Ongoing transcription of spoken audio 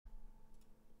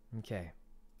Okay.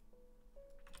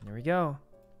 There we go.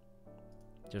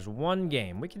 Just one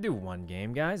game. We can do one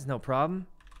game, guys. No problem.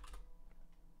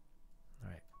 All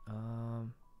right.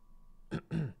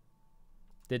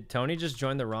 Did Tony just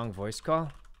join the wrong voice call?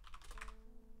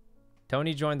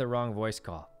 Tony joined the wrong voice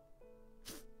call.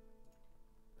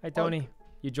 Hi, Tony.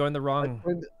 You joined the wrong...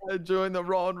 I joined the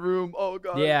wrong room. Oh,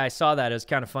 God. Yeah, I saw that. It was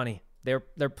kind of funny. They're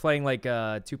playing like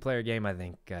a two-player game, I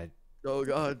think. Oh,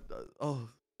 God. Oh.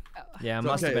 Yeah, it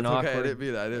must have been awkward. Okay. I didn't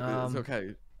mean that. It's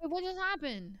okay. Wait, what just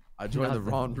happened? I joined the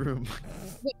wrong room.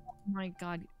 Wait, oh my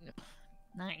God.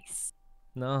 Nice.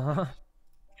 Uh-huh.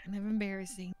 Kind of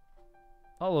embarrassing.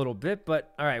 A little bit,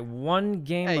 but all right, one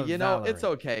game of you know, Valorant. it's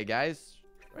okay, guys.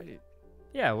 Right.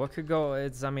 Yeah, what could go?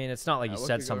 I mean, it's not like you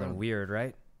said something weird,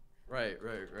 right? Right.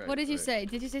 What did you say?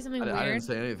 Did you say something weird? I didn't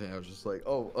say anything. I was just like,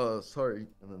 oh, sorry.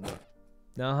 And then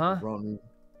Uh-huh. wrong room.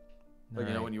 Like,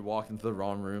 you know, when you walk into the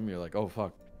wrong room, you're like, oh,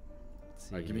 fuck. Let's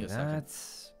see, Alright, give me a second.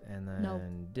 And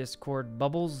then Discord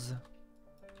bubbles.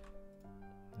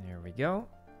 There we go.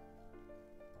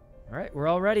 All right, we're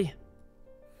all ready.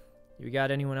 You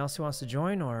got anyone else who wants to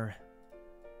join, or?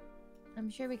 I'm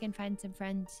sure we can find some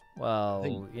friends.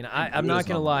 Well, you know, I'm not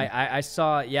gonna lie. I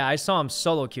saw him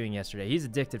solo queuing yesterday. He's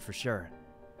addicted for sure.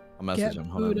 I'll message him.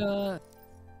 Hold on.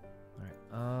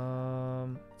 All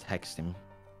right. Text him.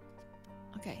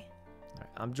 Okay. All right,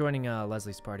 I'm joining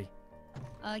Leslie's party.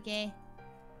 Okay.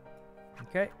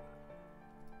 Okay.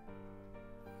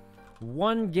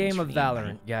 One game of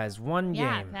Valorant, guys. One game.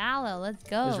 Yeah, Valo, let's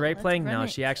go. Is Ray Let's playing? run No,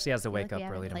 it. she actually has to wake Look, up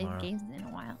we early haven't tomorrow. played games in a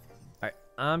while. All right,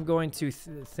 I'm going to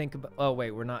think about. Oh wait,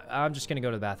 we're not. I'm just gonna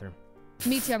go to the bathroom.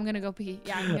 Me too. I'm gonna go pee.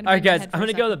 Yeah. I'm gonna All right, guys. I'm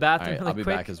gonna go to the bathroom. All right, really I'll be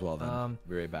quick. back as well then.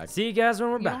 Be right back. See you guys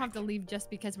when we're You back. don't have to leave just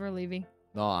because we're leaving.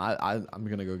 No, I'm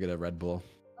gonna go get a Red Bull.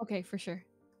 Okay, for sure.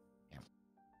 Yeah.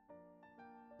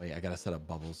 Wait, I gotta set up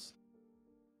bubbles.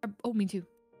 Oh, me too.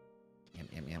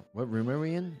 Yeah. What room are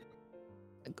we in?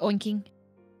 Oinking.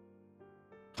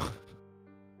 Oh.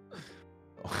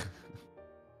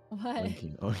 What?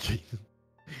 Okay.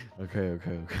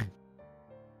 Okay.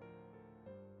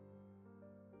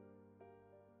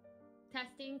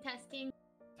 Testing.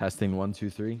 Testing 1, 2,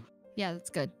 3. Yeah,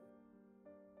 that's good.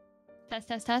 Test.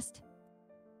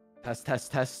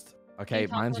 Test. Okay,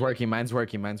 mine's working.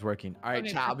 All right, Okay,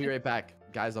 chat. I'll be right back,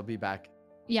 guys. I'll be back.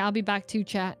 Yeah, I'll be back too,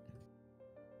 chat.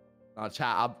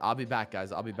 Chat. I'll be back,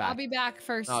 guys. I'll be back. I'll be back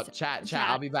first. No, chat.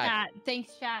 I'll be back. Chat.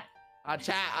 Thanks, chat.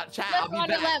 Chat. I'll Just be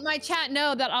want to back. let my chat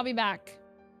know that I'll be back.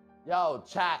 Yo,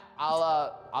 chat.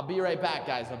 I'll be right back,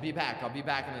 guys. I'll be back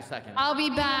in a second. I'll be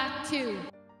back too.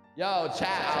 Yo,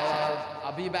 chat.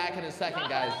 I'll be back in a second,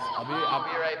 guys. I'll be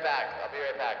right back.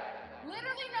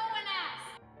 Literally no one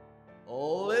asked.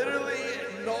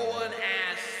 Literally no one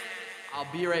asked.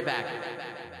 I'll be right back.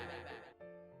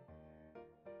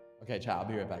 Okay, chat. I'll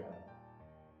be right back.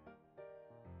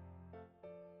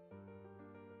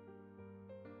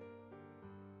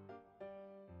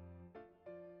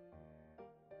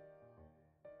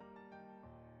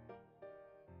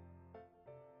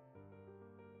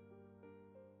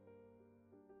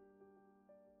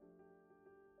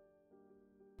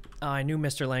 Oh, I knew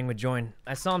Mr. Lang would join.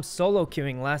 I saw him solo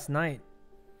queuing last night.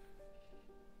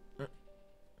 All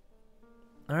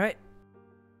right.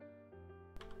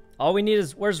 All we need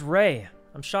is... Where's Ray?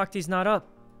 I'm shocked he's not up.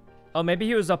 Oh, maybe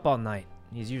he was up all night.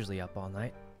 He's usually up all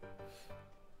night.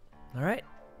 All right.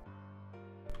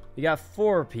 We got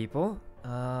 4 people.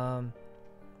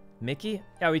 Mickey?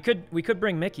 Yeah, we could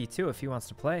bring Mickey too if he wants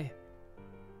to play.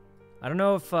 I don't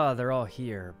know if they're all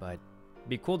here, but it'd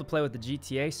be cool to play with the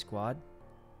GTA squad.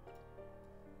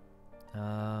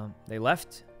 They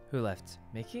left? Who left?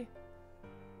 Mickey?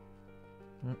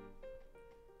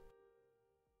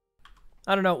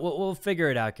 I don't know. We'll figure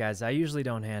it out, guys. I usually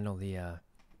don't handle the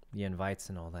invites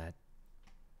and all that.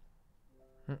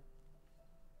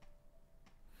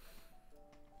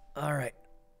 All right.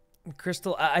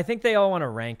 Crystal, I think they all want to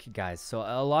rank, guys. So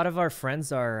a lot of our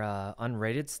friends are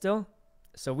unrated still.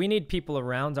 So we need people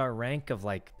around our rank of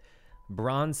like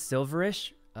bronze,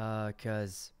 silverish,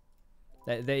 because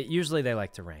they usually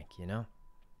like to rank, you know?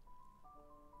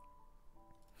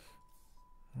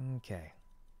 Okay.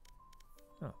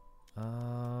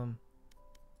 Oh.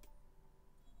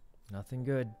 Nothing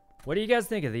good. What do you guys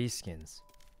think of these skins?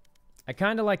 I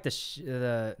kind of like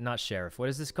the not sheriff. What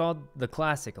is this called? The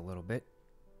classic a little bit.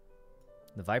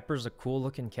 The Viper's a cool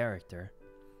looking character.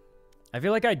 I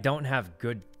feel like I don't have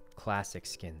good classic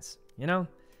skins, you know?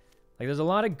 Like there's a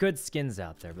lot of good skins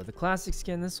out there, but the classic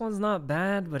skin, this one's not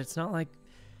bad, but it's not like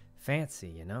fancy,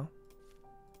 you know?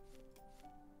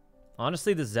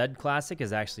 Honestly, the Zed classic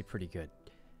is actually pretty good.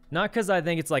 Not because I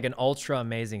think it's like an ultra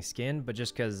amazing skin, but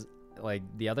just because like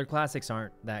the other classics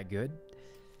aren't that good.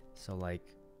 So like,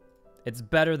 it's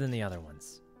better than the other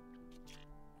ones.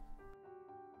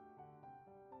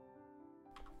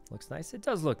 Looks nice. It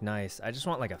does look nice. I just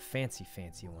want like a fancy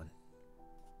one.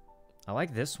 I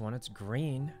like this one. It's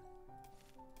green.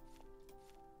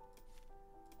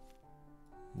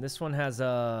 This one has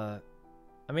a...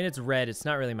 I mean, it's red. It's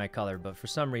not really my color, but for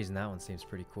some reason, that one seems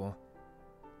pretty cool.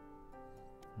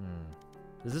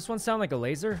 Does this one sound like a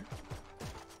laser?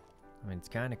 I mean, it's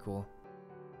kind of cool.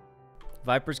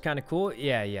 Viper's kind of cool.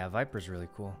 Yeah, Viper's really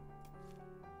cool.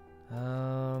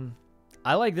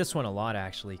 I like this one a lot,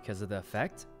 actually, because of the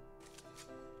effect.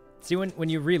 See, when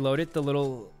you reload it, the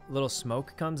little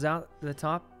smoke comes out the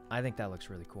top. I think that looks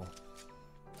really cool.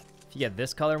 If you get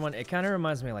this color one, it kind of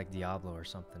reminds me of like Diablo or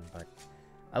something, but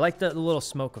I like the little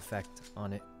smoke effect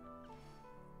on it.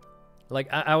 Like,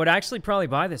 I would actually probably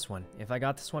buy this one if I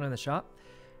got this one in the shop.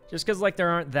 Just because, like, there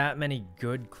aren't that many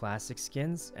good classic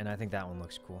skins, and I think that one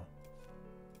looks cool.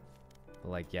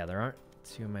 But, like, yeah, there aren't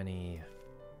too many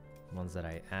ones that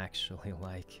I actually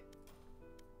like.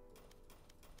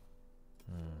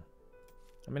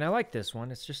 I mean, I like this one.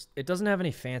 It's just, it doesn't have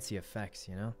any fancy effects,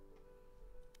 you know?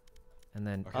 And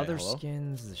then other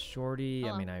skins, the shorty,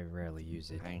 I mean, I rarely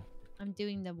use it. Okay. I'm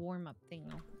doing the warm-up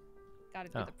thing. Gotta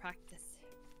do the practice.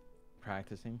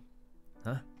 Practicing?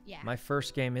 Huh? Yeah. My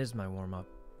first game is my warm-up.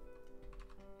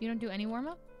 You don't do any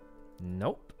warm-up?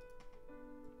 Nope.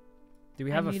 Do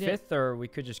we have a fifth, or we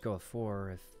could just go with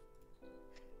 4 if...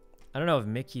 I don't know if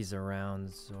Mickey's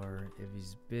around or if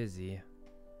he's busy.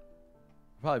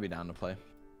 Probably be down to play.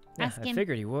 Yeah, I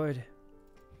figured he would.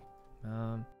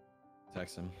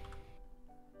 Text him.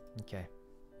 Okay.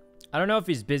 I don't know if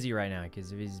he's busy right now,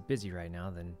 because if he's busy right now,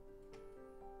 then...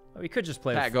 Well, we could just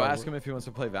play Pat, go ask him if he wants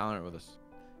to play Valorant with us.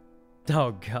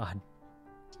 Oh, God.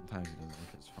 Sometimes he doesn't look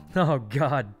at his phone. Oh,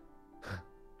 God.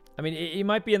 I mean, he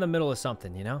might be in the middle of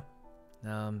something, you know?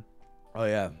 Oh,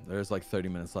 yeah. There's like 30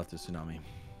 minutes left of Tsunami.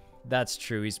 That's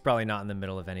true. He's probably not in the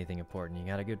middle of anything important. You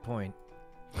got a good point.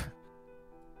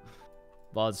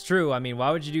 Well, it's true. I mean,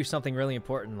 why would you do something really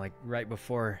important, like, right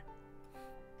before...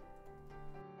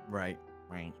 Right.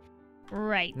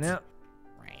 Yeah.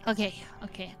 Okay.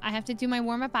 I have to do my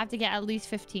warm-up. I have to get at least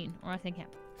 15, or else I can't.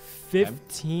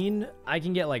 15? I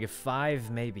can get like a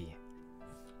 5, maybe.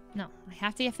 No, I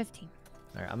have to get 15.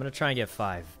 All right, I'm going to try and get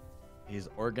 5. He's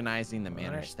organizing the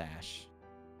manor stash.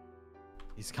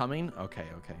 He's coming? Okay.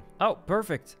 Oh,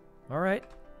 perfect. All right.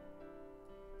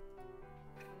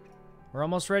 We're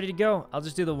almost ready to go. I'll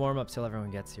just do the warm-up till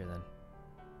everyone gets here then.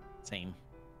 Same.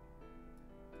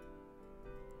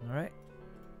 All right.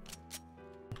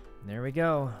 There we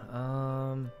go.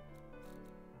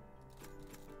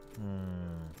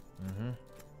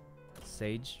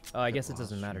 Sage. Oh, I guess it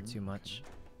doesn't matter too much.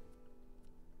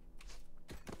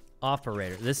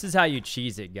 Operator. This is how you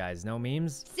cheese it, guys. No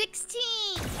memes? 16!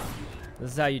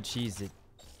 This is how you cheese it.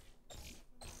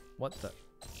 What the?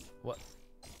 What?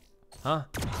 Huh?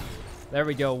 There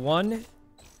we go. 1,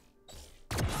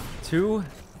 2.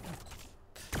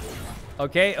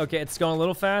 Okay, it's going a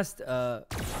little fast.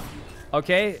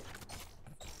 Okay.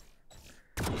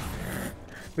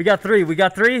 We got 3.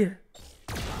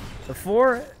 The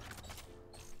 4.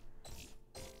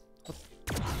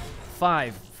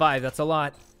 5. That's a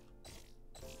lot.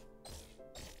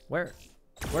 Where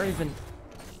even?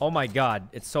 Oh my God!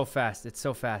 It's so fast.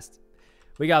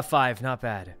 We got 5. Not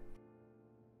bad.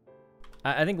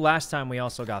 I think last time we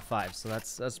also got 5, so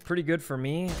that's pretty good for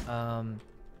me.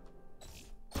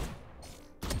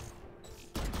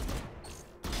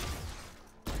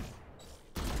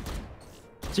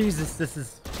 Jesus, this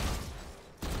is...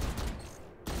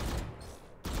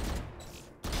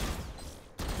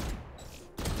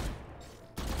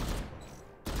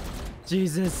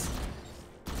 Jesus.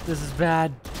 This is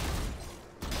bad.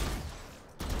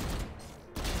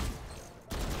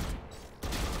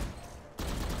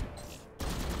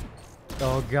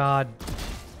 Oh, God.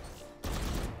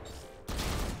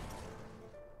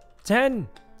 10!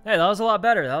 Hey, that was a lot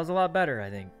better. I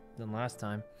think, than last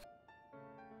time.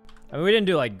 I mean, we didn't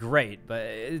do, like, great,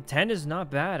 but 10 is not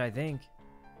bad, I think.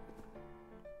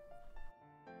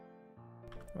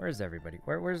 Where is everybody?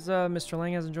 Where's Mr.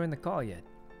 Lang? Hasn't joined the call yet.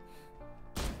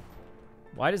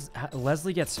 Why does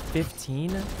Leslie gets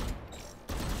 15?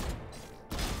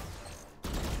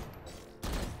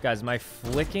 Guys, my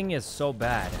flicking is so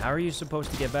bad. How are you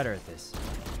supposed to get better at this?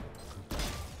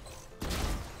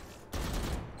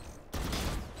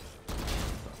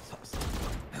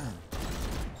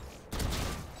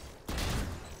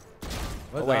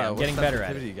 What, wait, I'm getting better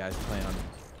at it. What you guys playing on?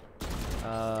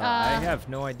 I have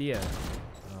no idea.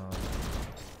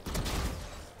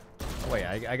 Wait,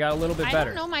 I got a little bit I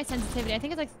better. don't know my sensitivity. I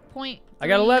think it's like point. I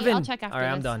got 11. I'll check after All right,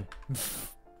 I'm this. done.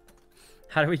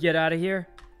 How do we get out of here?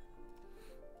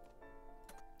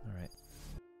 All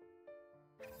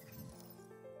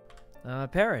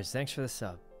right. Paris, thanks for the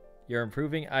sub. You're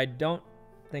improving. I don't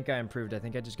think I improved. I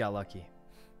think I just got lucky.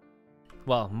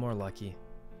 Well, more lucky.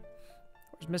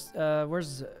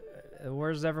 Where's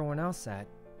everyone else at?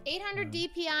 800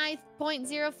 DPI,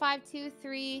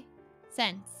 0.0523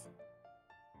 cents.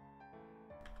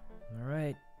 All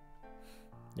right.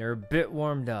 You're a bit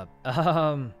warmed up.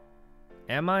 Am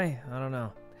I? I don't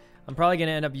know. I'm probably going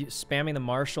to end up spamming the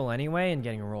Marshall anyway and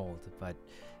getting rolled. But,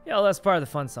 yeah, well, that's part of the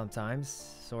fun sometimes.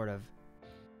 Sort of.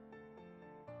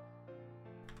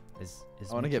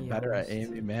 I want to get better at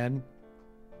aiming, man.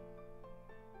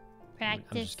 Practice.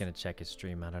 I'm just going to check his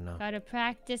stream. I don't know. Gotta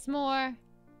practice more.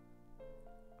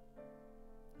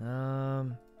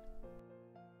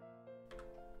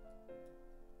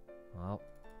 Well,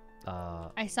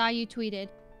 I saw you tweeted,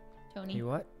 Tony. you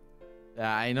what?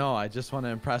 Yeah, I know. I just want to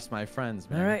impress my friends,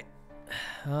 man.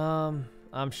 All right.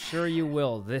 I'm sure you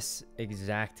will this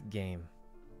exact game.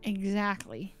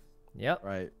 Exactly. Yep.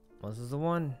 Right. This is the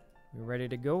one. We ready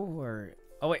to go or?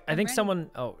 Oh wait, I think ready. someone.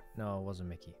 Oh no, it wasn't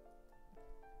Mickey.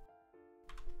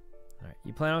 All right,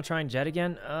 you plan on trying Jet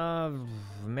again?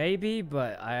 Maybe,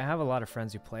 but I have a lot of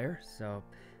friends who play her, so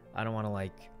I don't want to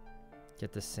like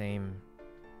get the same.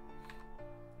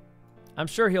 I'm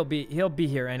sure he'll be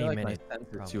here any I feel like minute. my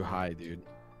sense is too high, dude.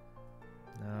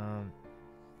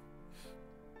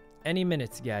 Any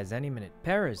minutes, guys. Any minute.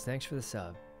 Paris, thanks for the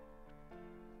sub.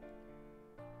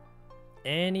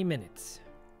 Any minutes.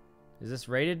 Is this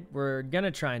rated? We're gonna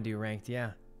try and do ranked,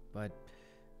 yeah, but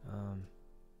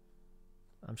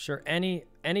I'm sure any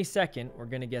second we're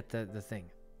gonna get the thing.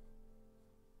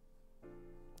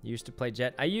 You used to play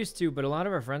Jet. I used to, but a lot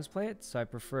of our friends play it, so I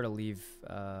prefer to leave.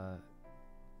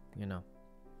 You know,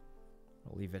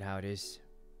 I'll leave it how it is.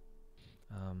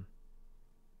 All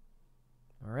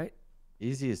right.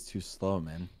 Easy is too slow,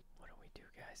 man. What do we do,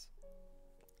 guys?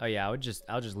 Oh yeah,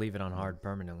 I'll just leave it on hard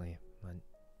permanently. But...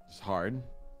 It's hard.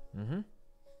 Mm-hmm.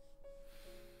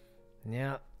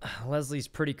 Yeah, Leslie's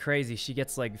pretty crazy. She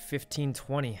gets like 15,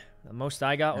 20. The most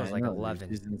I got was I like know, 11.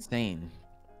 She's insane.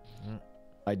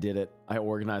 I did it. I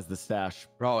organized the stash.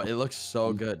 Bro, it looks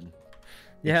so good.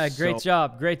 Yeah, It's great so-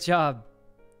 job. Great job.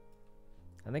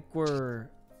 I think we're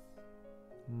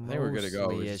good to go.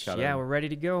 We just mostly-ish. gotta- Yeah, we're ready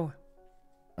to go.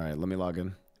 All right, let me log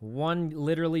in.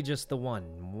 Literally just the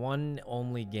one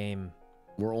only game.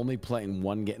 We're only playing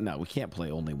one game. No, we can't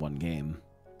play only one game.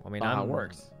 I mean, How I'm it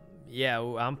works. Yeah,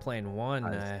 I'm playing one.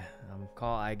 Nice.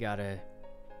 I gotta.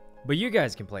 But you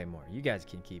guys can play more. You guys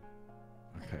can keep.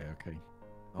 Okay.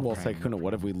 Well, Okay. Sykkuno,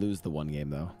 what if we lose the one game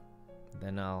though?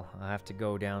 Then I'll have to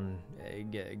go down,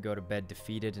 go to bed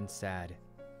defeated and sad.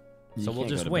 You So we'll can't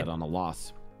just go to win. bed on a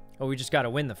loss. Oh, we just gotta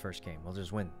win the first game. We'll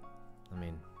just win. I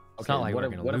mean, it's Okay, not like what we're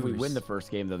if, gonna what lose. if we win the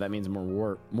first game though? That means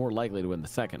we're more likely to win the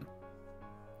second.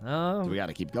 So we got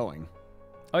to keep going.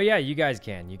 Oh yeah, you guys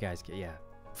can. You guys can. Yeah.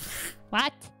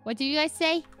 What? What do you guys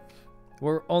say?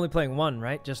 We're only playing one,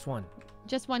 right? Just one.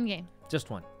 Just one game. Just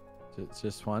one. It's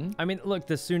just one? I mean, look,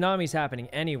 the tsunami's happening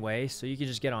anyway, so you can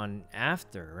just get on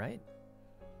after, right?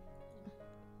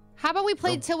 How about we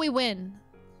play Go. till we win?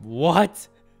 What?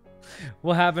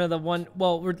 What happened to the one?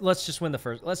 Well, let's just win the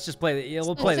first. Let's just play the. Yeah,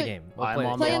 we'll play the game. We'll I'm play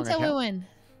on the Play game. until we account. win.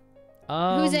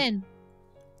 Um, Who's in?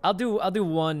 I'll do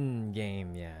one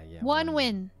game. Yeah. One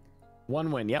win.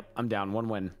 One win. Yep, I'm down. One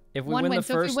win. If we One win win. the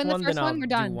So if we first win the one, first then one, I'll we're do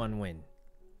done. one win.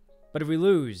 But if we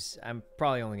lose, I'm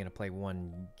probably only gonna play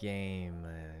one game.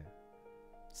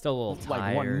 Still a little It's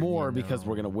tired. like one more you because know.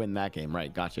 we're gonna win that game,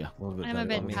 right? Gotcha. I'm a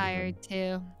bit tired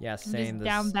too. Yeah, just same. The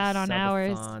down bad on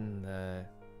hours. subathon, the-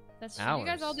 That's true. You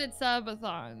guys all Hours. did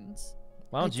subathons.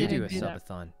 Why don't I you do a didn't do that.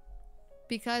 subathon?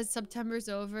 Because September's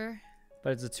over.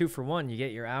 But it's a 2-for-1. You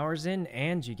get your hours in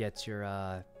and you get your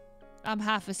I'm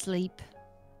half asleep.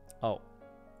 Oh.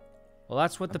 Well,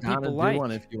 that's what the I'm down to people do like.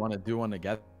 one if you want to do one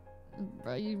together.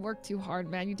 Bro, you worked too hard,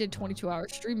 man. You did 22-hour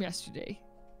stream yesterday.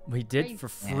 We did for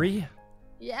free?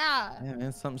 Yeah. Yeah,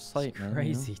 man, something slight, man.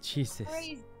 Crazy, Jesus.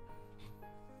 Crazy.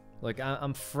 Look,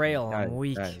 I'm frail. I'm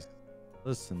weak. Guys,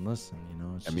 listen, you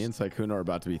know. It's Me and just, Sykkuno are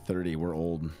about to be 30. We're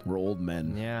old. We're old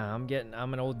men. Yeah,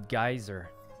 I'm an old geyser.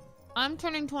 I'm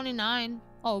turning 29.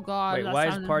 Oh, God. Wait, that why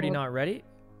is sounded party horrible. not ready?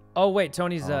 Oh, wait,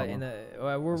 Tony's in the.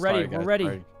 We're ready. sorry, We're guys, ready.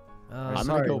 sorry. I'm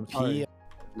sorry, gonna I'm go sorry. pee.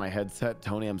 My headset,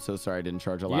 Tony. I'm so sorry I didn't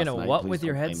charge it last You're night. gonna what Please with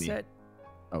your don't blame me. headset?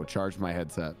 Oh, charge my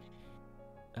headset.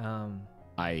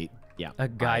 Yeah. A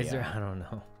geyser. I don't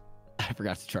know. I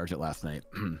forgot to charge it last night.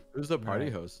 Who's the party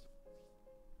Right. host?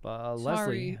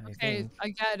 Leslie, I Okay, think. I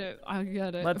get it. I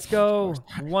get it. Let's go.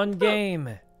 One game.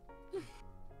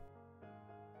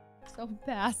 So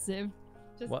passive.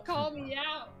 Just What? call me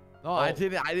out. No, I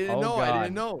didn't know. God. I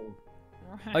didn't know.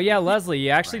 Oh yeah, Leslie, you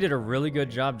actually did a really good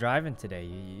job driving today.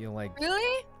 You like.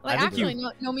 Really? Like I think actually,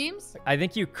 no memes? I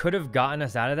think you could have gotten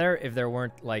us out of there if there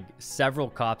weren't like several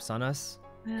cops on us,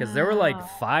 because there were like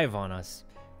 5 on us.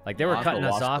 Like they were I'll cutting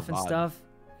have to us watch off the and VOD. stuff.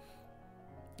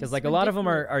 Because It's like a lot of them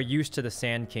ridiculous. are used to the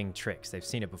Sand King tricks. They've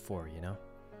seen it before, you know.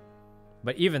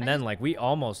 But even then, like we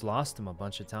almost lost them a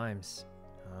bunch of times.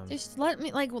 Just let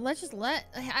me let's just let.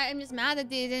 I'm just mad that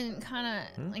they didn't kind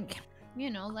of like,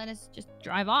 let us just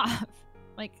drive off.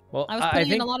 Like, Well, I was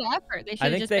putting in a lot of effort. They I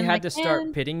should've think just they been had like, to start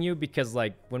 "Man." pitting you because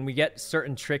like when we get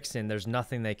certain tricks in, there's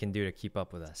nothing they can do to keep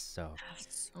up with us. So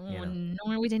Oh you know.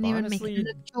 no, we didn't even make it Honestly- in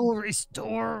the jewelry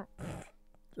store.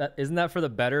 isn't that for the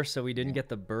better? So we didn't get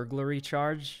the burglary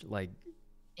charge. Like,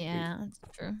 Yeah, that's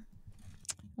true.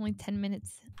 Only 10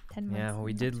 minutes. 10 minutes. yeah,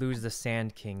 we did lose the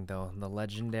Sand King though, the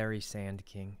legendary Sand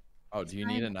King. Oh, do you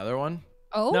need another one?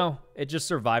 Oh? No, it just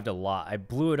survived a lot. I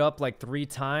blew it up like 3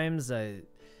 times.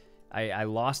 I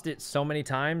lost it so many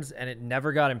times, and it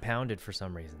never got impounded for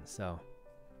some reason. So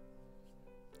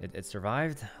it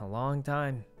survived a long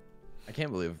time. I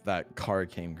can't believe that car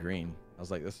came green. I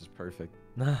was like, this is perfect.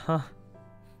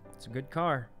 It's a good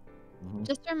car.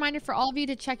 Just a reminder for all of you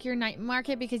to check your night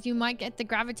market because you might get the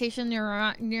gravitational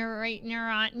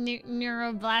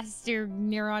neuroblaster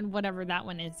neuron, whatever that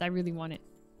one is. I really want it.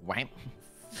 Wham.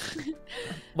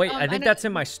 Wait, I I think don't- that's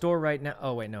in my store right now.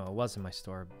 Oh wait, no, it was in my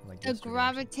store like The yesterday or something.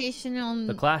 gravitational.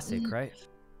 The classic, right?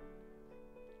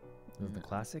 Was it the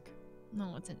classic?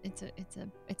 No, it's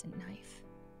a knife.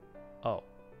 Oh,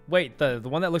 wait, the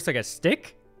one that looks like a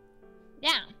stick?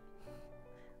 Yeah.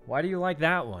 Why do you like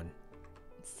that one?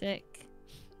 Sick.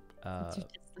 Uh,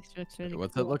 Looks really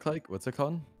What's cool. it look like? What's it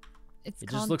called? It's it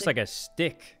called just looks the- like a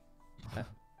stick.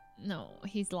 No,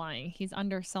 he's lying. He's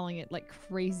underselling it like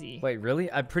crazy. Wait,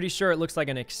 really? I'm pretty sure it looks like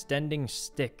an extending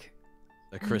stick.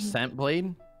 The crescent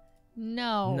blade?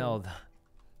 No.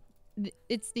 No,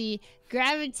 It's the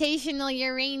gravitational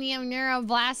uranium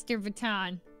neuroblaster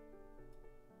baton.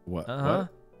 What? uh-huh.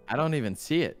 I don't even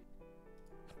see it.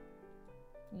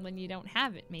 When you don't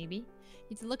have it, maybe. You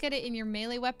need to look at it in your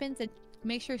melee weapons and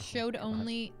make sure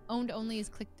owned only is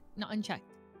clicked, not unchecked.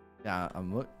 Yeah,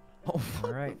 I'm look. Oh,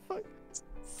 All right. fuck?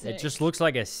 It just looks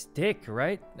like a stick,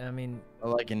 right? I mean,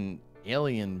 Like an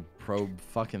alien probe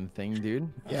fucking thing, dude.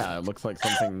 Yeah, it looks like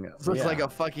something. This looks like a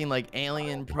fucking like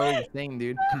alien probe thing,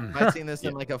 dude. If I've seen this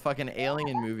in like a fucking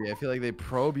alien movie, I feel like they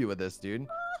probe you with this, dude.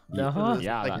 uh-huh.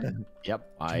 Yeah. Like,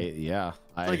 Yep. Yeah.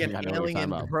 I like think an I know what you're talking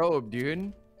alien about. probe,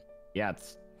 dude. Yeah,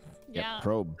 it's Yeah.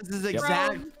 probe. This is Yep.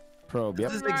 exact. Probe.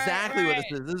 Yep. This is exactly what this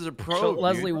is. This is a probe. So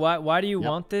Leslie, dude. why do you Yep.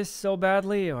 want this so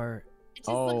badly, or? It just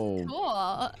Oh. looks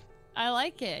cool. I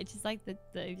like it. I just like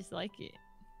I just like it.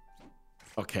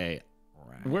 Okay.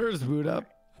 Where's boot up?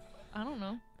 I don't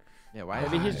know. Yeah, why?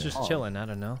 Maybe is he's it- just oh. chilling. I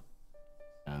don't know.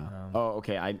 Um, Oh,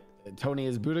 okay. Tony,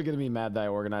 is Buddha gonna be mad that I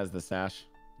organized the stash?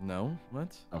 No.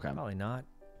 What? Okay. Probably not.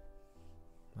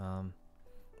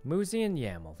 Moozy and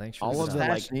Yaml, thanks for All the of sub. the,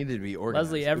 Stash needed to be organized.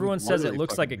 Leslie, It was everyone says it literally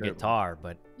looks like a fucking terrible. guitar,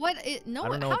 but What? No. I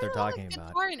don't know how what they're does it look talking like about.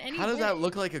 guitar in any How does that way?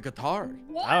 look like a guitar?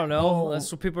 What? I don't know. Oh,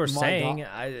 That's what people are my saying.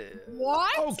 God.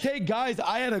 What? Okay, guys,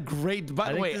 I had a great. By I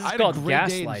the think way, this I is had a called great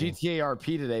day in gaslighting. GTA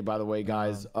RP today. By the way,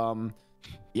 guys.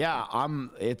 Yeah,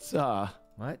 It's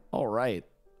What? all right.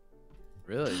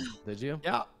 Really? Did you?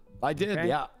 Yeah, I did. Okay.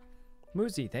 Yeah.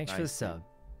 Moozy, thanks for the Nice, dude. sub.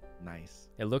 Nice.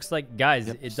 It looks like, guys,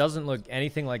 it doesn't look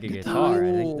anything like a guitar.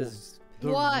 I think this is The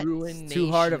What? Ruination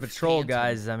too hard of a troll, Phantom.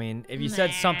 guys. I mean, if you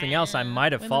said something else, I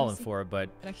might have Wait, let me fallen see. for it, but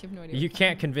I actually have no idea. you what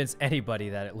can't convince anybody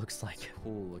that it looks like.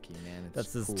 Cool looking, man. It's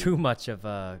That's just cool. too much of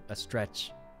a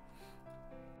stretch.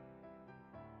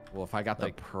 Well, if I got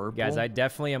Like, the purple. Guys, I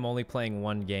definitely am only playing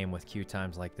one game with queue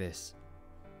times like this.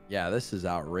 Yeah, this is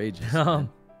outrageous. Um, man.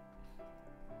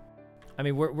 I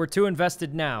mean, we're too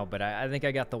invested now, but I think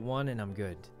I got the one and I'm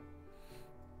good.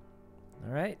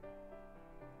 All right.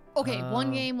 Okay,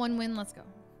 one game, one win. Let's go.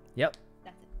 Yep.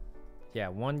 That's it. Yeah,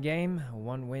 one game,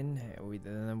 one win, and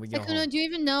then we go Sykkuno, home. do you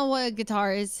even know what a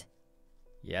guitar is?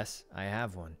 Yes, I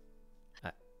have one. Do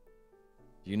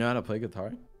you know how to play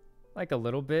guitar? Like a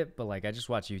little bit, but like I just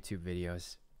watch YouTube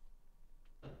videos.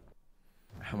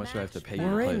 How much do I have to pay you We're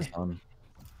to play in. a song?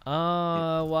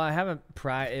 Well, I haven't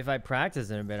if I practice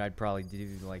in a bit, I'd probably do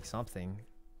like something.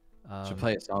 Should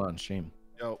play a song on stream.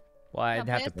 Well, I'd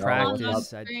Yeah, have to play a song on practice.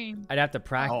 stream. I'd have to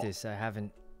practice. I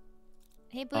haven't.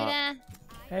 Hey, Buddha.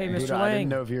 Hey, Buddha, Mr. I didn't Lang.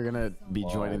 know if you're gonna be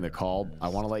joining the call. I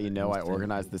want to let you know I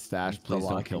organized the stash. Please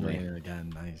don't kill me. Again,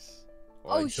 nice.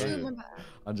 Oh shoot, my bad.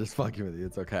 I'm just fucking with you.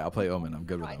 It's okay. I'll play Omen. I'm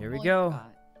good with Here him. we go.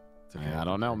 It's okay. I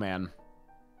don't know, man.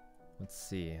 Let's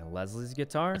see. Leslie's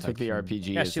guitar. I took the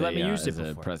RPG Yeah, as she let me use it as a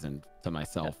before. present to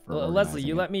myself. For Leslie,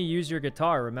 you organizing let me use your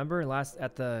guitar. Remember last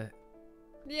at the.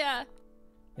 Yeah.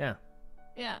 Yeah.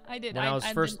 Yeah, I did. When I was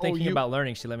first thinking about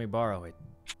learning, she let me borrow it.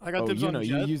 I got dibs you on know,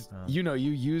 Jet. you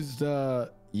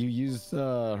used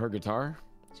her guitar.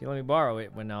 She let me borrow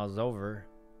it when I was over.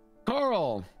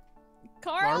 Carl.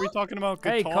 Carl. Why are we talking about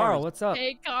guitars? Hey, Carl, what's up?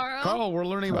 Hey, Carl. Carl, we're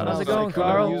learning about How's how it going, Sykkuno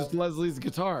Carl? used Leslie's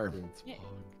guitar.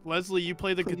 Leslie, you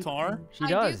play the guitar? She I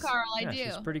does. do, Carl. I Yeah, do.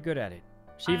 she's pretty good at it.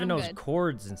 She I even am knows good.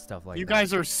 chords and stuff like You that.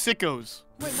 guys are sickos.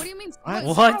 Wait, what do you mean? What?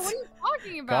 What? Carl, what are you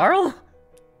talking about? Carl?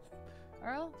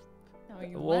 Carl? No,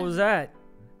 you What was left.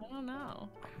 that? I don't know.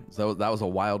 So that was a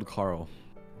wild Carl.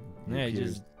 Yeah, he appears.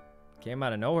 just came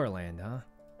out of nowhere land, huh?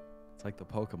 It's like the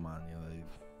Pokemon, you know, they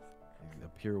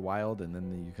appear wild and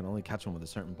then you can only catch them with a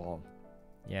certain ball.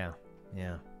 Yeah,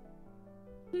 yeah.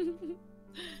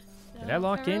 Did I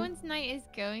lock in? Everyone's night is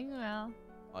going well.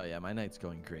 Oh yeah, my night's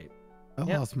going great. I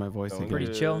Yep. lost my voice again.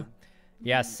 Pretty chill.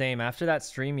 Yeah, same. After that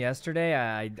stream yesterday,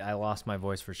 I lost my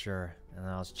voice for sure, and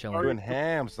I was chilling. You're doing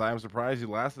hams. I'm surprised you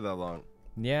lasted that long.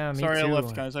 Yeah, me Sorry too. I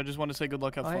left, guys. I just want to say good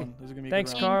luck, have Oh, hey. fun. This is gonna be a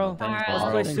Thanks, good round. Carl. Thanks, Let's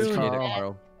Carl. play Thanks, soon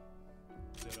Carl.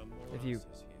 if you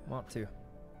want to.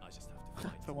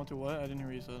 If I want to what? I didn't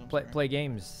hear you say. Play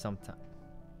games sometime.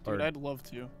 Dude, Or- I'd love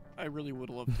to. I really would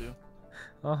love to.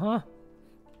 Uh-huh. All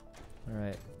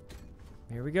right.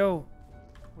 Here we go.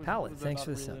 Was- Pallet, was that thanks not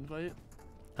for the real sub. invite?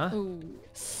 Huh? Ooh.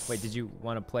 Wait, did you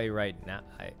want to play right now?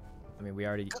 I mean, we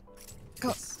already.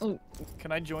 Go. Oh,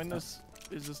 Can I join this?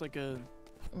 Is this like a...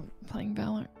 playing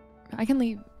Valorant. I can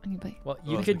leave when you play. Well,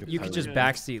 Oh, you it's could like a you could just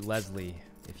Tyler. backseat Leslie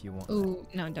if you want. Ooh,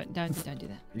 no, don't do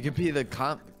that. You can be the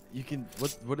you can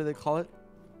what do they call it?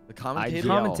 The commentator?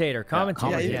 Commentator,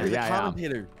 commentator. Yeah, you Yeah. can be the Yeah, yeah.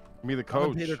 commentator. Me, the coach.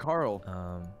 Commentator Carl.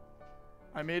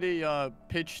 I made a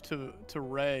pitch to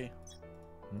Ray.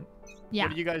 Yeah.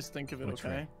 What do you guys think of it, Which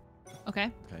okay? Ray?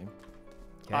 Okay. Okay.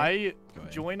 Okay. I Go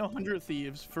ahead. join 100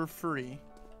 Thieves for free,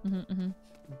 Mm-hmm.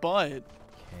 but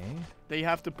Okay. they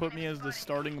have to put me as the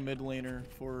starting mid laner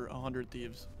for 100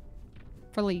 Thieves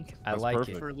For League. I That's like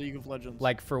perfect. for League of Legends. it.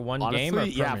 Like for one Honestly, game or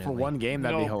yeah, for one game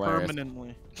that'd no, be hilarious.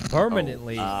 permanently.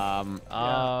 permanently.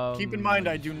 Yeah. Keep in mind,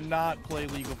 I do not play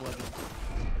League of Legends.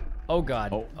 Oh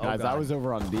God. Oh, guys, God. I was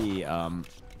over on B.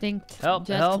 Dinked. Help,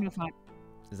 Jets help. 105.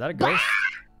 Is that a ghost?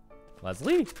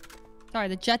 Leslie? Sorry,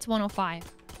 the Jets 105.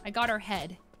 I got her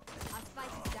head.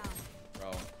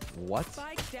 Bro. What?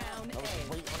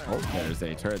 Oh, there's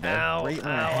a turret there. Ow! Right in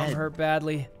my Ow! I'm head. hurt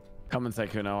badly. Coming,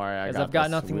 Sykkuno. All right, Guys, I've got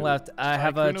this. nothing We- left. I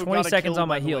have Sykkuno 20 got a seconds kill, on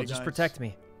my by the heal. way, Just guys. protect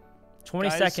me. 20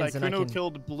 Guys, seconds and I Sykkuno can.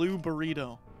 killed Blue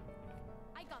Burrito.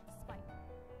 I got the spike.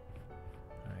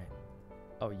 All right.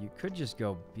 Oh, you could just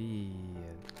go B.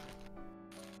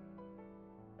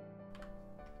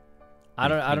 I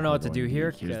don't know what to do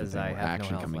here Here's the because thing, I we're have no actually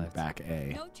health coming left. back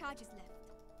A. No charges left.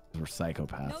 We're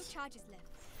psychopaths. No charges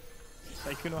left.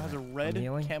 Sykkuno has a red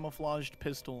healing? camouflaged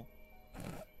pistol.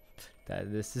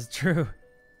 This is true.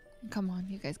 Come on,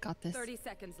 you guys got this. 30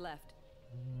 seconds left.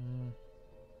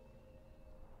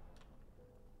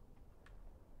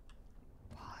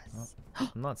 Pause.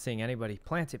 I'm not seeing anybody.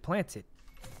 Plant it, plant it.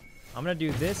 I'm gonna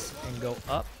do this and go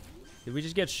up. Did we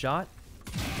just get shot?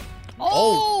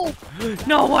 Oh!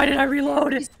 No, why did I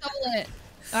reload She it? stole it.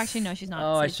 Actually, no, she's not.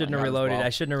 Oh, I She's shouldn't have fine. reloaded. I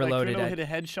shouldn't have reloaded. Sykkuno hit a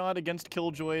headshot against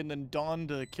Killjoy, and then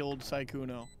Donda killed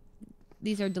Sykkuno.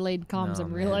 These are delayed comms, No,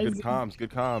 I'm man. realizing. Good comms. Good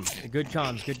comms. Good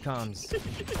comms, good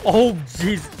comms. Oh,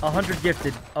 jeez. 100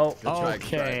 gifted. Oh,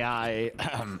 Okay, I.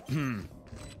 all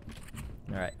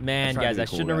right. Man, tried to guys, be I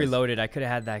cool, shouldn't have guys. reloaded. I could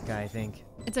have had that guy, I think.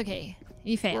 It's okay.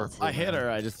 You failed. I hit her.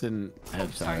 I just didn't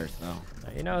headshot sorry. her.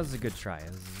 So. You know, it was a good try.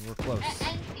 We're close.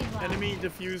 Enemy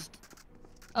defused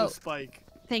Oh. the spike.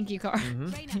 Thank you, Carl.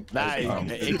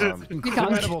 Nice. Good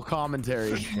Incredible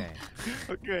commentary. Okay.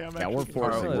 Okay, I'm Yeah, actually we're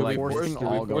forcing. Really We're like forcing forced,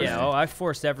 all we goes. Yeah, oh, I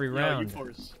forced every Yeah, you round.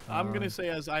 force. I'm gonna say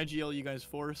as IGL, you guys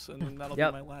force, and then that'll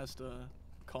Yep. be my last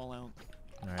call out.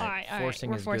 All All right, Forcing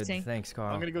we're is forcing. good. Thanks,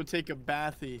 Carl. I'm gonna go take a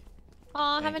bathy.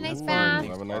 Aw, have a nice you. bath.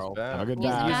 Have a nice Have a bath. good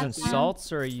Use Are you the bath. using bathroom.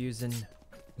 salts or are you using...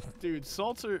 Dude,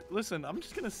 salts are. Listen, I'm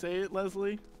just gonna say it,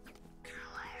 Leslie.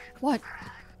 What?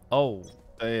 Oh,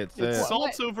 Say it. Say It's it.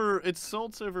 salts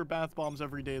over bath bombs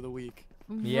every day of the week.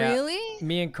 Yeah. Really?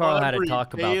 me and Carl had to Every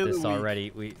talk day about of the this week.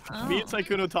 already. Me and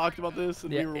Sykkuno talked about this,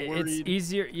 and Yeah, we were worried. it's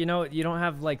easier, you know, you don't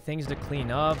have like things to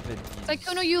clean up. Like,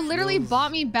 oh no, you literally feels-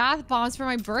 bought me bath bombs for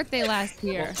my birthday last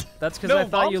year. That's because No, I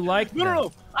thought you bombs- liked No, them. no,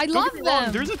 no. I Don't love get me wrong,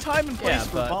 them. There's a time and place Yeah,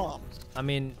 for but- bombs. I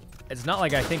mean, it's not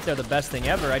like I think they're the best thing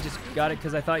ever. I just got it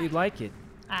because I thought you'd like it.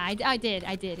 I did,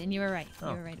 and you were right. You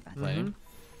Oh. were right about that. Flame.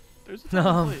 There's a ton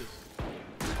of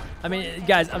plays. I mean,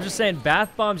 guys, I'm just saying,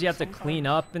 bath bombs you have to clean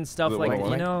up and stuff. Wait, Like,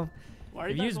 what? you know, Why are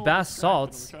if you you guys use all bath distracted when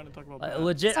we're salts, trying to talk about bath?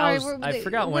 legit, Sorry, I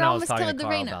forgot we're when I was almost talking killing to the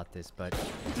Carl Reyna. about this, but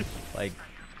like,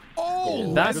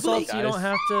 Oh, bath good salts, luck, you don't guys.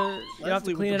 have to, you don't have to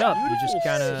Leslie, clean with it the up. You just beautiful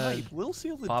kind of snipe, we'll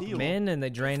seal the pop deal. them in and they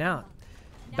drain out.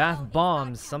 Bath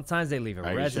bombs, sometimes they leave a Are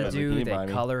you sure? residue, Can you they buy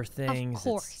me? color things. Of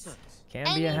course. Can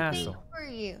be a Anything hassle. for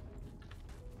you.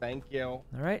 Thank you. All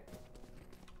right.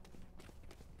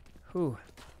 Whew.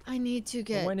 I need to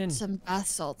get went in. some bath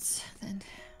salts then.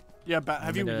 Yeah,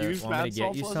 have you used Want me bath to get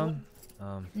salts, you Leslie?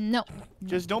 some? No.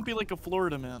 Just don't be like a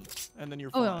Florida man, and then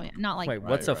you're fine. Oh, yeah, not like Wait,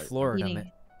 what's a right. Florida eating.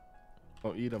 man?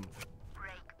 Don't eat them.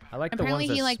 I like Apparently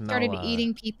the ones he that like smell, started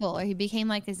eating people, or he became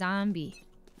like a zombie.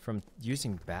 from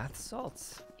using bath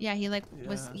salts. Yeah, he like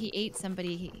was Yeah. he ate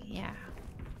somebody. Yeah.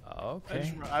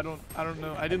 Okay. I don't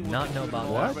know. I didn't Not look know into it about at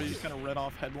all. what? Everybody just kind of read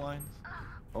off headlines.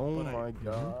 Oh But I- my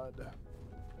god.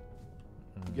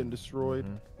 Getting destroyed.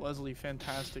 Leslie,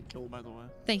 fantastic kill, by the way.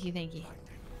 Thank you, thank you.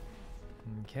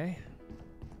 Okay.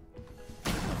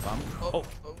 Oh,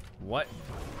 What?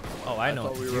 Oh, I know.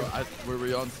 thought what to we do. were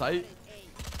we on site?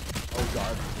 Oh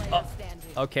god. Player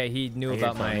standing. Okay, he knew I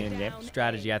about hate my playing game.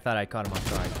 strategy. I thought I caught him off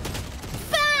guard.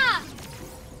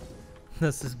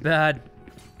 This is bad.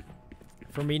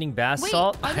 From eating bath Wait,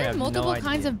 salt, are I there have multiple no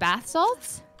kinds idea. of bath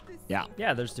salts? Yeah.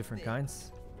 Yeah, there's different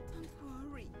kinds.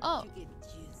 Oh,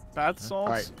 Bath salts.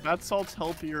 Alright. Bath salts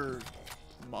help your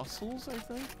muscles, I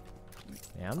think.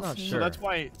 Yeah, I'm not Okay. sure.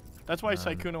 So that's why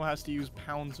Sykkuno has to use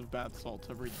pounds of bath salts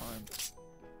every time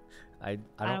I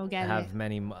I don't don't get have it.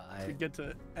 many. to get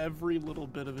to every little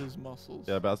bit of his muscles.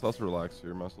 Yeah, bath salts relax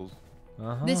your muscles.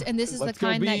 this is the Let's go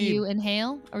kind that B. you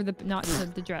inhale, or the not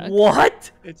the drug.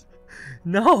 What? It's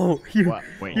No, you What?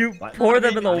 Wait, you what? pour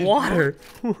them in the I- water.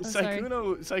 sorry.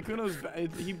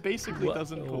 He basically Wha-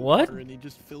 doesn't put what? water and he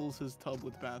just fills his tub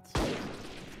with bath salts.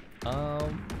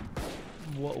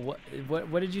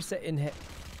 What did you say?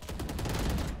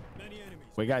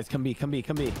 Wait, guys, come B.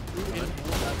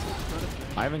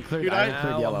 I haven't cleared. Dude, I haven't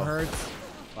cleared Ow, yellow. I'm hurt.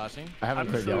 Flashing. I haven't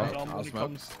I'm cleared sure yellow. dumb when I'll it smoke.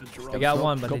 comes to drugs. I got Go-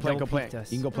 one, but go they plant, don't go plant. peek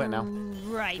us. You can go plant now.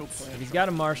 Right. Go If plant. he's got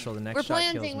a marshal, the next We're shot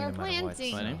kills planting, me we're no matter what.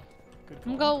 planting. Planning. Good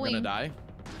I'm call. I'm gonna going. die.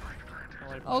 LA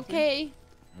planted? Okay.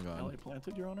 I'm going. LA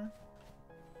planted, Your Honor?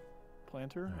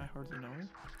 Planter? I hardly know her.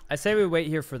 I say we wait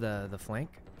here for the flank.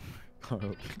 Wait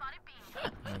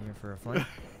here for a flank,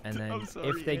 and then I'm sorry,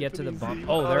 if they get to the Anthony bomb, Z.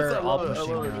 oh, they're I all love it, I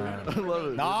pushing. love it. I love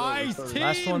it. Nice team.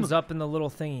 Last one's up in the little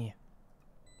thingy.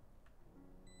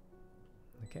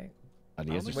 Okay,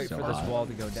 Ideas are wait so for this hot. wall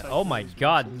to go down. Oh my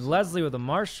God, Leslie with a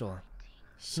marshal.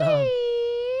 This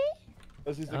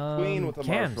is the queen with the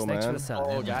Cams, marshal, thanks for man. the sub.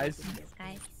 Oh, guys.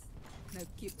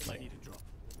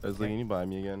 Leslie, can you buy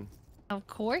me again? Of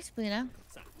course, Bruno.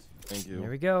 Thank Here you.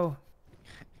 we go.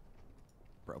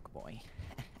 Broke boy.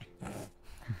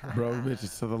 Bro,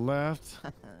 bitches to the left.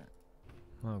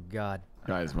 Oh God.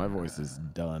 Guys, my voice is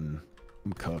done.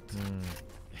 I'm cooked.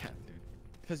 Yeah, dude.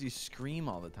 Because you scream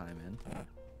all the time, man.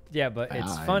 Yeah, but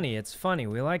it's Aye. funny. It's funny.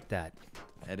 We like that.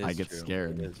 It is I get true.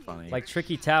 scared. It is funny. Like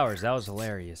Tricky Towers, that was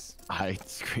hilarious. I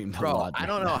screamed a bro, lot. I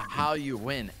don't know how you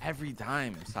win every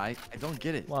time, Psych. I don't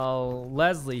get it. Well,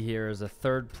 Leslie here is a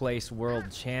third place world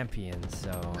champion,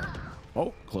 so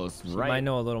Oh, close. she Right. might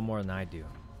know a little more than I do.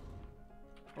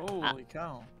 Holy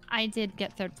cow. I did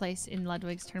get third place in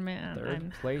Ludwig's tournament. And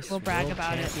Third place we'll brag world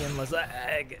about it. champion Leslie.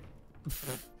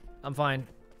 I'm fine.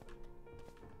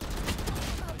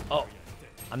 Oh,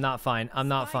 I'm not fine. I'm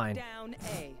not fine. Down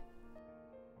A.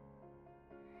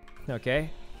 Okay.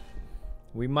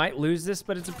 We might lose this,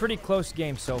 but it's a pretty close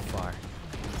game so far.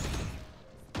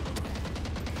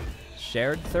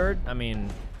 Shared third? I mean,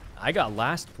 I got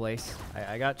last place.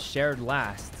 I got shared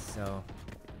last, so...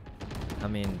 I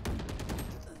mean...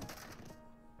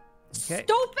 Okay.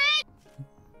 Stupid!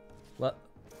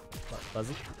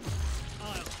 Leslie?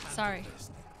 Sorry.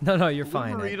 No, you're Blue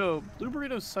fine.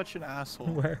 Burrito's such an asshole.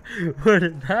 Where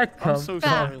did that come I'm so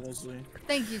sorry, Leslie.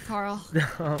 Thank you, Carl.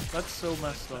 That's so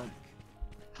messed up.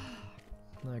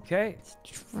 Okay. It's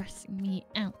stressing me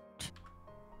out.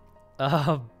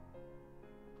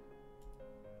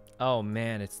 Oh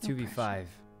man, it's No 2v5.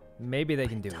 Maybe they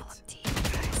can do it.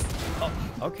 Oh,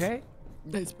 okay.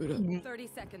 30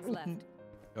 seconds left.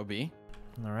 Go B.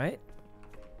 All right.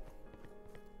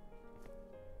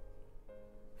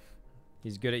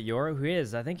 He's good at Yoru. Who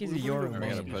is? I think he's a Yoru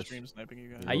main. push. Stream sniping you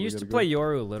guys. I used to play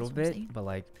Yoru a little That's what I'm bit, saying. but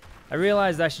like, I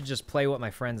realized I should just play what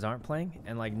my friends aren't playing,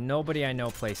 and like nobody I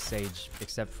know plays Sage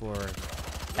except for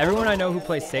Everyone I know who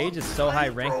plays Sage is so high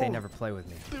ranked they never play with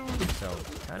me. So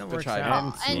kind of works try.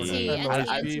 out. NT. Yeah,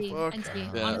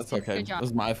 that's okay. Good job. This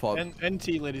is my fault.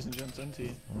 NT, ladies and gents,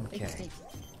 NT. Okay.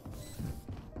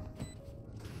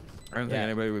 I don't think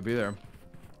anybody would be there.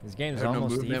 This game's There's no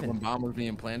almost movement even. when bomb was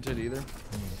being planted either.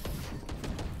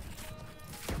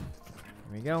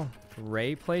 Here we go.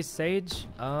 Ray plays Sage.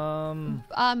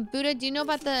 Buddha, do you know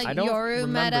about the I don't Yoru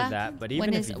remember meta? that, but When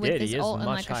even if he with did, his he is ult and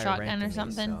much like a higher shotgun ranked or than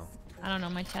something. me, so. I don't know.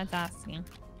 My chat's asking.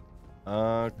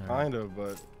 Kind of,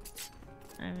 but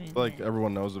I mean, I feel like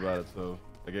everyone knows about it, so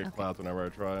I get clouds whenever I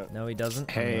try it. No, he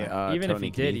doesn't. Hey, even Tony, if he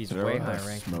can did, you he's throw way a higher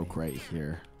ranked. than Smoke me. right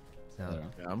here. So.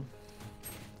 Yeah.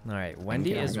 All right,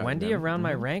 Wendy, Okay, I is got Wendy them. around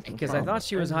my rank? Because I thought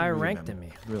she was higher ranked than me.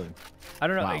 Really? I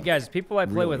don't know, Wow. guys. People I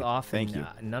play with Really? often, Thank you.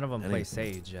 none of them play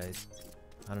Sage.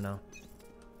 I don't know.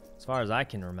 As far as I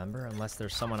can remember, unless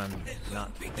there's someone I'm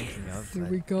not thinking of. here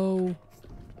but, we go.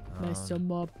 Mess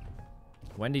him up.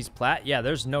 Wendy's plat? Yeah,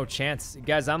 there's no chance.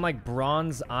 Guys, I'm like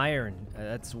bronze iron.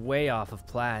 That's way off of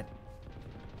plat.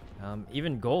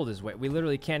 Even gold is way. We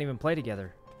literally can't even play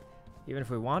together. Even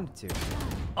if we wanted to.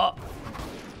 Oh!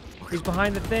 He's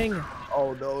behind the thing.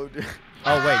 Oh no, dude.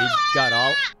 Oh, wait, he got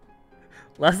all.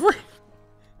 Leslie?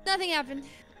 Nothing happened.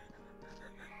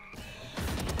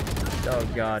 Oh,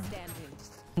 God.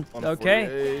 Standing.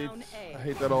 Okay. Down A. I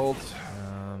hate that ult.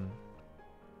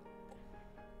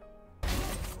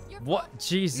 What? You're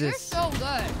Jesus. so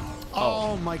good.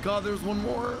 Oh my God, there's one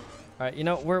more. All right, you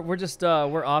know, we're just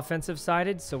we're offensive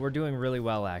sided, so we're doing really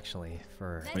well actually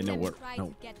for. Wait, no, we're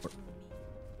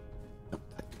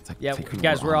Yeah,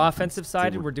 guys, we're offensive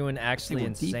sided. We're doing actually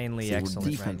insanely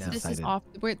excellent right now. This is off.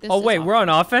 Oh wait, we're on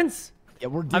offense? Yeah,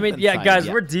 we're. I mean, yeah, defense guys,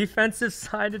 sided, we're defensive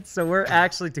sided, so we're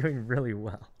actually doing really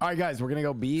well. All right, guys, we're gonna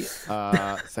go B.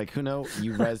 Sykkuno,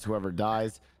 you res whoever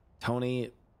dies.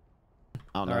 Tony.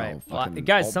 I don't know. All right, fucking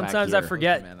guys, ult back sometimes I here.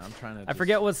 forget. Man, I'm trying to I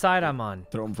forget what side I'm on.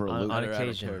 Throw him for a on loop.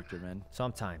 occasion. Character, man.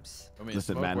 Sometimes. Want me to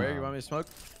Listen, smoke? man, Where you want me to smoke?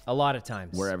 A lot of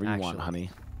times. Wherever you want, actually. honey.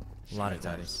 A lot of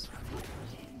times.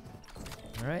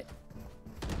 All right.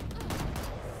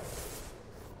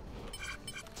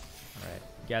 All right,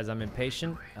 guys, I'm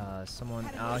impatient. Someone,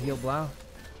 I'll heal Blau.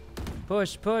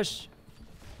 Push, push.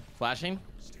 Flashing.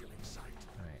 All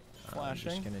right, I'm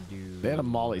Flashing. just gonna do. They had a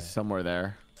molly somewhere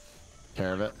there.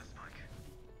 Care of it.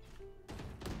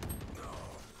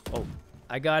 Oh,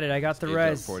 I got it. I got the Stage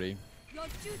res. 40.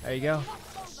 There you go.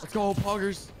 Let's go,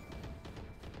 poggers.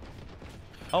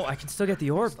 Oh, I can still get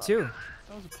the orb too.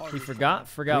 That was a part We of forgot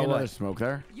Another what. smoke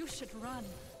there. You should run.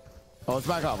 Oh, let's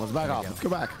back off. Let's back off. go. Let's go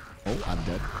back. Oh, I'm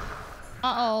dead.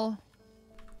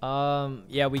 Uh-oh.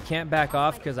 Yeah, we can't back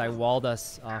off because I walled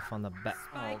us off on the back.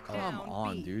 Oh, come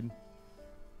on, dude.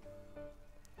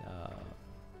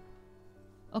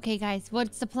 Okay, guys,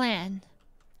 what's the plan?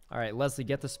 All right, Leslie,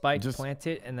 get the spike, Just plant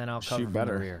it, and then I'll cover shoot from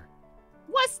better. the rear.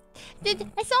 I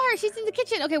saw her. She's in the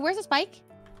kitchen. Okay, where's the spike?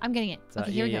 I'm getting it. So,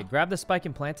 Okay, yeah, here we yeah, go. grab the spike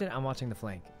and plant it. I'm watching the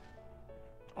flank.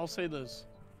 I'll say this.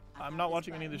 I'm not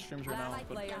watching any of the streams right now,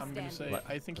 but I'm gonna say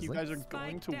I think you guys are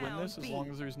going to win this as long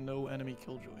as there's no enemy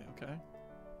killjoy, okay?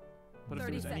 But if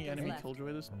 30 there's any seconds enemy left.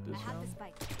 killjoy this I have the round,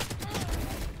 spike.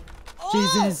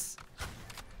 Jesus.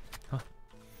 Huh.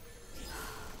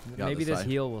 Got Maybe the this side.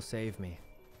 heal will save me.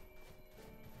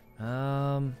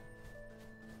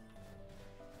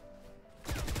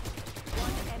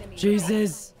 One enemy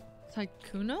Jesus.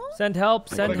 Sykkuno? Send help.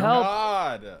 Send Oh my help.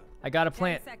 God. I gotta 10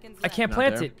 plant. seconds I can't Not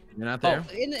plant there. it. You're not there.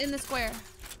 In the square.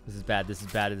 This is bad. This is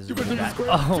bad. This is Too much really in the bad. square.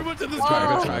 Oh. Too much in the Good square.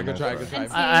 try, good try, good try.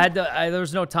 NC. I had to. There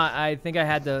was no time. I think I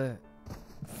had to.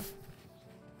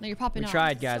 No, you're popping We off.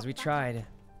 tried, guys. We tried.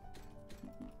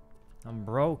 I'm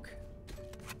broke.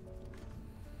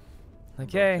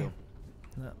 Okay.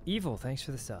 Evil, thanks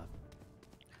for the sub.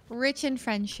 Rich in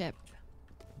friendship.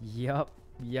 Yup.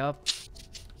 Yup.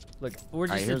 Look, we're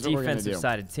Alright, just here's a what we're gonna defensive do.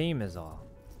 sided team is all.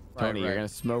 Tony, Right. you're gonna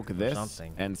smoke this,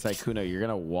 Something. and Sykkuno, you're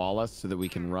gonna wall us so that we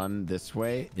can run this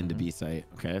way into B site.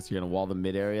 Okay, so you're gonna wall the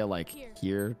mid area like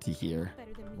here to here.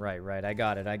 better than me. Right, right. I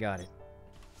got it. I got it.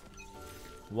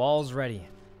 Walls ready.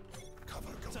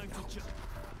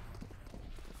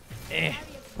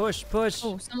 Push, push.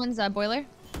 Oh, someone's a boiler.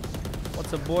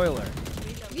 What's a boiler?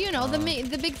 You know, the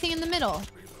big thing in the middle.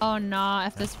 Oh, nah,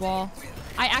 F this wall.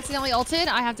 I accidentally ulted.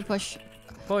 I have to push.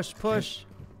 Push, push.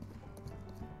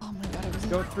 Oh my god, it was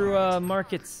Go through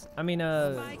markets. I mean,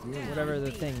 whatever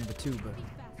the thing, the tube.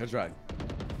 Good try.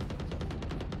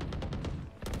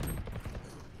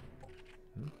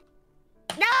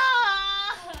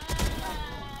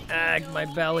 Ag, my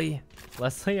belly.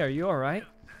 Leslie, are you alright?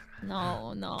 No,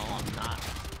 I'm not.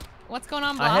 What's going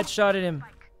on, I Bob? headshotted him.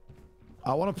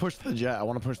 I want to push the jet. I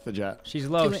want to push the jet. She's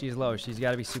low. She's low. She's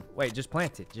got to be super. Wait, just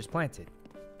plant it. Just plant it.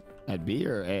 At B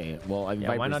or A? Well,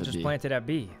 Yeah, why not just plant it at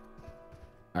B?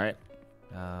 All right.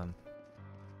 All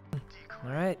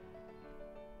right.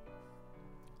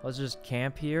 Let's just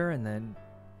camp here and then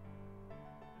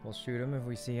we'll shoot him if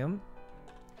we see him.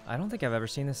 I don't think I've ever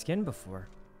seen the skin before.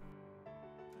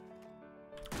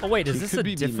 Oh wait, is this a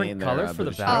different color for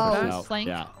the battle pass? Flank.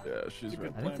 Yeah, she's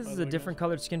right. I think this is a different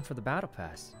colored skin for the battle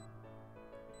pass.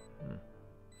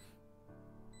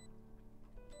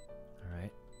 All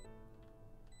right.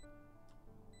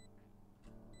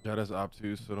 Jet is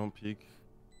obtuse, so don't peek.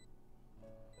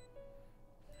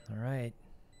 All right.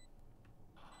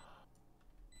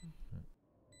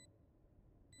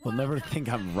 We'll never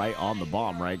think I'm right on the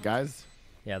bomb, right, guys?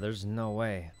 Yeah, there's no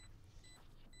way.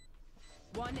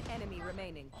 One enemy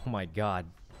remaining. Oh my god.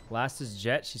 Last is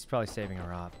Jet. She's probably saving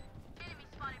her op.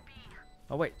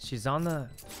 Oh wait, she's on the...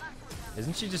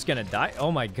 Isn't she just gonna die?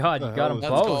 Oh my god, you got them Let's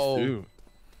both. go. Dude.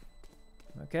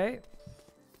 Okay.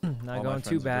 Not All my going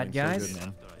too friends are bad, doing so guys. good,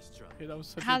 man. Hey, that was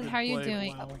such a How good are you play,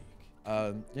 doing?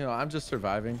 wow. You know, I'm just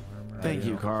surviving. Thank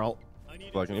you, Carl.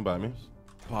 Like, can you buy me?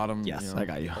 Bottom. Yes, you know. I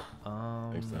got you.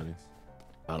 Thanks, Daddy.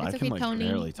 God, It's I okay, can like Tony.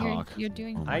 barely talk. You're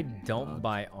doing. Oh my I don't God.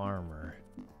 buy armor.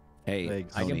 Hey,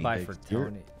 Thanks. I can Tony, buy for you're-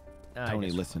 Tony. I Tony,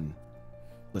 guess- listen.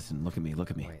 Listen, look at me.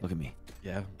 Look at me. Wait. Look at me.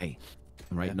 Yeah. Hey,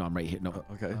 I'm right. Yeah. No, I'm right here. No,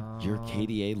 Okay. your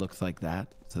KDA looks like that,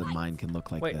 so that mine can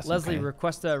look like Wait, this. Leslie, okay?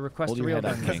 request a Hold your real head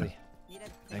up, gun, King. Leslie.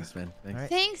 Thanks, man. Thanks. All right.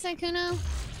 Thanks, Sykkuno.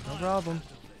 No problem.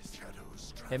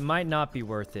 It might not be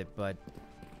worth it, but...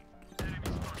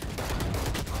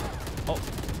 Oh.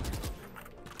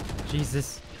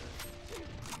 Jesus.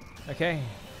 Okay.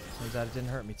 Turns out it didn't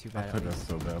hurt me too I bad. played At that least.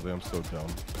 so badly. I'm so dumb.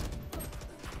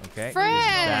 Okay. Frick! This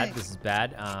is bad. This is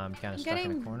bad. I'm kind of stuck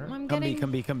in a corner. I'm Come B, getting.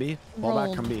 come B, come B. Fall back,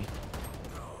 rolled. come B.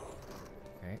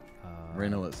 Okay.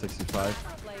 Reno at 65.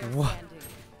 What?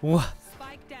 What?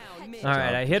 Spike down mid. All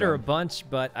right, I job, hit good her a job. bunch,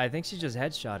 but I think she just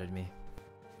headshotted me.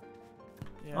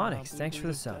 Yeah, Onyx, Blue thanks for Blue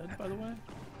the is sub. dead, by the way.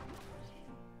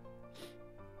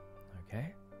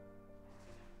 Okay.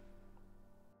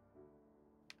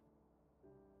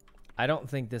 I don't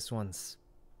think this one's...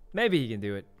 Maybe he can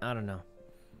do it. I don't know.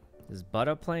 Is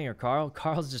Butta playing or Carl?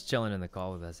 Carl's just chilling in the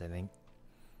call with us, I think.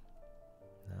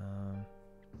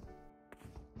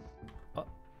 Oh.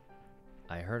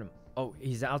 I heard him. Oh,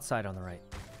 he's outside on the right.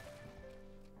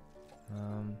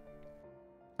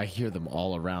 I hear them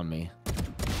all around me.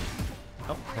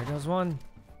 Oh, there goes one.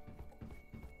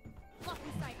 Well,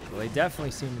 they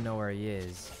definitely seem to know where he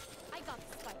is.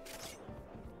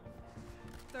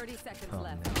 30 seconds Oh,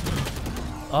 left. man.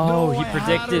 Oh, he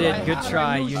predicted it. Good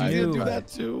try. You I knew. do that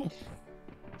too.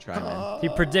 Try, man. He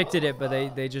predicted it, but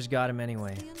they just got him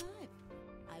anyway.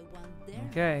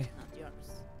 Okay.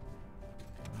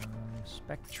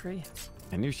 Spectre.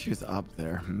 I knew she was up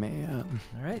there, man.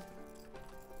 All right.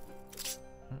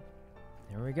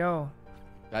 Here we go.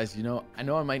 Guys, you know, I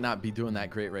know I might not be doing that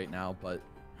great right now, but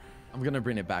I'm gonna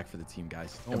bring it back for the team,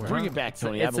 guys. Don't worry. Bring it back,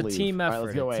 Tony. It's I a believe. team All right, effort.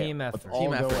 let's go a away. team Let's effort. all Team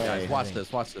go effort, away. guys.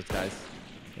 Watch this, guys.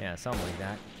 Yeah, something like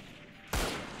that.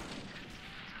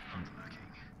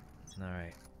 All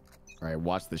right. All right,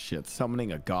 watch this shit.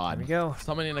 Summoning a god. Here we go.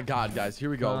 Summoning a god, guys. Here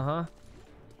we go. Uh-huh.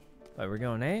 Wait, we're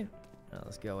going A? Oh,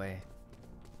 let's go A.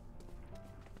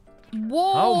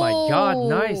 Whoa. Oh my god,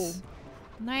 nice.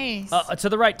 Nice. To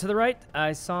the right, to the right.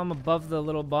 I saw him above the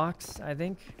little box, I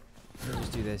think. Let me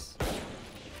just do this.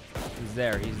 He's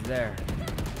there, he's there.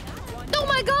 Oh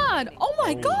my god. Oh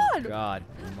my god. God.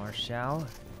 Marshall.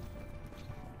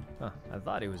 Huh, I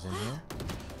thought he was in here.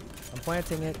 I'm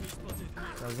planting it.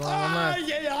 There's only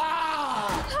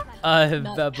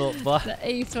one left. The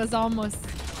ace was almost.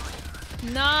 Oh,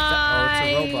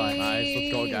 Nice. it's a robot. Nice.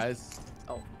 Let's go, guys.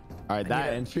 All right,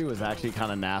 that entry was actually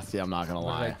kind of nasty. I'm not gonna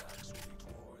lie.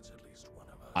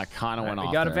 I kind of went off.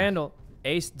 We got a there. vandal.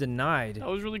 Ace denied. That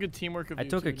was really good teamwork of I you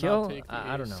took to a not kill? take the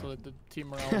I don't ace know. So that the team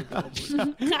morale would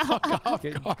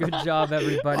go Good job,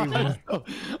 everybody.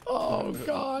 Oh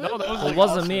god. No, that was Well, like it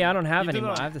wasn't awesome. me. I don't have You any did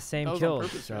more. that- I have the same that was on kills.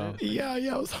 purpose, So, right? Yeah,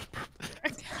 it was on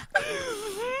purpose.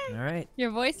 all right. Your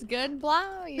voice good,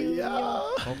 Blau?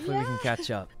 Hopefully we can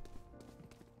catch up.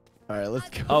 All right, let's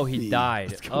go. Oh, he B. died.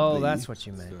 Let's go Oh, B. that's what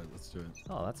you Let's meant. do it. Let's do it.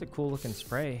 Oh, that's a cool looking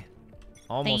spray.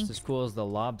 Almost Thanks. as cool as the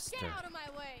lobster.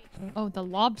 Oh, the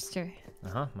lobster.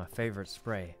 Uh-huh, my favorite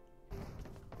spray.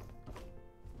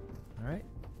 All right.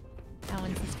 That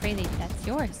one's a spray that's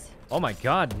yours. Oh my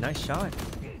god, nice shot.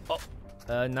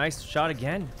 Oh, nice shot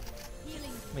again.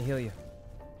 Let me heal you.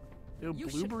 Yo,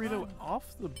 Blue Burrito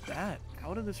off the bat,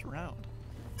 out of this round.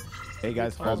 Hey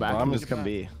guys, fall Guys, back bomb and is just come back.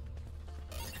 B.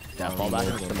 Yeah, fall back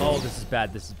and just come Oh, B. this is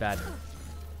bad. This is bad.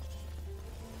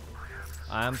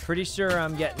 I'm pretty sure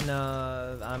I'm getting,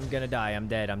 I'm gonna die. I'm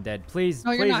dead. I'm dead. Please,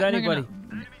 No, you're please, not. No, you're anybody.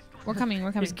 not. We're coming.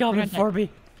 We're coming. He's coming for me.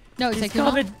 No, He's Sykkuno.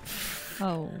 coming.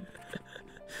 Oh.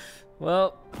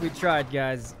 Well, we tried,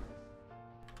 guys.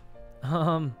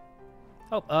 Lean,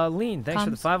 thanks for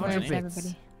the 500 bits.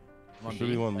 Everybody? Should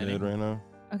be one mid right now.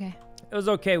 Okay. It was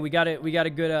okay. We got it. We got a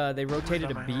good. They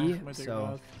rotated a Might B, take a so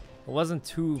bath. it wasn't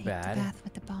too Take the bad. bath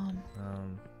with the bomb.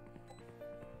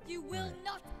 You will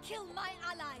not kill my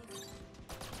allies.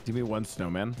 Give me one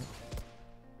snowman.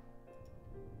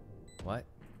 What?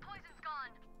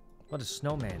 What does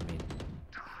snowman mean?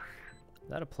 Is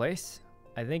that a place?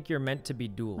 I think you're meant to be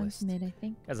One's duelist. mid, I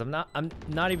think. Cause I'm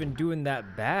not even doing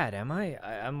that bad, am I?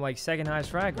 I'm like second highest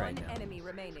frag right One now. enemy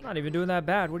remaining. Not even doing that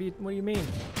bad. What do you mean?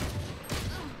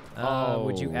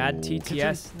 Would you add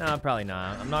TTS? No, probably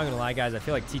not. I'm not gonna lie, guys. I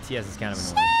feel like TTS is kind of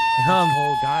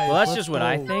annoying. Guys, well, that's just what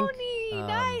I think. Tony,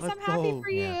 nice. I'm let's happy go. for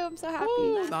you. Yeah. I'm so happy.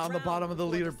 Ooh, not on the bottom of the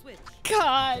leader.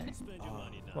 God.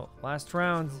 Well, last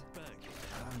round.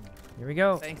 Here we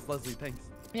go. Thanks, Leslie. Thanks.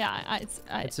 Yeah,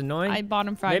 It's annoying. I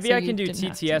bottom frag. Maybe so I can you do didn't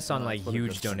have to. TTS on like That's what it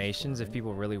huge is. donations if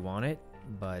people really want it,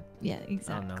 but Yeah, don't know.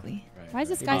 exactly. Right, Why is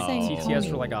this maybe guy saying TTS Tony?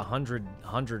 for like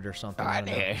 100 or something. I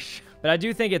don't know. Danish. But I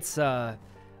do think it's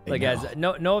like guys,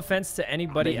 no offense to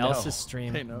anybody They know. else's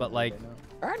stream, They know, but they like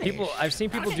know. I've seen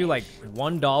people do like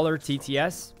 $1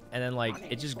 TTS and then like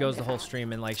it just goes the whole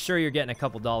stream and like sure you're getting a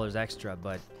couple dollars extra,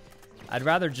 but I'd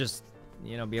rather just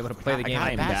be able to play the game I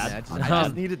like got it, that. man. I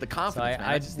just needed the So confidence, man.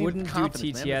 I just needed wouldn't the do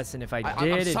confidence, man. TTS, and if I I'm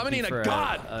did, it'd be summoning a for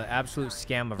god. a absolute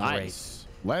scam of a race.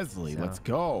 Nice. Leslie, So. let's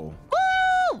go.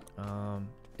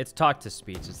 It's talk to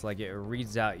speech. It's like it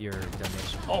reads out your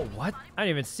donation. Oh, what? I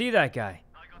didn't even see that guy.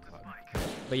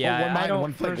 But yeah, one I mine, don't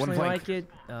one flank, one personally flank.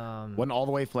 like it. One all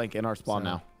the way flank in our spawn so,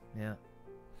 now. Yeah.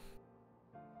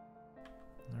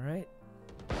 All right.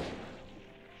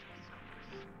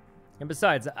 And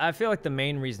besides, I feel like the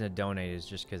main reason to donate is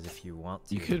just because if you want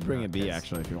to. You could bring a not B 'cause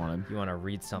actually if you wanted. You want to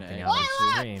read something Nay. out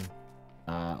on stream.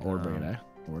 Or bring an A.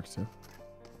 It works too.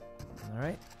 All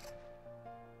right.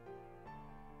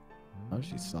 Oh,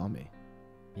 she saw me.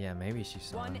 Yeah, maybe she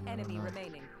saw One him, I don't enemy know.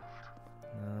 remaining.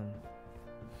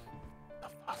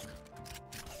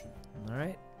 All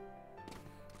right.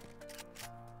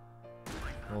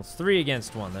 Well, it's 3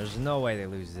 against 1. There's no way they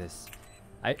lose this.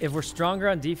 If we're stronger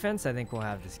on defense, I think we'll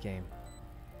have this game.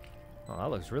 Oh, that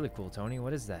looks really cool, Tony.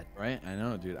 What is that? Right? I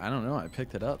know, dude. I don't know. I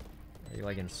picked it up. Are you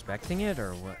like inspecting it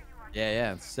or what?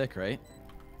 Yeah, it's sick, right?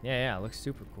 Yeah, it looks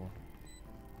super cool.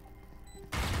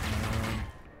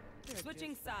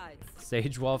 Switching sides.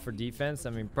 Sage wall for defense?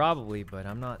 I mean, probably, but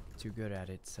I'm not too good at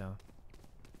it, so.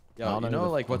 Yo, I don't you know know,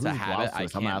 who like, what's a who's habit I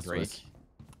Blouses? I'm can't asking break? this.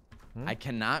 Hmm? I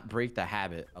cannot break the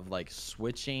habit of, like,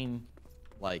 switching,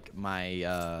 like,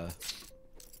 my,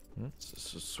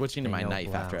 switching to They my know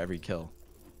knife after Blau. every kill.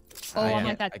 Oh, I I'm can't-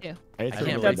 like that I- too. It's I a can't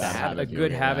really break That's that bad habit, a dude.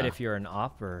 good Yeah. habit if you're an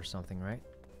opera or something, right?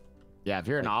 Yeah, if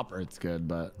you're an opera, it's good,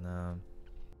 but No.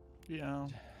 Yeah.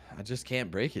 I just can't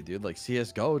break it, dude. Like,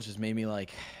 CSGO just made me,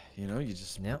 like, you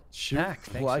just Yep. shoot, Pack,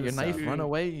 thanks pull out for your the knife, sub. run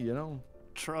away,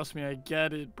 Trust me, I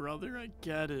get it, brother. I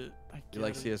get it. I get You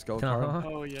like it. CSGO, Uh-huh.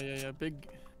 Carl? Oh yeah. Big.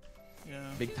 Yeah.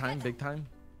 Big time?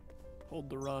 Hold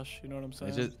the rush. You know what I'm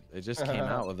saying? It just came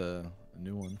out with a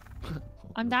new one.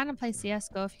 I'm down to play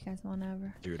CS:GO if you guys want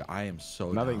ever. Dude, I am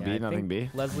so Nothing down. B, I nothing think B.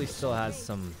 Leslie still has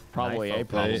some. Probably knife A,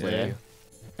 open probably for A. you.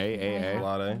 A. A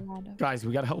lot, eh? Guys,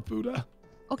 we gotta help Buddha.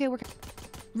 Okay, we're.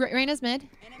 Reyna's mid.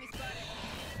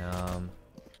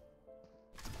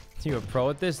 You a pro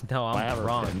at this? No, I have I'm a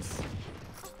bronze.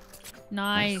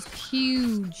 Nice,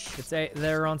 huge. It's A.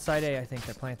 They're on side A. I think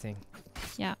they're planting.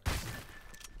 Yeah.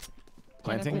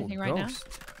 Planting? Planting right now.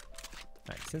 Ghost.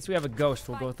 All right, since we have a ghost,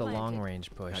 we'll go with the long range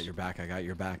I push. got your back. I got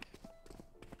your back.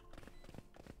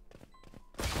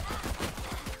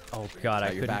 Oh God, I I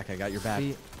got your couldn't back. I got your back.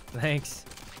 see. Thanks.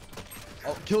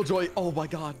 Oh, Killjoy. Oh my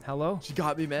God. Hello. She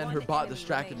got me, man. Her One bot enemy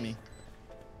distracted me.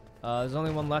 remaining. There's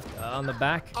only one left on the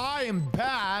back. I am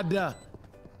bad.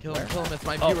 Kill him. It's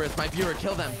my Oh. viewer. It's my viewer.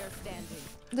 Kill them. Player standing.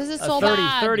 This is so 30,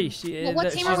 bad. 30. She,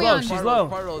 What she's team are we low. on? She's Sparrow, low.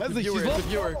 Sparrow, it's a Leslie, viewer. she's It's a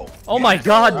low. viewer. Oh my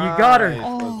God, you got her.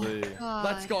 Oh, Leslie. God.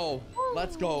 Let's go.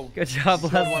 Let's go. Good job,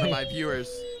 Killed one of Leslie. my viewers.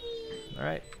 All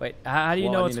right. Wait. How do you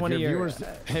know it's one of your?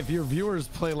 If your viewers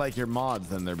play like your mods,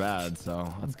 then they're bad.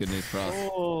 So that's good news for us.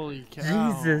 Holy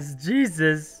cow.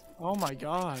 Jesus. Oh my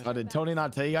God. Did Tony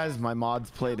not tell you guys my mods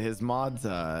played his mods,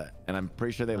 and I'm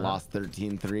pretty sure they lost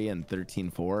 13-3 and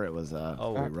 13-4. It was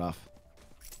pretty rough.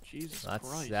 Jesus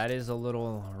Christ. That is a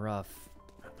little rough.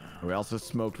 We also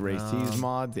smoked Racy's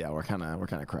mods. Yeah, we're kind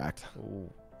of cracked.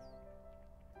 Ooh.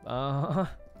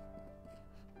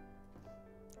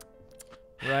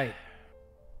 Right.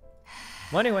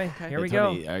 Well, anyway, Okay. here Hey, we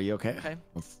Tony, go. are you okay? Okay.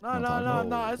 Let's No, talk no, about no, it.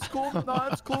 no. It's cool. No,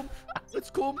 it's cool. It's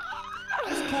cool.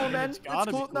 It's cool, man. It's It's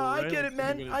gotta be cool. cool, No, I right? get it,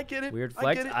 man. Like, I get it. Weird I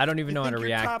flex. get it. I don't even You know how to think you're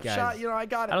react, top guys. shot, you know, I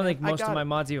got it. I don't man. think most of got my it.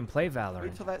 mods even play Wait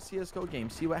Valorant. till that CS:GO game.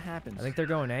 See what happens. I think they're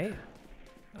going A.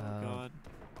 Oh God.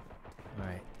 All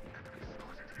right.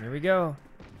 Here we go.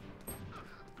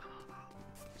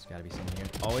 There's got to be something here.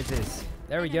 Always is.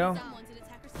 There we go.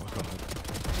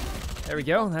 There we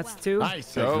go. That's 2.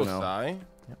 Nice. Go, Sykkuno. Sai.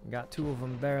 Yep, got 2 of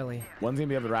them barely. One's gonna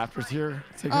be up the rafters here.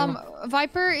 Sykkuno.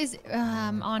 Viper is I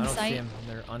on don't see site. him.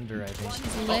 They're under, I think.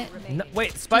 She's lit. No,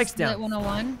 wait, Spike's She's lit down.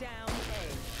 101.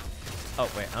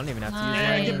 Oh, wait, I don't even have to use Nice.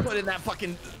 Man, my... get put in that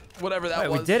fucking whatever that Wait,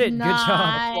 was. we did it. Good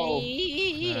job.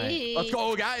 Nice. Let's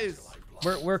go, guys.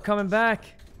 We're coming back.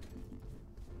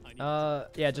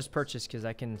 Yeah, just purchase because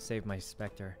I can save my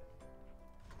Spectre.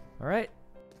 All right.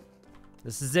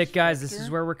 This is it, guys. This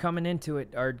is where we're coming into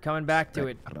it, or coming back to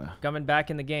it. Coming back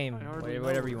in the game.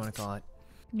 Whatever you want to call it.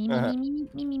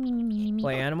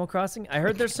 Play Animal Crossing? I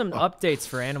heard there's some updates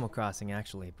for Animal Crossing,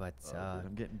 actually, but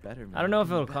I'm getting better, man. I don't know if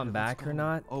I'm it'll getting come better. Let's back or go.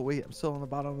 not. Oh, wait. I'm still on the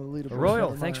bottom of the leaderboard. Royal,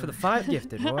 Never thanks for mind. the 5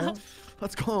 gifted, Royal.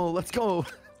 Let's go. Let's go.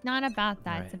 It's not about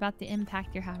that. Right. It's about the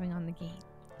impact you're having on the game.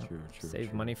 True.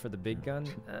 Save money for the big gun?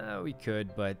 We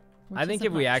could, but Which I think isn't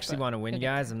if we much, actually but want to win, you'll get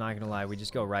guys, there. I'm not going to lie, we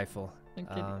just go rifle. I'm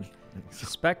kidding.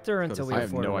 Spectre until we I have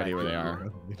afford no a idea where they rifle.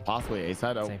 are. Possibly A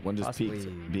side. Oh, Same. one just peeked.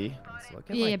 Possibly- B. It's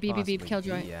looking Yeah, like yeah, B, possibly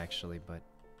Killjoy. B, actually, but...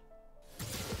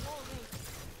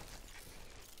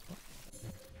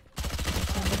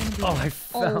 Oh, I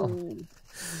fell. Oh.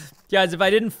 Guys, if I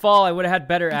didn't fall, I would have had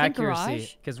better I think accuracy.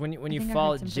 garage? Because when you think I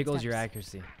fall, heard it some jiggles your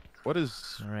footsteps. accuracy. What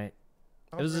is? All right.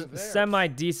 Oh, It was they're a there.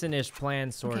 semi-decent-ish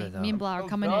plan, sort Okay, of, though. me and Blau are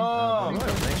coming in. Oh,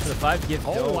 Thanks for the 5 gift.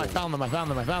 Oh, I found them. I found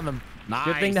them. I found them. Nice.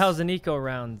 Good thing that was an eco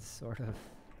round, sort of.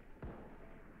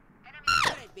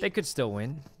 They could still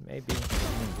win, maybe.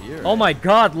 Oh my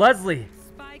God, Leslie!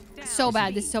 So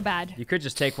bad. This is so bad. You could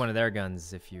just take one of their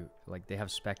guns if you like. They have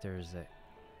Spectres.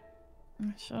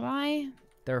 Should I?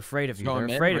 They're afraid of you. Going They're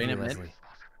mid, afraid of rain you, it mid. Leslie.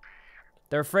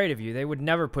 They're afraid of you. They would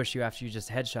never push you after you just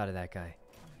headshotted that guy.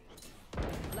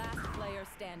 Last player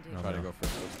standing. Try to go for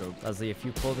no scope. Leslie, if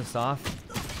you pull this off,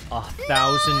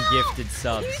 1,000 gifted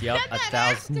subs. Yep,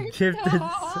 1,000 gifted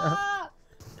subs.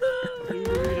 Blue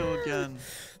burrito again.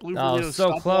 Blue Oh, burrito, so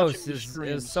stop close. watching the It was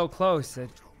streams. so close.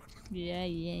 Yeah.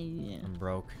 I'm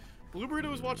broke. Blue burrito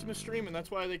was watching the stream, and that's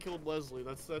why they killed Leslie.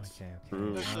 That's Okay.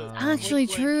 True. that's it. Actually, Wink,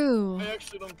 wink. true. I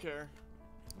actually don't care.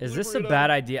 Is Blue this a burrito, bad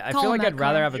idea? I Call feel him like back, I'd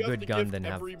rather Carl. have a you good to gun gift than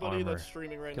have everybody armor. that's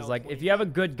streaming right Because now like, if you have a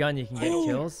good gun, you can get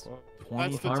kills.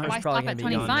 That's the Armor's Why time. probably stop gonna at be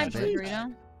gone 25, next Blue week.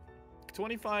 Burrito?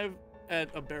 25 at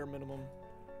a bare minimum.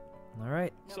 All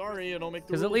right. Sorry, I don't make the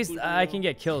Because at rules, least Blue I burrito. can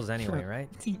get kills anyway, right?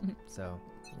 So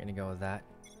I'm gonna go with that.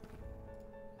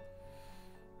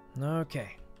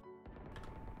 Okay.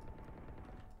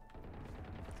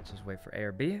 Let's just wait for A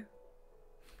or B.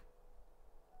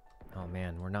 Oh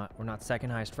man, we're not second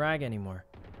highest frag anymore.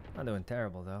 Not doing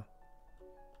terrible though.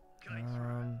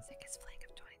 Sickest flank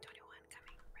of 2021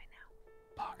 coming right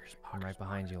now. I'm right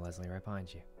behind you, Leslie. Right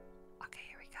behind you. Okay,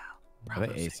 here we go. Are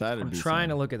they A side or I'm B trying side?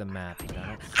 to look at the map, but I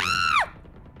don't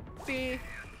see. B.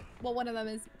 Well, one of them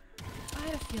is. I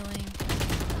had a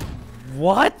feeling.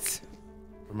 What?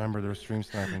 Remember, they're stream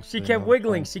sniping. She so kept they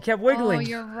wiggling. know. She kept Oh, wiggling.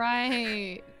 you're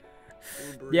right.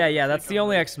 Blue burrito, Yeah, that's take the on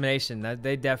only it. explanation. That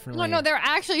they definitely. No, they're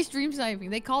actually stream sniping.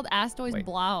 They called Astoys Wait.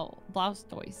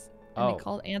 Blaustoys. And Oh. they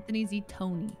called Anthony Z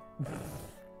Tony.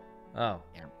 Oh.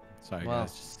 Sorry, Well.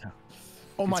 guys. Just,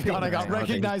 Oh my God! I got Right.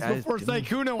 recognized Guys, before didn't-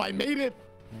 Sykkuno. I made it.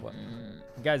 What?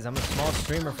 Guys, I'm a small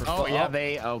streamer for. Oh fu- yeah,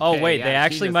 they. Okay, Oh wait, yeah, they she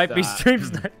actually just, might be stream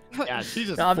sniping. Yeah, she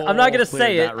just. No, I'm not gonna full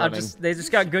say cleared it. that running. They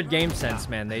just got good game sense,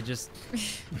 man. They just.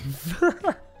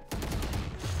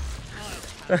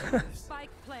 Spike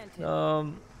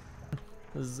planted.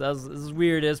 This is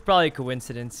weird. It's probably a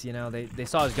coincidence, you know. They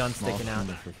saw his gun sticking out.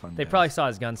 They probably saw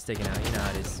his gun sticking out. You know how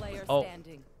it is. Player Oh,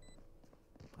 standing.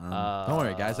 don't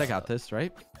worry, guys. I got this,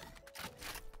 right?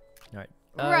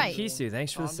 all right. Right. Kisu,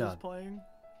 thanks for the Donda's sub. playing.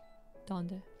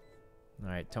 Donde. All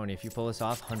right, Tony, if you pull this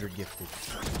off, 100 gifted.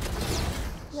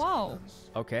 Whoa.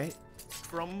 Okay.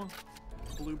 From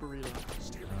Blue burrito.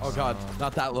 Oh God,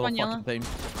 not that little One yellow. fucking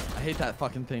thing. I hate that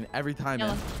fucking thing every time,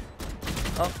 Yellow. man.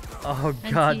 Oh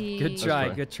God. Good Anti- try.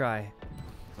 That's Good try.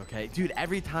 Okay, dude,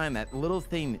 every time that little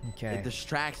thing, Okay. it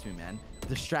distracts me, man. It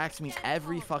distracts me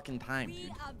every fucking time, dude.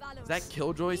 Is that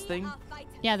Killjoy's thing?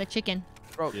 Yeah, the chicken.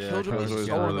 Bro, Yeah, Killjoy is Killjoy's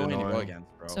so really annoying to go annoying.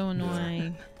 against, bro. So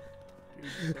annoying.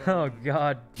 Oh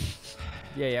God.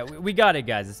 Yeah. We got it,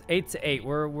 guys. It's 8-8.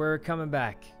 We're coming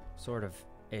back, sort of,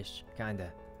 ish, kinda,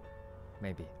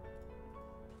 maybe.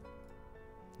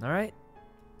 All right.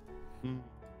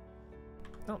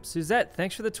 Oh, Suzette,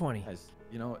 thanks for the 20. Guys,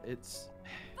 you know, it's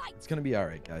gonna be all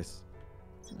right, guys.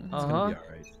 It's gonna be all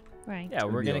right. Right. Yeah,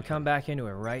 we're gonna come back into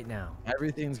it right now.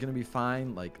 Everything's gonna be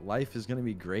fine. Like, life is gonna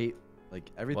be great. Like,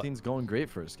 everything's going great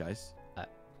for us, guys.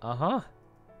 Uh-huh.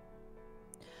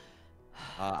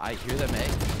 I hear them,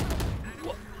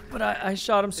 eh? But I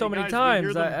shot him so many guys, times.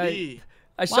 we hear them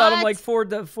I shot him What? like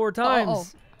four times. Oh.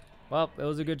 Well, it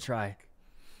was a good try.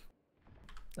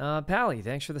 Pally,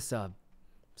 thanks for the sub.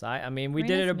 So I mean, we Very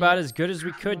did it nice, about man. as good as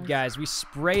we could, guys. We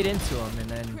sprayed into him, and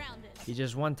then he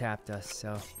just one-tapped us,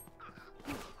 so.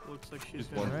 Looks like she's She's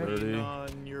gonna 130. be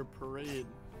on your parade.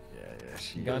 Yeah,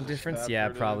 she Gun difference? Yeah,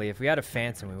 probably. If we had a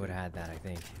Phantom, we would have had that, I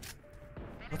think.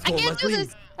 Let's I go, can't do Leslie.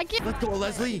 this. I can't. Let's go,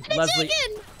 Leslie. Leslie,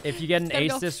 Chicken. if you get an Gotta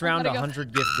ace go. this I round, gotta go.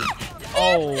 100 gifted.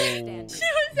 Oh. She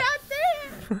was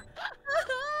out there.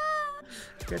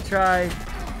 Good try.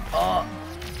 Oh.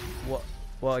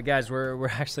 Well, guys, we're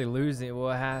actually losing.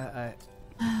 I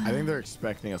think they're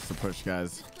expecting us to push,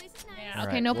 guys. Yeah, All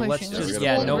okay, right, no well, let's pushing. just- Let's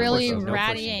yeah, hold no really pushing, no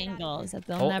ratty pushing. angles that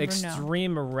they'll never know.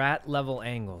 extreme rat level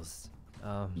angles.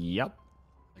 Yep.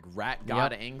 Like rat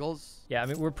god angles. Yeah, I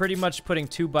mean, we're pretty much putting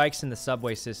 2 bikes in the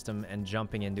subway system and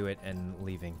jumping into it and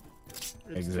leaving. It's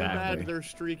too Exactly. bad their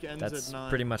streak ends That's at 9.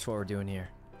 pretty much what we're doing here.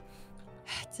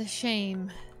 It's a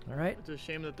shame. All right. It's a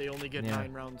shame that they only get Yeah.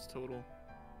 9 rounds total.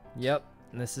 Yep.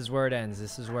 And this is where it ends.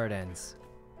 This is where it ends.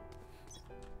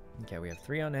 Okay, we have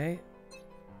 3 on A.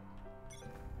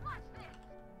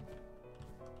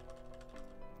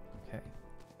 Okay.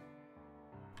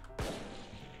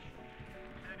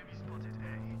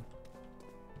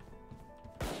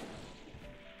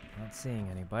 Not seeing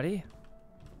anybody.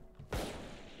 9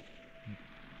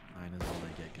 is all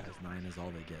they get, guys. 9 is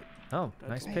all they get. Oh,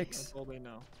 That's nice picks. That's all they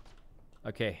know.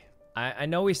 Okay. I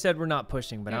know we said we're not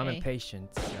pushing, but I'm Okay.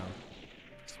 impatient, so.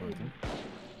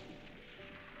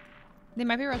 They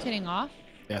might be rotating off.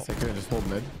 Yes, I could just hold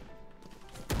mid.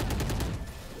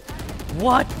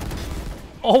 What?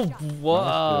 Oh,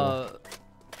 what?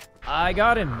 I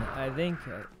got him, I think.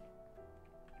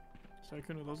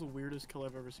 Sykkuno, that was the weirdest kill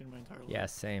I've ever seen in my entire life. Yeah,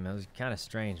 same. It was kind of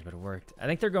strange, but it worked. I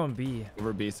think they're going B.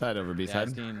 Over B side, over B side.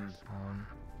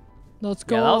 Let's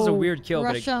go. Yeah, that was a weird kill,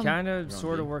 Rush but it 'em. kind of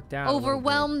sort of worked out. a little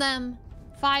Overwhelm them.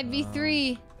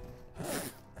 5v3.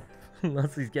 bit.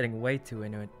 Leslie's getting way too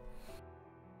into it.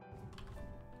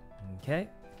 Okay.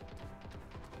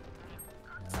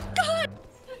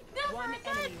 One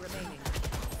enemy remaining.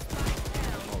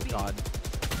 Oh god.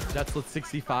 Jets with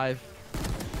 65.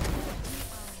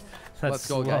 That's Let's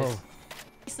go, slow. guys.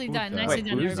 Nicely done. Wait, Nicely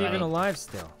done, Who's everybody. even alive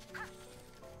still?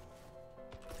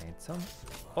 Phantom?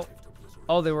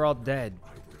 Oh, they were all dead.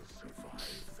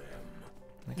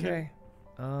 Okay.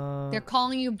 They're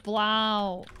calling you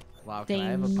Blau. Wow, They can I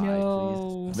have a pie,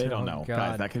 know. They don't Oh, know. God.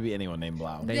 Guys, that could be anyone named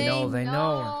Blau. They know. They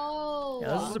know.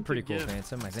 Yeah, this is a pretty cool gift.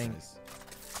 Phantom, I think.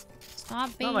 Stop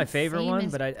It's being not my favorite one,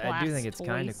 famous, but I do think it's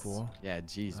kind of Blast cool. Yeah,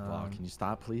 jeez, Blau. Can you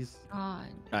stop, please? God.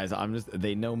 Guys,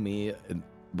 they know me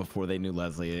before they knew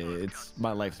Leslie. It's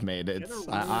my life's made.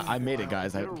 I made it,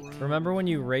 guys. Remember when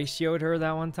you ratioed her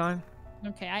that one time?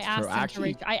 Okay, I asked him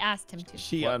actually- to. I asked him to.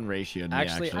 She unratioed me.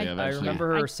 Actually, I eventually.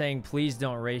 remember her saying, "Please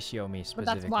don't ratio me But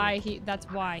specifically." that's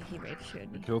why he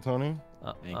ratioed me. Kill Tony.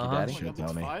 Thank you, Uh-huh. Daddy. Shit, Level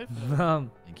Tony. 5?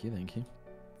 Thank you, thank you.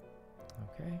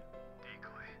 Okay.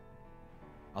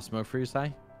 I'll smoke for you, Sai.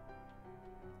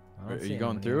 I don't Are see you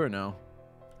going anyone through here. or no?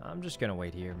 I'm just gonna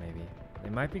wait here, maybe. They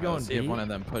might be Alright, going let's see B. if one of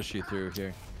them push you through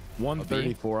here.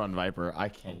 134 on Viper. I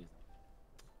can't.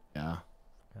 Yeah.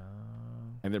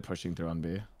 Um, And they're pushing through on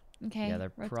B. Okay. yeah,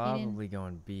 they're rotating. probably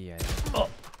going B. I think.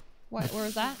 What? Where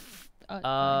was that?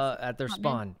 At their Not mid?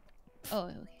 spawn. Oh,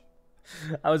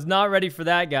 okay. I was not ready for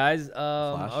that, guys.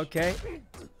 Flash. Okay.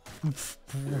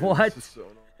 What? This is so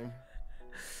annoying.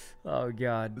 Oh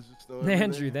God. This is so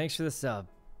Andrew, annoying. thanks for the sub.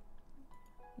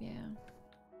 Yeah.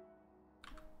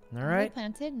 All Are they right.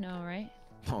 planted? No, right?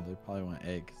 Oh, they probably want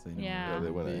egg. 'Cause they know Yeah. Yeah,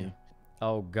 they went B. A.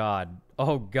 Oh God.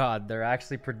 Oh God. They're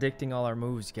actually predicting all our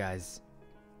moves, guys.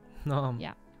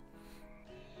 Yeah.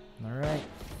 All right.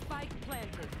 Spike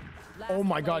planted. Oh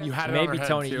my God, you had it on Maybe her head,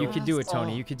 Tony, too. you could do it.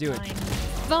 Tony, you could do it.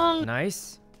 Fine.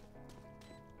 Nice.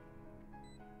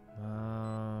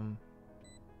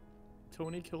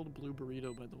 Tony killed Blue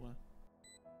Burrito, by the way.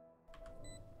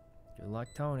 Good luck,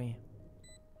 Tony.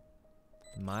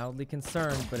 Mildly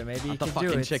concerned, but maybe he Not the can do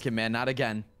fucking it. chicken, man. Not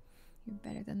again. You're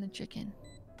better than the chicken.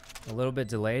 A little bit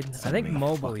delayed. I Send think me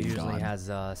mobile fucking usually God.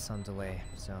 has some delay,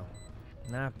 so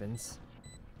it happens.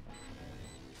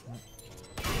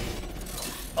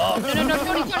 No,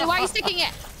 Tony, why are you sticking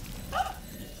it?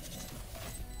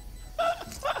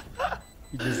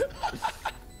 You just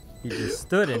He just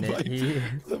stood in it. He...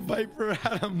 The Viper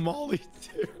had a molly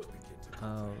too.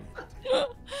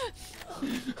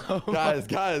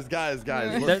 Guys.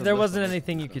 There wasn't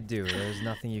anything you could do. There was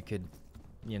nothing you could,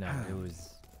 you know, it was...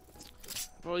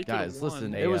 Well, you Guys, could've won.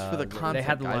 listen, They, it was for the content, they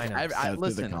had the guys. lineups.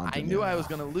 Listen, content, I knew yeah. I was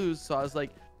gonna lose, so I was like,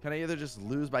 can I either just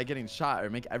lose by getting shot or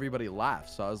make everybody laugh?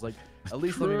 So I was like, at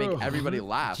least let me make everybody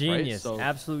laugh, Genius, right? So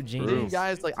absolute you genius.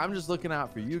 guys, like, I'm just looking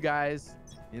out for you guys,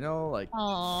 you know, like, I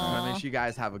want to make sure you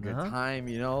guys have a good time,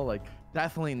 you know, like,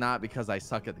 definitely not because I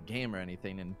suck at the game or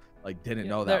anything and like didn't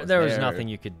know that there was nothing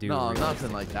you could do. No, really.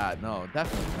 nothing like that. No,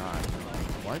 definitely not.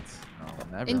 What?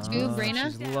 No, never. Into Brina?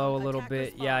 She's low a little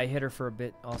bit. Yeah, I hit her for a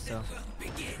bit also.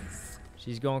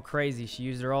 She's going crazy. She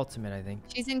used her ultimate, I think.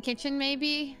 She's in kitchen,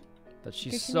 maybe. But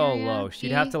she's Kitchen so area, low.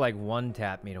 She'd have to like one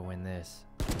tap me to win this.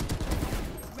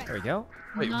 There we go.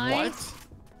 Wait, Nice.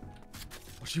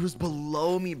 what? She was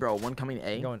below me, bro. One coming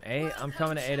A. I'm going A. I'm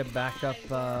coming to A to back up.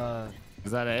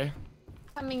 Is that A?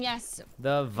 I mean, yes.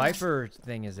 The Viper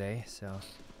thing is A, so.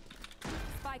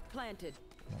 Spike planted.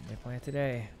 Well, they planted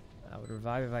A. I would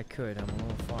revive if I could. I'm a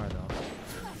little far though.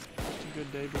 It's a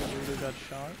good day because we would've got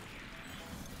shot.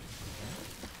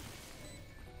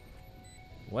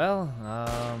 Well,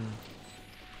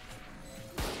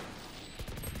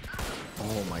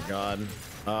 Oh my god.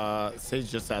 Sage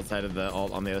just outside of the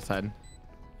alt on the other side.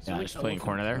 So Yeah, we just playing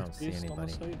corner I there. don't see Based on the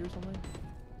anybody. site or something?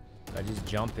 Do I just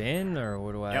jump in or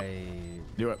what do Yep. I?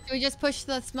 Do it. Do we just push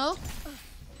the smoke?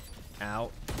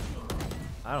 Out.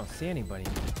 I don't see anybody.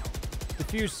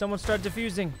 Diffuse. Someone start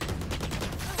diffusing.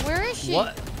 Where is she?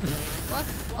 What? What?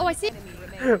 Oh, I see.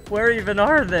 Where even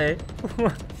are they?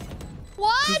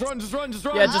 What? Just run, just run, just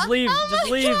run. Yeah, just leave. Oh Just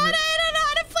my leave. God, I don't know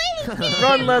how to play this game.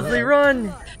 Run, Leslie,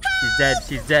 run. She's dead.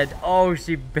 She's dead. Oh,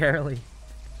 she barely.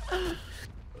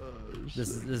 This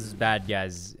is bad,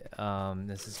 guys.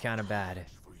 This is kind of bad.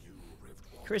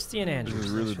 Christy and Andrew. This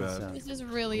is really bad. This is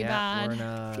really Yeah, we're bad. in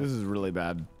a This is really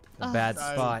bad. bad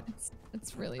Guys. spot.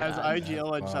 It's really As bad.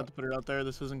 IGL, I just have to put it out there.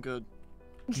 This isn't good.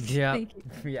 Yeah, Thank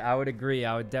you. yeah, I would agree.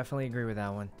 I would definitely agree with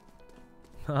that one.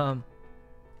 Do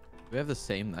we have the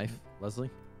same knife, Leslie?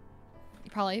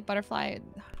 Probably butterfly.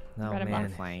 No Red and man.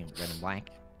 Flame, red and black.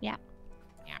 Yeah.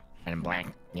 Red and black.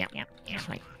 Yep, that's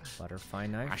right. Butterfly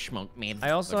knife. Smoke me.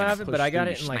 I also Looking to have it, but push I got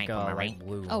through it in your like snipe on my light right.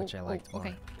 blue, Oh, which I liked more.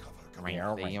 okay. Right,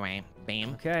 there you are.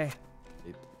 Bam. Okay.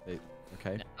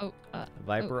 Okay. Oh,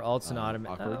 Viper ults and automate.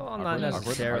 Awkward, Oh, awkward, not awkward.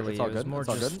 necessarily. It's all It was good. more It's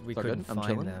all just good. we It's all couldn't good. I'm find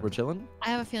chilling. them. We're chilling. I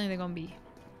have a feeling they're gonna be.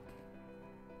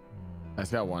 I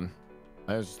just got one.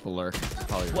 I was just the lurk.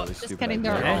 Probably really Just stupid. kidding.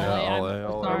 They're idea. all. Where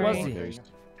was Sorry. he?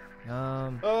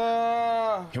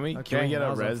 Can we Okay, get that a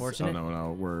was res? Oh unfortunate.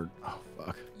 no, we're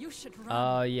fuck. You should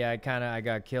run. Yeah, I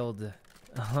got killed.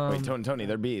 Wait, Tony,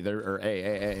 they're B, they're or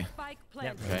A. Spike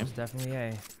Yep, planted. it was definitely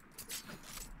A.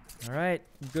 All right,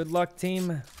 good luck,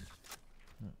 team.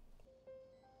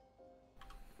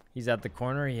 He's at the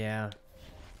corner, yeah.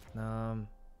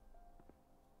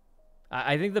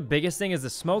 I think the biggest thing is the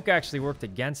smoke actually worked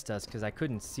against us because I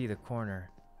couldn't see the corner.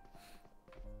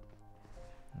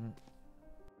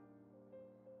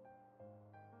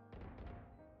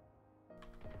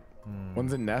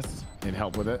 One's in nest. Need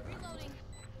help with it.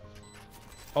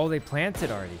 Oh, they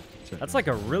planted already. That's like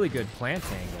a really good plant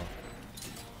angle.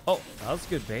 Oh, that was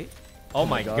good bait. Oh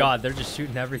my god, they're just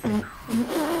shooting everything.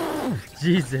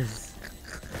 Jesus.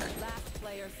 Last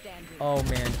player standing. Oh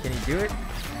man, can he do it?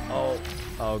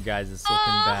 Oh guys, it's looking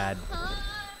bad.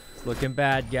 It's looking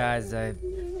bad, guys.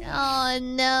 Oh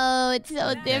no, it's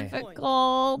so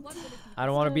difficult. I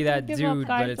don't want to be that Don't give up, dude,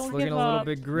 guys, but it's don't looking give a little up.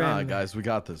 bit grim. Nah, guys, we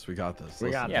got this. We got this.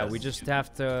 Yeah, we just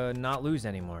have to not lose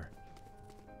anymore.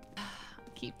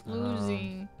 Keep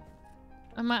losing.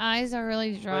 And my eyes are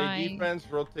really Play dry. defense,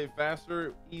 rotate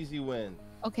faster, easy win.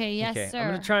 Okay, yes, Okay, sir.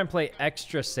 I'm gonna try and play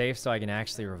extra safe so I can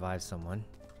actually revive someone.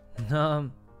 All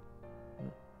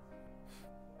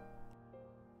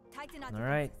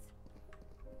right.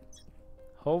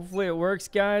 Hopefully it works,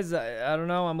 guys. I don't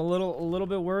know. I'm a little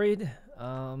bit worried.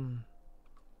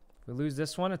 If we lose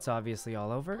this one, it's obviously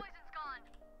all over.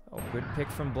 Oh, good pick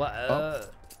from Black.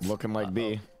 Looking like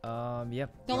B. Yep.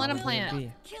 Don't let him B.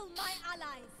 plant. Kill my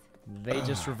allies. They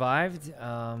just revived.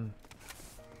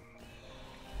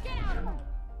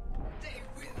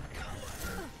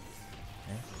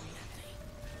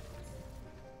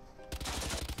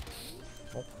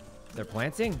 Oh, they're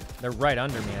planting? They're right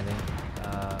under me, I think.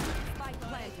 Spike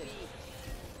planted.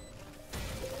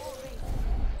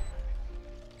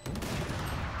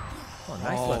 Oh,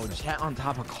 nice. Oh, Leslie. chat on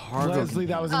top of cargo. Leslie,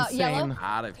 that was Yellow. insane.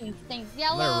 Out of here. Thanks, I'm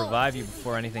yellow. gonna revive you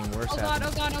before anything worse Oh god,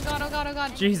 happens. oh god, oh god, oh god, oh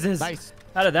god. Jesus. Nice.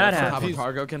 How did that That's on top happen? of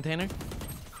cargo container.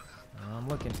 I'm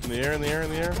looking. In the air, in the air, in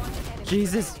the air.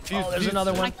 Jesus. Oh, there's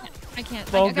another one. I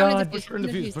can't. Oh, I got God. Push her in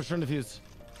defuse. Push her in defuse.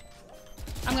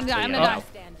 I'm gonna die. I'm gonna die.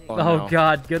 Oh, no.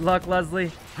 God. Good luck,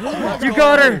 Leslie. You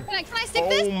got her. Can I stick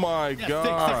this? Oh my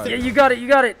God. Yeah, you got it. You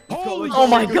got it. Oh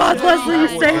my God, Leslie, you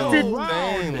saved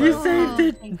it. You saved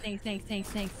it.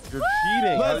 Thanks. You're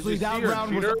cheating. Leslie, that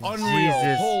round was unreal.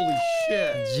 Jesus. Holy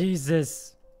shit.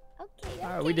 Jesus. Okay. All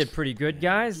right, we did pretty good,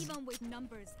 guys. Even with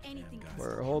numbers, anything can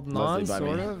We're holding on, Leslie, buy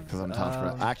sort me, of. because I'm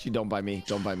tough. Actually, don't buy me.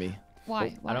 Don't buy me.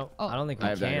 Why? I don't think we I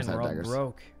have can. daggers, I have We're all daggers.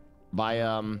 broke.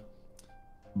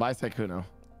 Buy Sykkuno.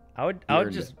 I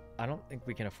would just. I don't think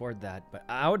we can afford that, but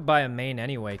I would buy a main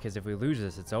anyway, because if we lose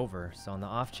this, it's over. So on the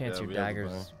off chance Yeah, your we have to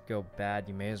daggers go bad,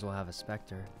 you may as well have a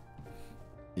Spectre.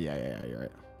 Yeah, you're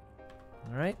right.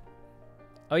 All right.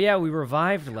 Oh yeah, we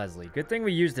revived Leslie. Good thing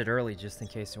we used it early, just in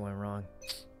case it went wrong.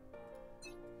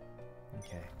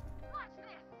 Okay.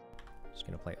 Just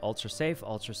gonna play ultra safe,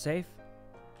 ultra safe.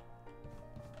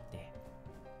 Yeah.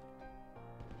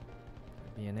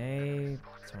 BNA.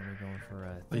 Tony going for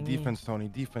a Play thingy. defense, Tony.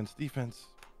 Defense.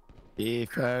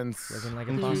 Defense. Looking like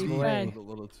a possible way. A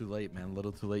little too late, man. A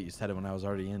little too late. You said it when I was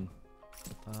already in.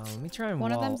 Let me try and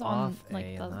One of wall them's on off like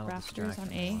A, the and that'll rafters distract on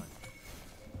him A. a lot.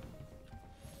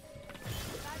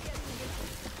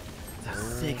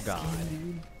 Oh God.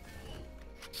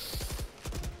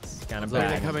 It's kind of Lily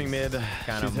bad. coming mid.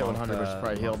 Kind She's hit 100, but she's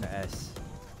probably healed. S.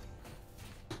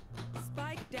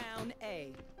 Spike down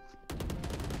A.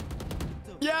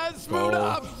 Yes, move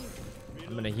up.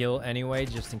 I'm gonna heal anyway,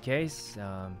 just in case.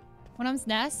 One of them's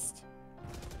nest.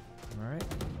 All right.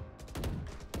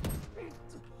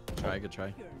 Good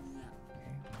try.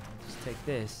 Just take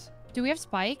this. Do we have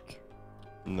spike?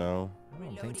 No. I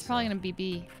don't think It's so. probably gonna be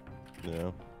B.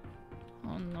 Yeah.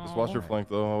 Oh no. Just watch your flank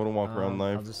though. I wouldn't walk around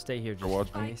knife. I'll just stay here just watch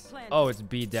in me. case. Oh, it's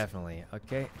B definitely.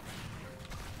 Okay.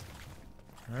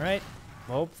 All right.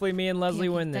 Well, hopefully me and Leslie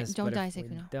win this. Don't but die, if we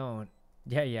Sykkuno. don't.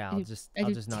 Yeah. I'll just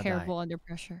not terrible die. under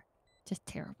pressure. Just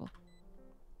terrible.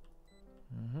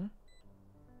 Mm-hmm.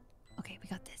 Okay, we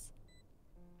got this.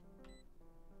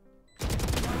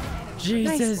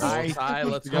 Jesus. Nice.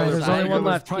 Let's Oh, go. there's only one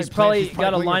left. He's probably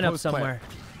got a lineup somewhere.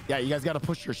 Yeah, you guys gotta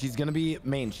push her. She's gonna be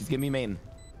main. She's gonna be main.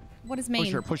 What is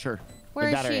main? Push her. Where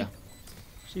like is that she? area.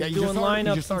 She's Yeah, you doing just saw her- you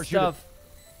lineups just saw her and shoot it. stuff.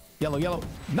 Yellow.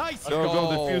 Nice. Go,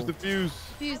 defuse.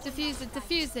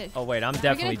 Defuse it. Oh wait, I'm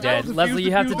definitely gonna- dead. Leslie,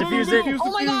 you have to defuse it.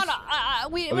 Oh my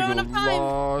god, we don't have time.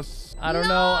 Loss. I don't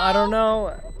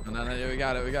know. No, we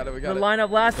got it. The lineup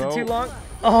lasted too long.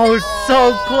 Oh,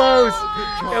 so close.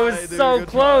 It was so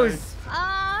close.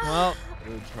 Well,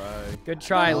 good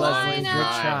try, Leslie.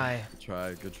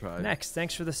 Good try. Next,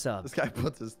 thanks for the sub. This guy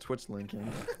puts his Twitch link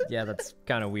in. Yeah, that's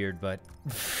kind of weird, but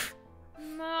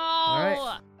No. all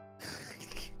right.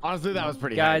 Honestly, that was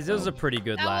pretty. Guys, hype, it was though. a pretty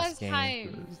good That last was game.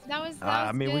 hype. That was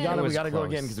I mean, we good. It was gotta go close.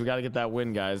 again because we gotta get that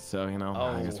win, guys. So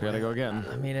I guess we gotta go again.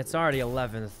 I mean, it's already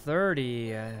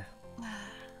 11:30.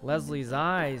 Leslie's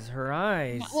eyes, her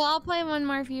eyes. Well, I'll play one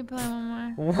more if you play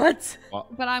one more. What?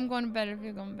 But I'm going to bed if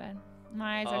you're going to bed.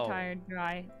 My eyes are tired,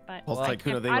 dry. But Well, I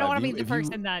Sykkuno, don't want to be if the you-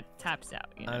 person that taps out.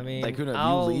 You know? I mean, Sykkuno, if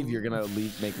I'll, you leave, you're gonna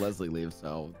make Leslie leave.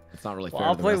 So it's not really fair. well,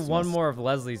 I'll to the play rest of one us. more if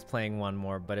Leslie's playing one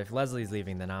more. But if Leslie's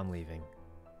leaving, then I'm leaving.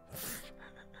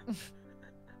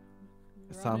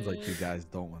 It sounds like you guys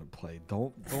don't want to play.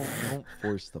 Don't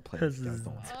force the play. You guys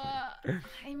don't want to play.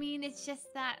 I mean, it's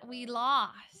just that we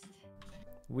lost.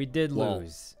 We did Well,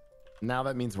 lose. Now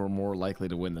that means we're more likely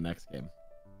to win the next game.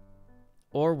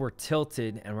 Or we're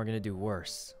tilted and we're gonna do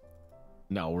worse.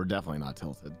 No, we're definitely not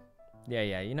tilted.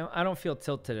 Yeah. You know, I don't feel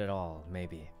tilted at all.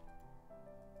 Maybe.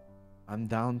 I'm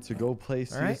down to go play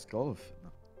All right. CS:GO. No.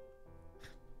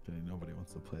 Kidding, nobody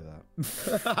wants to play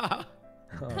that.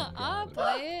 Oh, I'll God.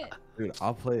 play it. Dude,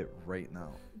 I'll play it right now.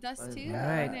 Dust too.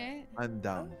 Alright. I'm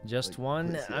down. Just Like, one.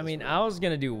 play I mean, CS:GO. I was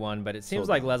gonna do one, but it seems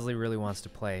So like down. Leslie really wants to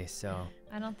play. So,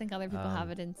 I don't think other people have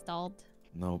it installed.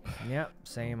 Nope. yeah,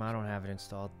 same. I don't have it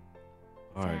installed.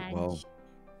 All right. Well,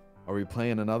 are we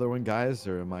playing another one, guys,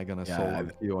 or am I gonna Yeah, solo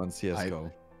queue on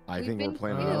CS:GO? I We've think we're been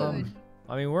playing. queued.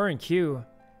 I mean, we're in queue.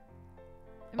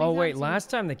 I mean, Oh it's wait, not last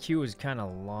time the queue was kind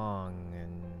of long, and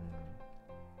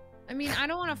I mean, I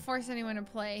don't want to force anyone to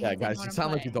play. Yeah, if they guys, wanna you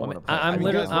sound like play. you don't want to play. I'm mean,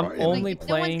 literally, guys, I'm why are you- only No one's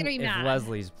playing gonna be if mad.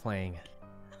 Leslie's playing.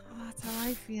 Oh, that's how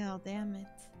I feel. Damn it.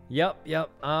 Yep.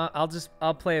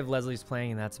 I'll play if Leslie's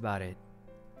playing, and that's about it.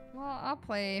 Well, I'll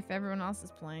play if everyone else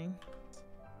is playing.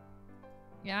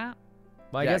 Yeah.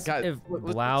 But I Yeah, guess guys, if let's-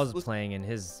 Blau's let's- playing and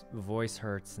his voice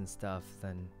hurts and stuff,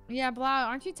 then Yeah, Blau,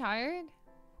 aren't you tired?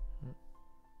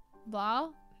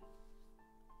 Blau?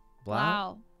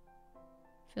 Blau.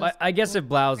 Feels I guess if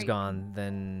Blau's great. gone,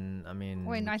 then I mean.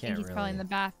 Wait, no, I think can't he's probably in really- the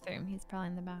bathroom. He's probably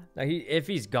in the bathroom. No, if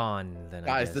he's gone, then I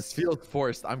Guys, guess. this feels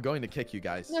forced. I'm going to kick you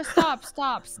guys. No, stop.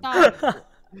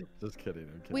 Just kidding.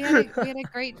 I'm kidding. We had a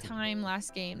great time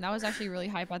last game. That was actually really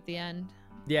hype at the end.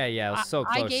 Yeah, it was so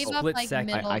close. I gave up Split like second.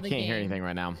 middle I of the can't game. hear anything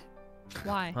right now.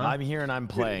 Why? Huh? I'm here and I'm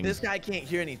playing. This guy can't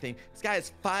hear anything. This guy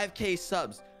has 5K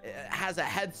subs. Has a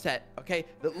headset, okay,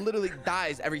 that literally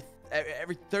dies every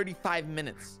 35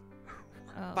 minutes.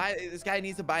 Oh. This guy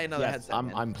needs to buy another Yes, headset.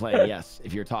 I'm playing. Yes,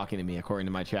 if you're talking to me, according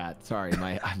to my chat. Sorry,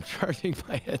 I'm charging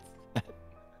my headset.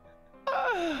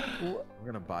 We're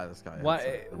gonna buy this guy.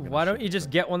 Why don't you just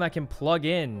get one that can plug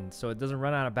in so it doesn't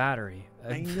run out of battery?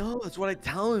 I know. That's what I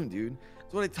tell him, dude.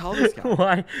 That's what I tell this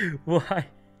guy. Why?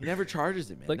 He never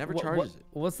charges it, man. Like, Never charges it.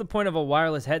 What's the point of a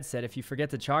wireless headset if you forget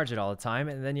to charge it all the time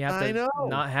and then you have I to know.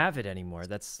 not have it anymore?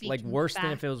 That's like Speaking worse than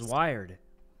if it was facts. wired.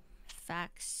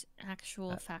 Facts.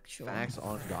 Actual factual. Facts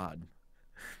on God.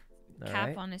 All Cap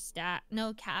right. on a stack.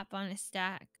 No cap on a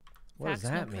stack. What does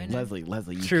Facts, no that mean? printer.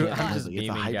 Leslie, you True, can't. I'm just Leslie, it's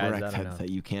a memeing, guys, I HyperX don't know. headset.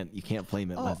 You can't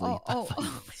blame it, Leslie.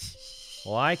 Oh.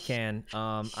 Well, I can.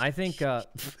 I think.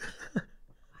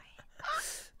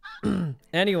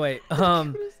 Anyway,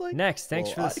 next. Thanks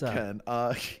for the sub.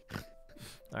 All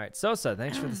right, Sosa.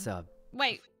 Thanks for the sub.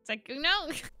 Wait,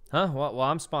 Sykkuno? Huh? Well,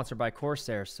 I'm sponsored by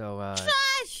Corsair, so.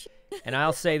 Trash! And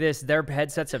I'll say this: their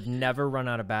headsets have never run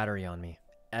out of battery on me,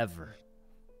 ever.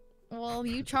 Well,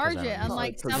 you charge I it, don't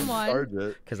unlike Because you someone. charge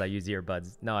it. Because I use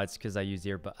earbuds. No, it's because I use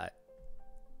earbuds.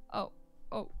 Oh,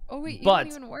 wait, you But don't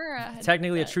even wear a headset.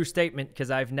 technically a true statement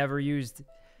because I've never used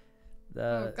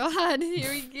Oh the. God,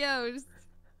 here he goes.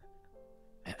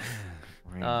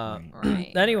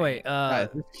 Right. Anyway, Guys,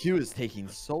 this queue is taking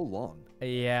so long.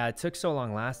 yeah, it took so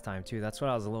long last time too. That's what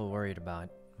I was a little worried about.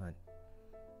 But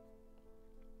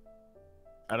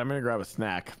And I'm gonna grab a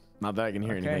snack. Not that I can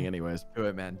hear Okay. anything, anyways. Do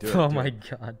it, man. Do it. oh do my it.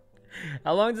 god,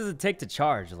 how long does it take to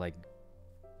charge? Like,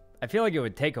 I feel like it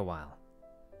would take a while,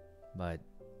 but.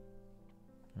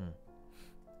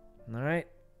 All right.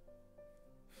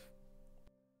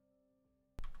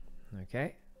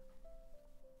 Okay.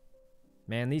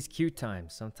 Man, these queue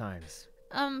times sometimes.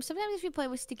 Sometimes if you play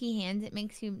with sticky hands, it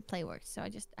makes you play worse. So I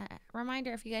just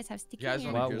reminder if you guys have sticky guys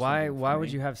hands. wanna hear Why something why from would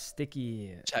me? you have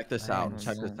sticky? Check this I out. don't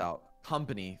Check know. this out.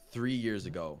 Company 3 years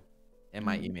ago, in Mm.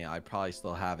 my email, I probably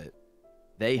still have it.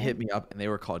 They hit me up and they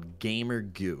were called Gamer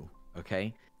Goo.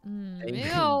 Okay. They-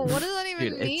 Ew, what does that even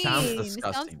Dude, mean? it sounds It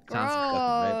disgusting. sounds It sounds disgusting,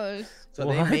 right? gross. So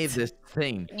What? they made this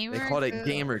thing. They Gamer called it Goo.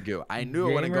 Gamer Goo. I knew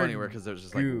it wouldn't go Gamer anywhere because it was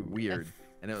just like Goo. weird,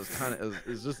 and it was kind of it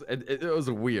was just it was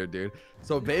weird, dude.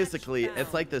 So basically,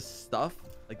 it's like this stuff,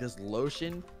 like this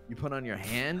lotion you put on your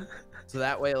hand, so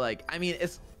that way, like, I mean,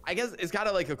 I guess it's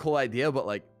got like a cool idea, but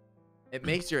like, it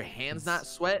makes your hands not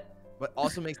sweat, but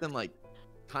also makes them like,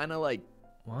 kind of like.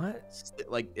 What?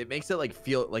 Like it makes it like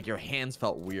feel like your hands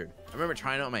felt weird. I remember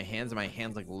trying it on my hands and my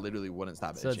hands like literally wouldn't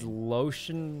stop So it's itching.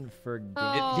 lotion for.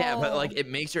 Oh. Yeah, but like it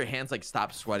makes your hands like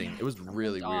stop sweating. It was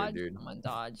really weird, Dodge, dude. Someone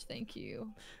dodge, thank you.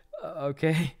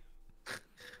 Okay.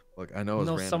 Look, I know it's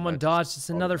No, random, someone I just dodged. It's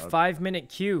thought another about it. 5-minute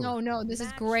queue. No, this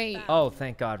is great. Oh,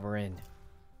 thank God we're in.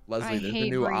 Leslie, I there's a hate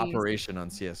new Breeze. operation on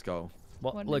CS:GO.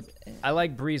 Well, What look, is it? I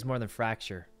like Breeze more than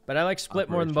Fracture, but I like Split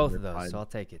more than both Operation of those, Replied. so I'll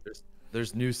take it.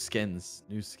 There's new skins.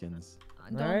 New skins.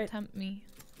 Don't Alright. tempt me.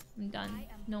 I'm done.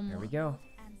 No more. There we go.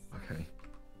 Okay.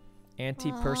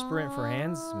 Antiperspirant for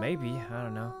hands? Maybe. I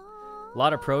don't know. A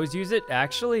lot of pros use it,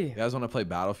 actually. You guys want to play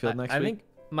Battlefield next I week? think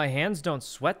my hands don't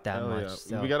sweat that Hell much. yeah.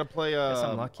 So. We gotta play guess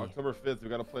I'm lucky. October 5th. We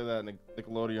gotta play that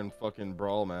Nickelodeon fucking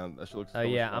brawl, man. That shit looks. So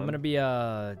Yeah, much I'm fun. gonna be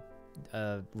a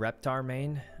Reptar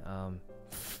main. I'm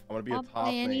gonna be I'll a top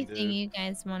play main, anything dude. you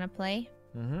guys want to play.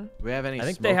 Mm-hmm. Do we have any? I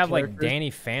think they smoke have like characters? Danny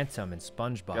Phantom and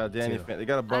SpongeBob Yeah, Danny. too. They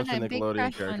got a bunch of had a big Nickelodeon crush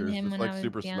on characters. him It's when like I was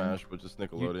Super young. Smash, but just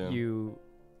Nickelodeon. You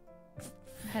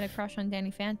I had a crush on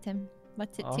Danny Phantom.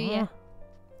 What's it to uh-huh. you?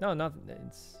 No, nothing.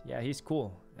 It's he's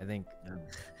cool. I think Yeah.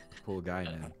 Cool guy,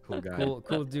 man. Cool guy.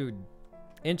 cool dude.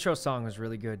 Intro song was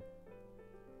really good.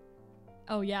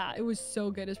 Oh yeah, it was so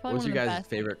good. It's What probably was one your of the guys' best.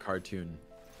 favorite cartoon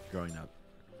growing up?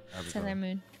 Sailor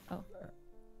Moon. Oh.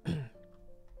 Yeah,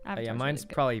 Avatar's mine's really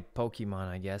good. probably Pokemon,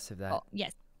 I guess. If that. Oh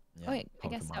yes, Yeah, Okay, I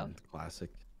guess so. Pokemon, Classic.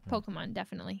 Pokemon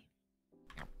definitely.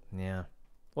 Yeah.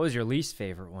 What was your least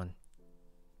favorite one?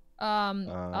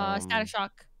 Static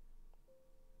Shock.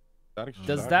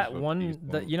 Does that one,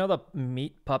 you know the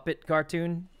meat puppet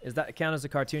cartoon? Is that count as a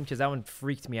cartoon? Because that one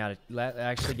freaked me out. It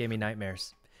actually gave me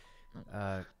nightmares.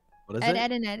 What is Ed, it?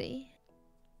 Ed, and Eddie.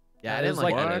 Yeah, I it didn't was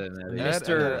like like Ed, Ed, and Eddie.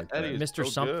 Mr. Eddie is Mr. so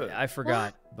something. good. I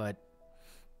forgot, but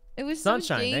It was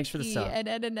Sunshine, so thanks for the janky, sub.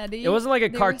 and Eddie, It wasn't like a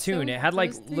they were cartoon. so- It had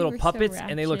like those three little were so puppets,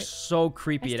 and they looked ratchet. so I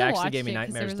creepy. It still actually watched gave me it 'cause there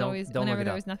nightmares. was Don't always, look whenever it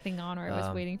there up. was nothing on, or I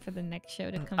was waiting for the next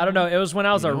show to come. I don't know. It was when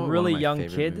I was You a know what one really of my young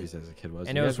favorite kid, movies as a kid was?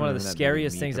 and You it guys was one of the remember that movie,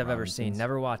 scariest Meet things the I've ever seen. Robinsons?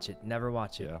 Never watch it. Never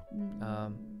watch it. Yeah.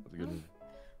 That's a good movie.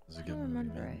 It's a I good don't movie,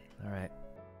 remember man. it. All right.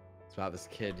 It's about this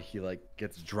kid. He like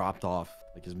gets dropped off.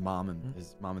 Like his mom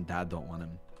and dad don't want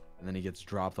him, and then he gets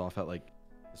dropped off at like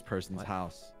this person's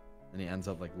house, and he ends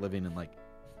up like living in like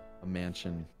a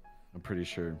mansion. I'm pretty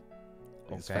sure.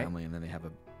 Like his Okay. family, and then they have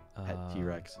a pet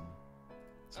T-Rex. And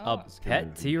A it's a good pet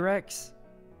movie. T-Rex?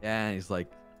 Yeah, and he's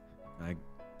like,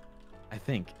 I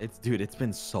think it's it's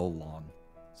been so long.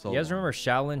 So You guys long. remember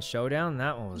Shaolin Showdown?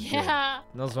 That one was good. Yeah.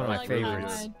 That was one of Oh my my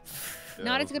favorites. God. Yeah,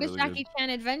 Not that as good was as really Jackie Chan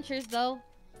Adventures, though.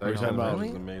 Are you talking about really?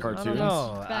 Amazing. I cartoons? don't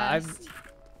know. Best.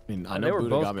 I mean, I They know were Buddha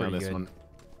both got me on pretty this good. one.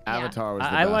 Avatar was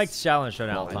the I best. liked Shaolin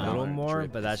Showdown Well, a little Valorant more,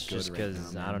 drip but is that's good just right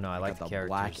because now, I don't know. I man. like Got the characters.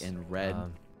 black and red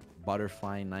Um,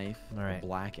 butterfly knife. all right. The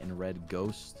black and red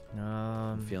ghost.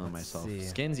 I'm feeling let's myself. see.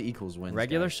 Skins equals wins.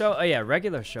 Regular guys. show? Oh yeah,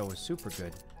 regular show was super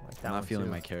good. I like that I'm one not feeling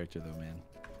too. my character though, man.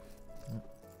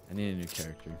 I need a new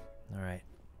character. All right.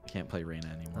 I can't play Reyna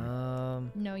anymore.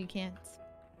 No, you can't.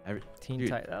 Teen Dude,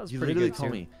 Titan. That was you pretty literally good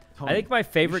told too. me, I think my you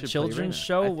favorite should play children's Reyna. I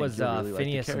show think was you'll really like the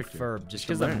Phineas and character. Ferb, You just should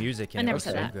because the learn. music I in it never was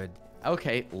said so that. good.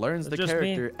 Okay, learns the Just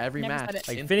me. character every Never match. said it.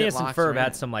 Like Instant Phineas and locks Ferb Reyna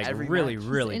had some like every really, match.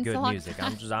 really good Insta-lock music.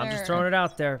 I'm just faster. throwing it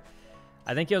out there.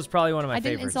 I think it was probably one of my I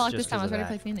didn't favorites. install this just time. I was 'cause ready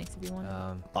of to play that. Phoenix if you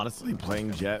want. Honestly,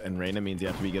 playing Jet and Reyna means you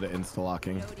have to be good at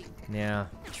insta-locking. Yeah,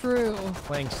 True.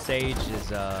 playing Sage is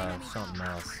something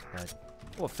else. But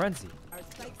oh, Frenzy.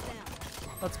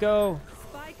 Let's go.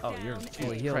 Oh, you're fully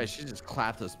Jesus healed. Christ, she just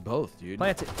clapped us both, dude.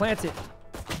 Plant it, plant it.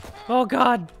 Oh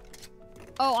God.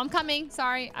 Oh, I'm coming.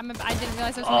 Sorry, I didn't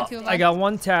realize there was only two of us. I got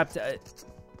one tapped.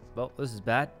 Well, this is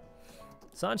bad.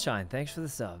 Sunshine, thanks for the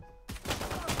sub.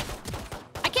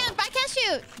 I can't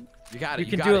shoot. You got it. You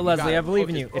can got do it, you Leslie. got I believe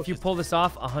in Focus, you. If you focus. pull this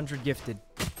off, 100 gifted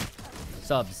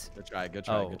subs. Good try. Good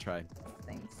try. Oh. Good try.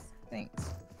 Thanks.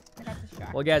 I got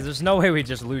distracted. Well, guys, there's no way we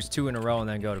just lose 2 in a row and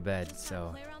then go to bed. So,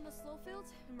 Play around the slow field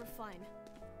and we're fine.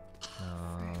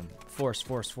 force.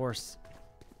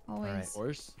 Always. Alright.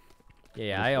 Force.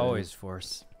 Yeah, I always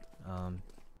force. All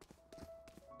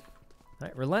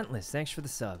right, Relentless. Thanks for the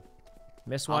sub.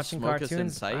 Miss I'll watching smoke us in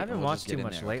cartoons. sight I and haven't we'll watched just get too in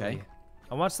much there, lately. okay?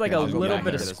 I watched like Yeah, a I'll go little back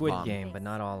bit and of get his Squid mom. Game, but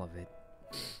not all of it.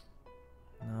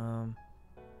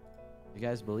 You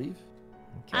guys believe?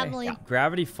 I Okay. believe.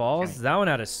 Gravity Falls. That one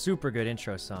had a super good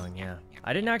intro song. Yeah,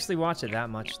 I didn't actually watch it that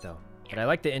much though, but I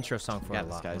like the intro song for You a got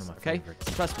this, lot. guys. One of my Okay.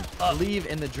 favorites. Trust me. Believe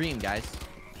in the dream, guys.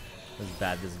 This is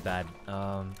bad. This is bad.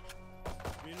 All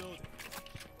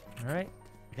right.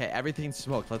 Okay, everything's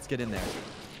smoked. Let's get in there.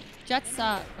 Jets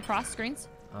across screens.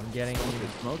 I'm getting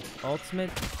Smoked. ultimate.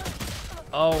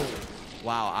 Oh,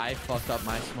 Wow, I fucked up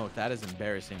my smoke. That is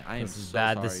embarrassing. I am this is so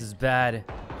bad. sorry. This is bad.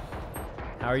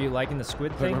 How are you liking the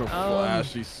squid thing?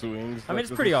 Flashy swings. I mean, like it's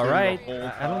this pretty is the alright. whole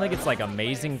I don't think it's like time.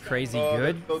 amazing, crazy Oh,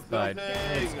 good, that's so but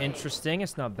tempting. it's interesting.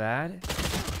 It's not bad.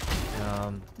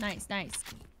 Nice. Alright.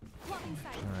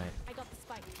 I got the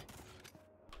spike.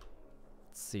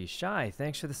 Let's see. Shy,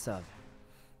 thanks for the sub.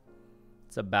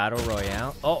 It's a battle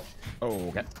royale. Oh, Oh,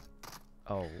 okay.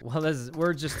 oh. Well,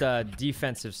 we're just a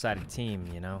defensive-sided team,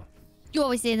 you know. You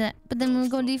always say that, but then when we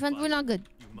go defense, we're not good.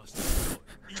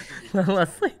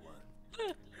 Leslie.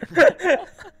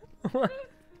 What?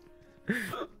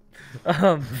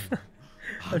 I'm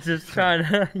just trying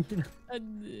to,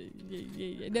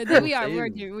 you know. No, we are. We're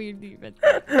defense.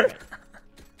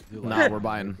 Do Nah, like- we're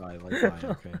buying. buy, like buy,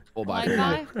 okay. Full buy. Like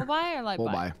buy? Full buy or like Full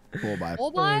buy? buy. Full buy.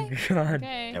 Full buy? Oh, God.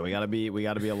 Okay. Yeah, we gotta be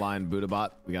aligned. Buddha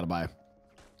bot. We gotta buy.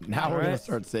 Now we're gonna Alright.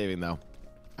 start saving though.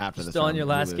 After this. Still on round, your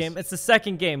we'll last lose. game. It's the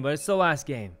second game, but it's the last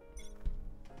game.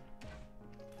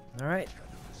 All right.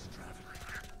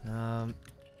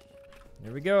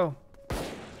 Here we go. I'm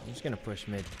just gonna push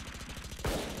mid.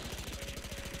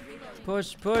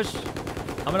 Push.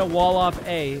 I'm gonna wall off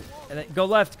A, and then go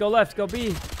left, go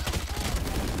B.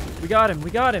 We got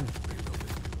him.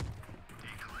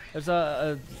 There's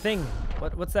a thing.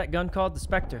 What's that gun called? The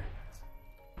Spectre.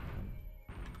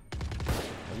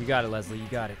 You got it, Leslie. You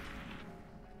got it.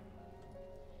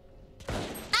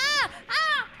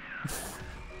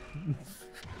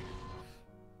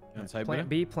 Inside Plant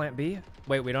B.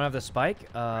 Wait, we don't have the spike?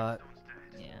 Yeah.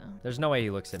 There's no way he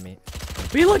looks at me.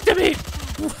 But he looked at me!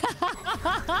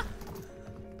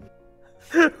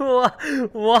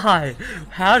 Why?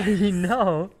 How did he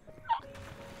know?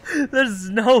 There's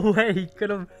no way he could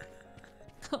have...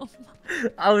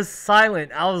 I was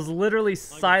silent. I was literally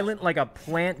silent like a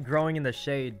plant growing in the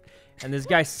shade. And this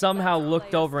guy somehow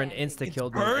looked over and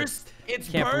insta-killed me. Burst. It's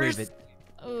Can't believe burst. it.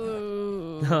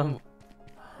 Ooh. All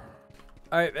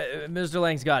right, Mr.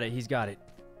 Lang's got it. He's got it.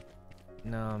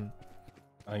 No.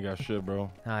 I ain't got shit, bro.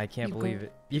 I can't believe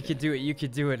it. You could do it. You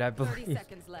could do it. I 30 believe.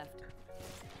 seconds left.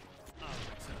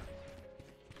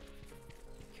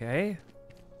 Okay.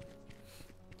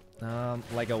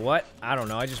 Like a what? I don't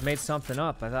know. I just made something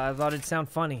up. I thought it'd sound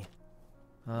funny.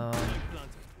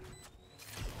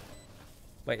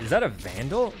 Wait, is that a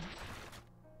vandal?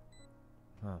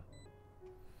 Oh.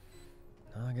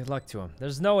 Oh, good luck to him.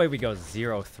 There's no way we go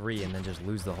 0-3 and then just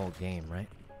lose the whole game, right?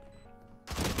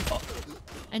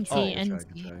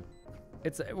 NC.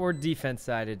 We're defense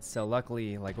sided, so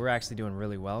luckily, like, we're actually doing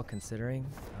really well considering.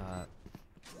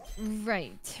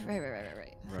 Right.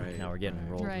 Now we're getting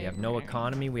rolled. Right, We have no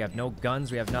economy. We have no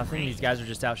guns. We have nothing. These guys are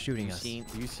just out shooting us. You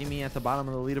see me at the bottom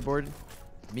of the leaderboard?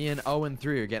 Me and 0-3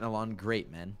 are getting along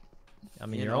great, man. I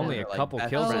mean, You you're know, only they're a like couple best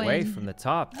kills friends. away from the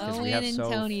top because we have Owen and so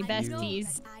Tony, few.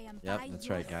 besties. Yep, that's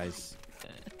right, guys.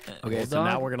 Okay, Hold so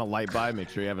now on. we're gonna light buy. Make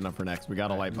sure you have enough for next. We got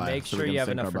to light buy. Make so sure we you can have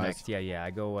sync enough our for buys. next. Yeah, I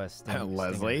go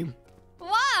Leslie.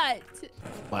 What?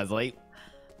 Leslie.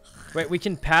 Wait, we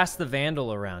can pass the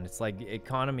vandal around. It's like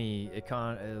economy,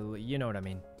 you know what I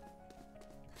mean.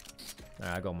 All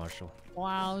right, I go Marshall.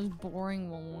 Wow, it's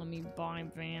boring. Won't let me buy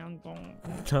Vandal.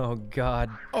 Oh God.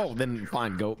 Oh, then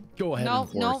fine. Go ahead.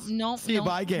 No. See if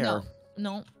I care.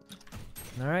 No.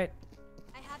 All right.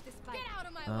 I have this fight. Get out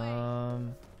of my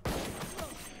way.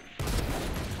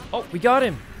 Oh, we got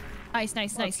him. Nice.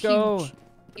 Let's go.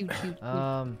 Huge.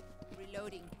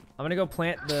 Reloading. I'm gonna go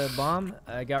plant the bomb.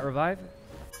 I got revive.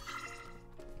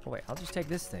 Oh wait, I'll just take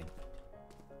this thing.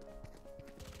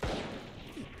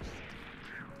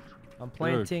 I'm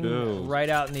planting right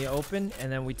out in the open,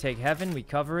 and then we take heaven. We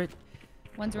cover it.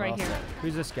 One's right here.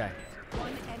 Who's this guy?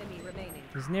 One enemy remaining.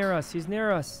 He's near us. He's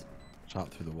near us. Shot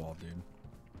through the wall, dude.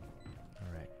 All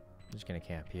right, I'm just gonna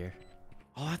camp here.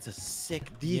 Oh, that's a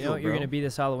sick deal, You know what you're bro. gonna be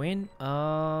this Halloween?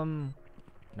 No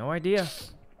idea.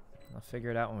 I'll figure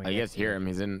it out when we I get guess hear him.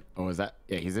 He's in. Oh, is that?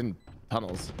 Yeah, he's in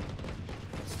tunnels.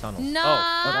 tunnels. Nice.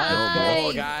 Oh,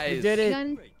 We guys. did it.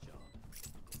 Gun.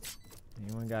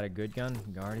 Anyone got a good gun?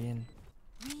 Guardian.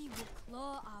 We will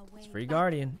claw our way It's free back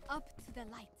Guardian. up to the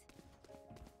light.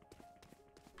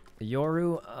 The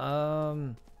Yoru.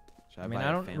 Should I mean, buy I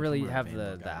a don't Phantom really or a have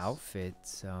Vandal, the guys? outfit,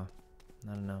 so I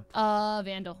don't know.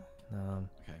 Vandal.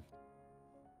 Okay.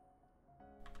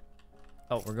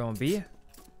 Oh, we're going B. All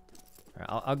right,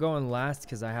 I'll go in last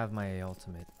because I have my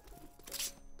ultimate.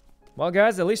 Well,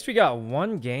 guys, at least we got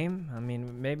one game. I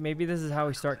mean, maybe this is how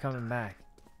we start coming back.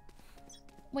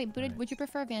 Wait, but would you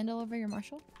prefer Vandal over your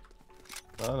Marshall?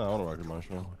 I don't know. I want to rock your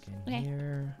Marshall. Look in Okay.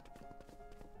 here.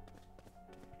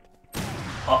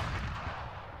 Oh.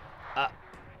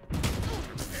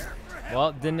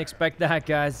 Well, didn't expect that,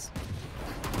 guys.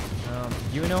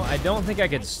 You know, I don't think I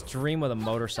could stream with a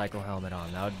motorcycle helmet on.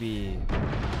 That would be...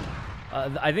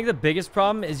 I think the biggest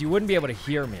problem is you wouldn't be able to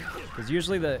hear me. Because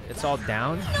usually it's all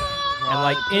down. And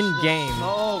like in-game,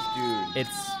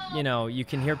 it's, you know, you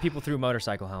can hear people through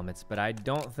motorcycle helmets. But I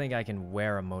don't think I can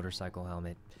wear a motorcycle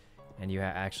helmet. And you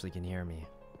actually can hear me.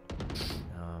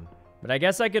 But I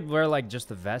guess I could wear like just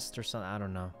the vest or something. I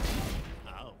don't know.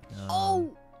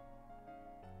 Oh!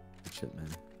 Good shit, man.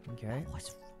 Okay.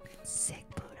 Was sick,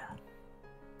 Buddha.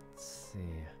 Let's see.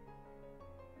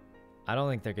 I don't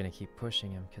think they're gonna keep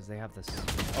pushing him because they have this.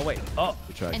 Oh wait. Oh.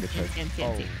 Good try. Good try.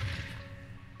 NC.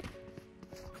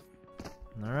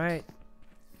 All right.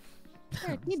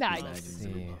 Sure, teabag. Let's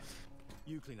see.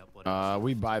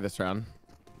 We buy this round.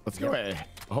 Let's go.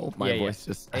 Oh, my voice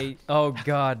just. Oh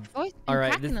God. Voice All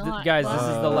right, cracking a lot. guys. This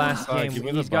is the last game. Give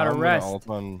me the He's got to bomb and rest. ult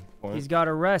on point. He's got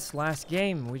to rest. Last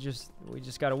game. We just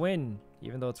got to win,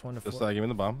 even though it's 1-4. Just give me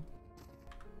the bomb.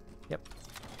 Yep.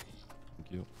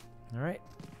 Thank you. All right.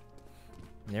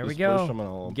 There Just we push him and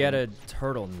go. I'll Get a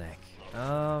turtleneck.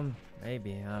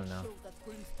 Maybe. I don't know.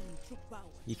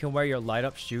 You can wear your light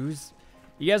up shoes.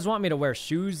 You guys want me to wear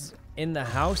shoes in the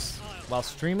house while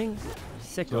streaming?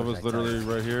 Sick. Silva's literally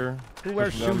right here. Who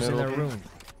wears pushing down shoes in their middle. room?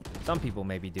 Some people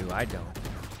maybe do. I don't.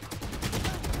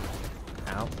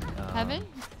 Ow. Heaven?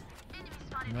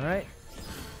 All right.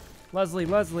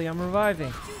 Leslie, I'm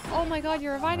reviving. Oh my god,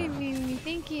 you're reviving me.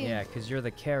 Thank you. Yeah, because you're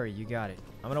the carry. You got it.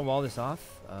 I'm going to wall this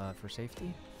off for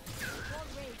safety.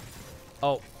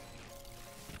 Oh.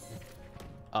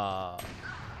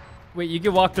 Wait, you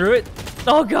can walk through it?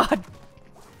 Oh, God.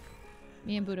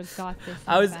 Me and Buddha got this.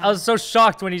 I was so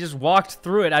shocked when he just walked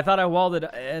through it. I thought I walled it,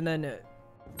 and then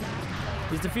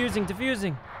he's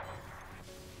defusing.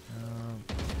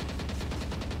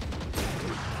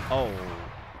 Oh.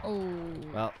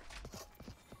 Well,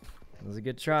 it was a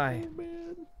good try.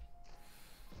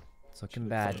 It's looking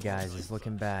bad, guys. It's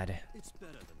looking bad.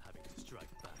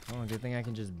 Oh, good thing I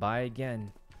can just buy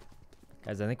again.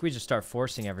 Guys, I think we just start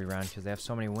forcing every round because they have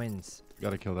so many wins.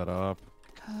 Gotta kill that up.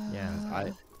 Yeah.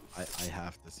 I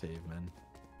have to save, man.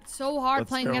 It's so hard Let's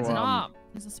playing go, against an op.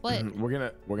 It's a split. We're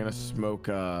gonna smoke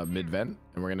mid vent,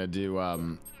 and we're gonna do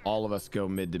all of us go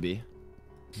mid to B.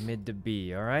 Mid to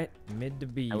B, all right? Mid to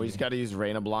B. And we just gotta use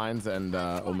Reyna blinds and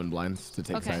Omen blinds to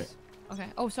take Okay. sight. Okay.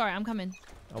 Oh, sorry, I'm coming.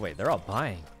 Oh, wait, they're all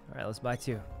buying. All right, let's buy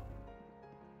 2.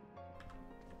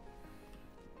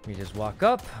 We just walk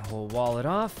up, we'll wall it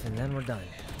off, and then we're done.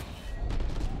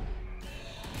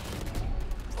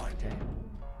 Okay.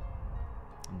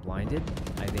 I'm blinded,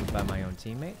 I think, by my own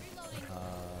teammate.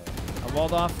 I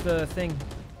walled off the thing.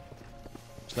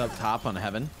 Just up top on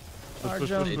heaven. Large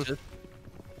jump.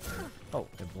 Oh,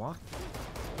 it blocked.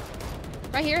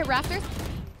 Right here, rafters.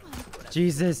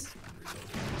 Jesus.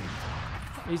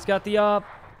 He's got the up.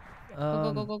 Go,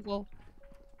 go, go, go, go.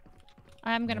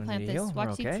 I'm gonna plant this. We're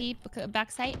Watch okay. CT,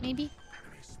 back sight, maybe.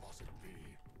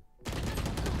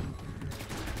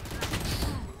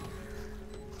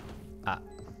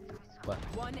 What?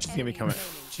 She's gonna be coming.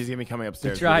 She's gonna be coming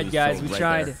upstairs. We tried, Literally guys. so We right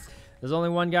tried. there. There's only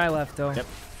one guy left, though. Yep.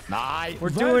 Nice. We're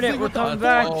doing it. We're coming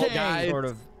back. guys. Sort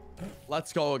of.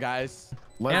 Let's go, guys.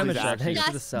 Leslie's Amateur. actually Thanks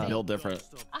for the sub. built different.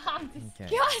 Oh, Okay.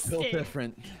 disgusting. Built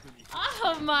different.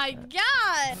 Oh my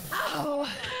god.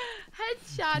 Oh.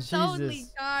 Headshots only,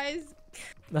 Jesus. guys.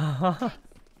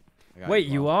 Wait,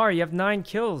 you are? You have 9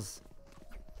 kills.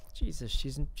 Jesus,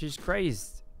 she's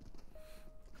crazed.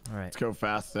 All right. Let's go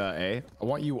fast, A. I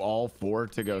want you all 4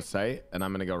 to go sight, and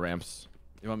I'm gonna go ramps.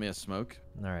 You want me to smoke?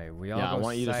 All right. We all. Yeah, I go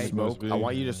want you to sight. smoke. I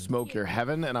want you to smoke your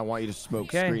heaven, and I want you to smoke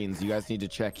Okay. screens. You guys need to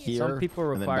check here. Some people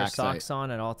and then require back sight. socks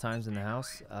on at all times in the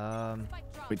house.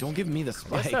 Wait, don't give me the I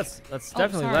spike. guess that's Oh,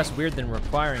 definitely sorry. less weird than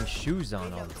requiring shoes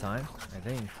on all the time. I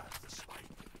think.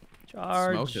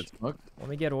 Charge. Smoke it. Smoke. Let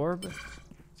me get orb.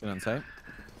 Sit on sight.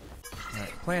 All right,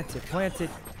 plant it. Plant it.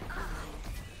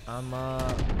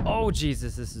 Oh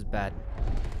Jesus, this is bad.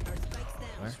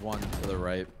 There's one to the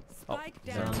right. Oh,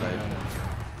 Sit on sight.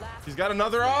 He's got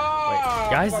another. wait, Oh,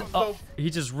 guys. I'm Oh, so- he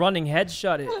just running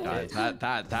headshot it.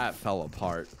 Guys, that fell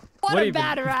apart. What What a even-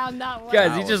 bad round that was.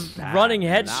 Guys, That he was just bad, running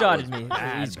man. That headshotted was me.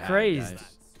 bad, He's bad, crazed.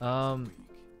 guys.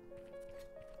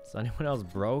 Is anyone else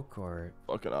broke or?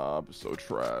 Fuck it up. It's so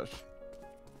trash.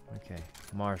 Okay,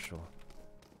 Marshall.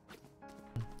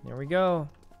 Here we go.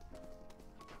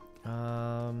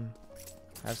 I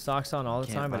have socks on all the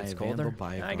Can't time, but buy it's a Vandal, colder.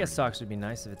 buy a I guess Barney. socks would be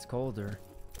nice if it's colder.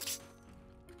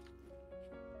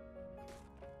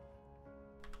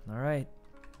 All right.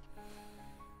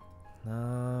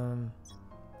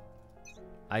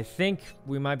 I think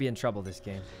we might be in trouble this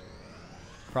game.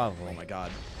 Probably. Oh my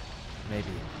god. Maybe.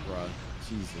 Bruh.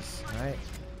 Jesus. All right.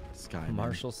 This guy. man.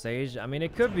 Marshall Sage. I mean,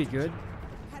 it could be good.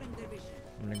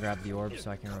 I'm gonna grab the orb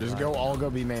so I can. Just revive. go. All go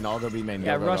B main. All go B main.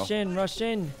 Yeah, go, go, rush go. in, rush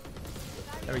in.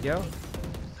 There we go.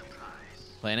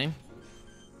 Planning.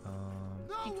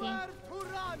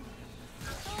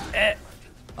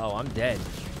 Oh, I'm dead.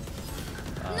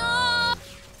 No.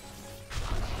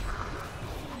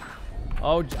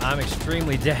 Oh, I'm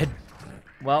extremely dead.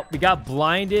 Well, we got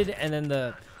blinded, and then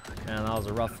the. Man, that was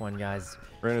a rough one, guys.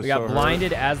 Brandon's We got so hurt.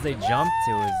 blinded as they jumped.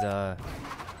 It was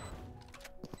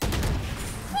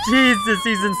Jesus,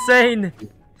 he's insane.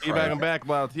 Teabag him back,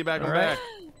 Miles. Teabag him All right.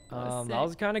 back. That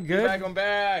was kind of Teabag good. him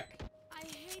back. I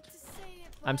hate to say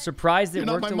it, I'm surprised it You're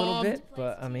not worked my a little mom. bit,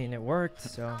 but I mean, it worked.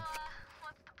 So. All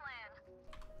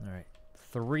right,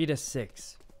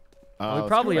 3-6. We let's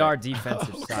probably go are right.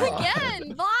 defensive side.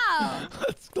 Again, wow.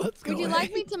 Let's go. Would you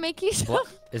like me to make you some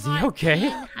Is he hot okay? tea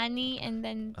and honey and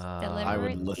then deliver I it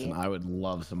would to listen. you? I would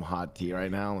love some hot tea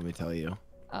right now. Let me tell you.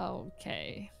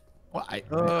 Okay. What?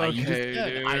 Okay,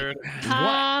 dude.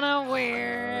 Kinda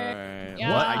weird. Alright.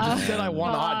 Yeah. What? I just said I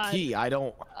want hot God. tea. I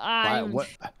don't. I'm What?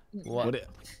 What?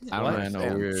 I don't What? I know,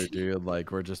 understand. weird, dude.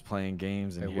 Like, we're just playing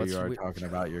games, and Wait, here what's you are we- talking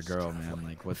about your girl, man.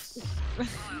 Like, what's... All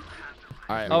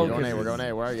right, Oh, we're going A. because We're going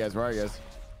A. Where are you guys? Where are you guys?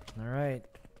 All right.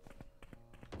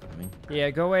 I mean, Yeah,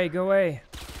 go away, go away.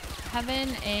 Heaven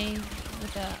A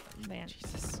with a band.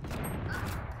 Jesus.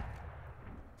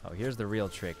 Oh, here's the real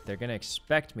trick. They're gonna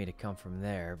expect me to come from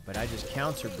there, but I just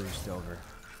counter boost over.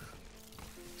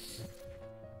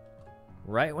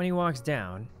 Right when he walks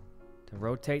down, to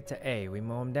rotate to A, we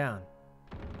mow him down.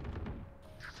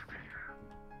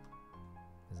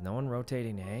 Is no one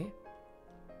rotating to A?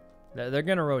 They're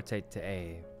gonna rotate to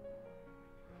A.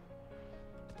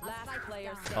 Last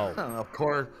player Oh, of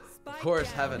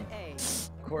course, heaven.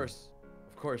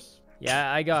 Of course.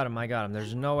 yeah, I got him.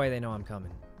 There's no way they know I'm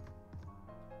coming.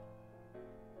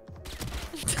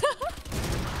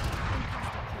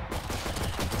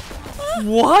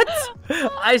 What?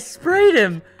 I sprayed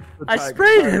him. I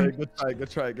sprayed him. Good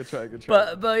try.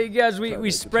 But you guys,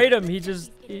 we sprayed him. He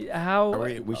just how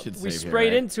we should save we here,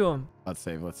 sprayed right? into him. Let's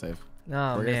save. Oh We're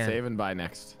gonna man. save and buy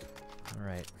next. All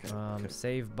right.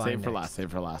 Save by Save for next.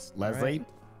 last. Leslie.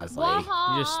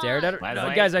 Waha. You just stared at it. By the No,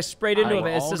 way, guys, I sprayed into him.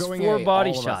 It's all just going 4 A, body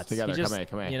all of us shots. together. He just,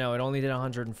 Come here. you know, it only did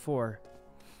 104.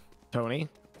 Tony,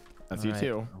 that's you Alright.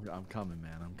 too. I'm coming,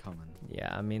 man. I'm coming.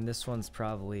 Yeah, I mean this one's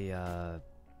probably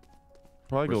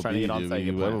Probably We're go trying to B, get on dude. site,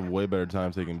 You get have a plan. way better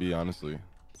time taking B, honestly.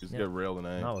 Just Yeah. get railed in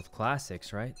A. not with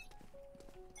classics, right?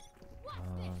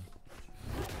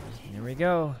 Here we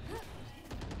go.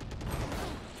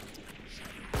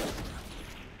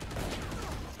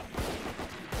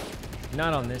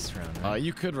 Not on this round. Right?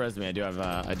 You could res me. I do have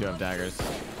daggers.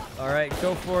 All right,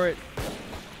 go for it.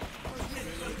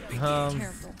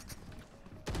 Terrible.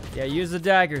 Yeah, use the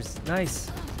daggers. Nice.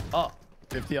 Oh,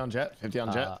 50 on jet. 50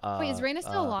 on jet. Wait, is Reyna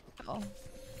still alive? Oh.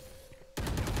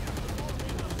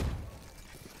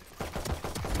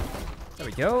 There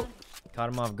we go. Caught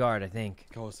him off guard, I think.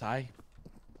 Go Sai.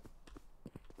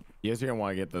 You guys are gonna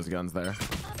want to get those guns there.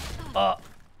 All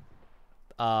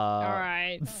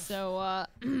right. So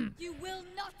You will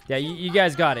not. Yeah, you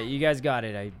guys got it. You guys got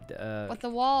it. what the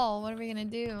wall? What are we gonna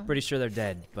do? Pretty sure they're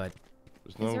dead, but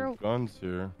There's there no a- guns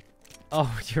here.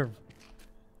 oh, you're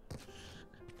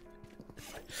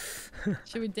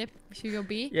Should we dip? Should we go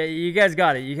B? yeah. You guys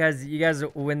got it. You guys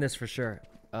win this for sure.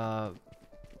 All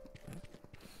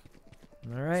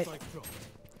right.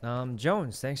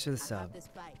 Jones, thanks for the sub.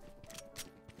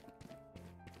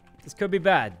 This could be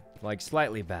bad, like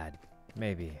slightly bad,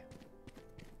 maybe.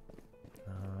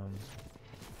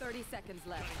 30 seconds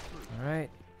left. All right.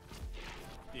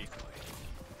 There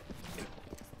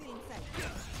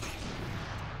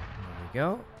we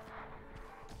go.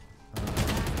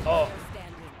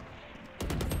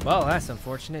 Well, that's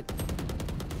unfortunate.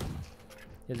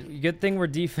 Good thing we're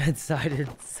defense-sided,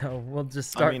 so we'll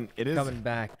just start it is coming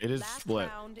back. It is split.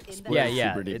 Split Yeah, is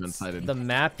yeah. Super defense-sided. The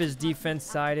map is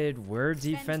defense-sided. We're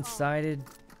defense-sided.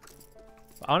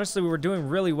 Honestly, we were doing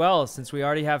really well since we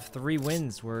already have 3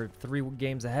 wins. We're 3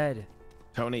 games ahead.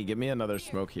 Tony, give me another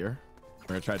smoke here. We're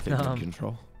gonna try to take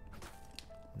control.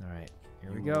 All right,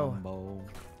 here we go. Wumbo.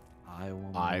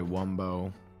 I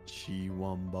wumbo. She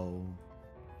wumbo.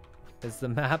 Is the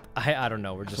map? I don't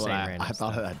know. We're just saying random I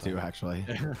thought of stuff, that too, actually.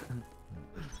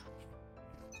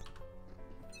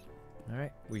 All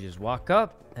right, we just walk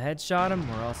up, headshot him.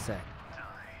 We're all set.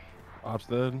 Ops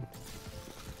dead.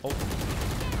 Oh,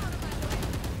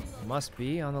 must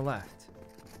be on the left.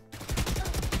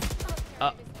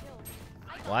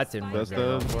 Well, that didn't work That's very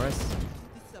well the- for us.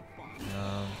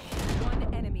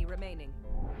 One enemy remaining.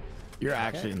 You're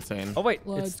actually insane. Oh wait,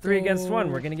 Let's it's 3 against 1.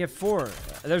 go. We're gonna get 4.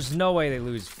 There's no way they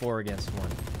lose 4 against 1.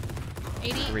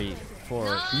 80. 3, 4.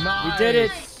 Nice. We did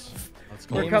it. Let's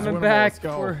go. We're Game is coming winnable, back. let's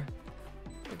go. We're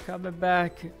coming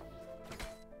back.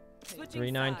 Switching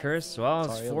 3-9 sides. curse. Well,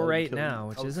 it's Sorry, I 4-8 let you now, kill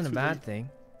which me. isn't a Too bad late. thing.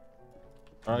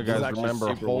 All right, This is guys. actually Remember,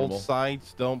 super hold winnable.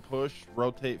 sights, don't push,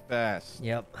 rotate fast.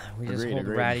 Yep. We just Agreed, hold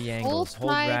agreed. ratty Hold angles.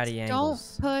 Hold tight, ratty don't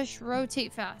angles. push,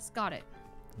 rotate fast. Got it.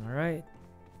 All right.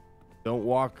 Don't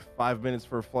walk 5 minutes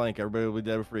for a flank. Everybody will be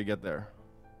dead before you get there.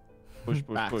 Push,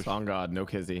 push, Facts push. on God, no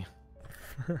kizzy.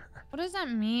 What does that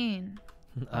mean?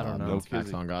 I don't know. No Facts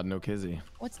kizzy. on God, no kizzy.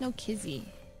 What's no kizzy?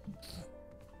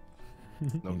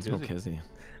 No Means no kizzy. kizzy.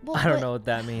 Well, I don't what- know what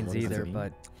that means What does that either, mean?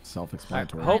 but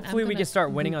Self-explanatory. hopefully I'm we gonna can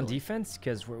start winning on Google it. defense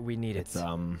because we need it. It's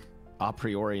a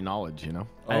priori knowledge, you know.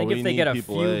 I think we if they need get a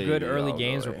people few A, good early I'll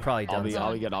games, go we're A. probably I'll done. be so.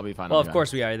 I'll be fine. Well, I'll of be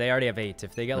course we are. They already have 8.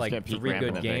 If they get Just like gonna peek 3 random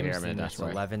good if they're here, games, then man, it's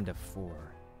that's right. 11-4. fine.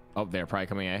 Oh, they're probably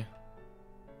coming A.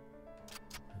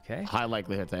 Okay. High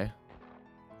likelihood A.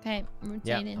 Okay,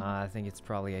 Yeah. rotating. I think it's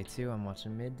probably A2. I'm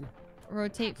watching mid.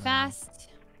 Rotate fast.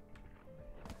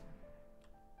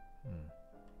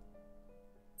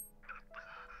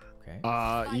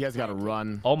 Okay. You guys gotta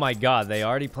run. Oh my God! They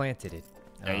already planted it.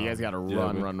 Yeah, you guys gotta yeah,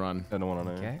 run, we- run. I don't want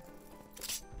to know. Okay.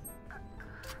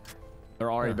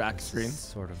 They're already back This is screens.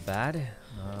 Sort of bad.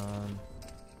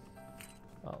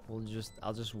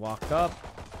 I'll just walk up.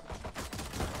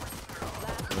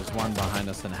 There's one behind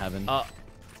us in heaven.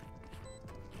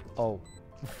 Oh.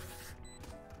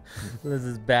 This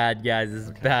is bad, guys. This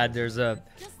is bad. There's a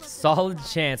solid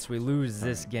chance we lose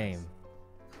this game.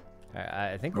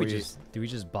 I think we just... Do we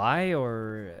just buy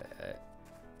or...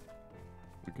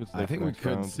 We could I stay think for we next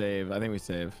could round. save. I think we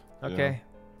save. Okay.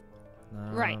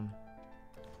 Right.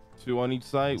 2 on each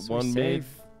site, so 1 mid. save.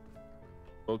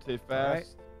 Rotate All right.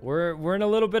 fast. We're in a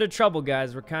little bit of trouble,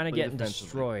 guys. We're kind of Play getting defensively.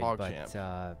 destroyed, Hog but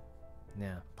champ.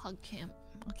 yeah. Pug camp.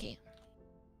 Okay.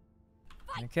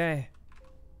 Okay.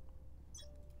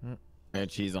 Yeah,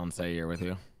 cheese on say here with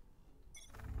you.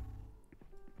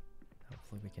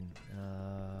 Hopefully we can.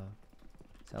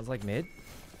 Sounds like mid.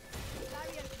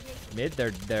 Mid.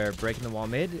 They're breaking the wall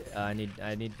mid. I need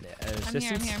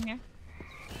assistance. I'm here.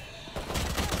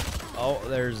 Oh,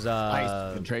 there's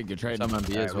Nice. Good trade. Good trade. Someone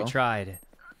B as well. We tried.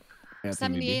 Yeah,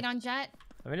 78 on Jet.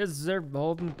 I mean, they're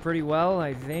holding pretty well.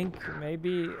 I think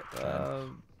maybe.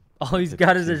 All he's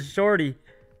got is a shorty.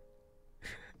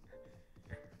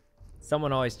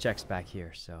 Someone always checks back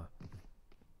here, so.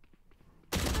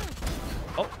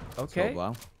 Oh, okay. So,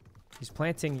 wow. He's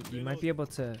planting. You might be able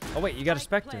to. Oh wait, you got a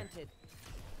Spectre.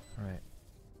 All right.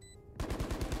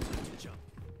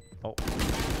 Oh.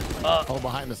 Oh,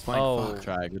 behind us. Oh. Good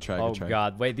try. Good try. Oh Good try.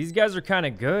 God. Wait, these guys are kind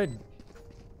of good.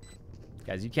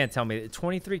 Guys, you can't tell me.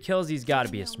 23 kills. He's got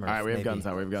to be a Smurf. All right, we have maybe. guns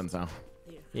now. We have guns now.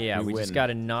 Yeah, we just win. got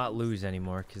to not lose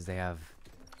anymore because they have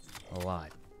a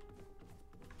lot.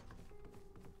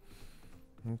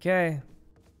 Okay.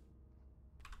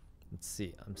 Let's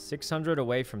see. I'm 600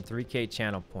 away from 3K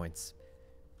channel points.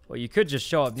 Well, you could just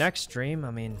show up next stream.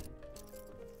 I mean,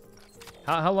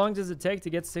 how long does it take to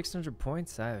get 600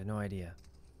 points? I have no idea.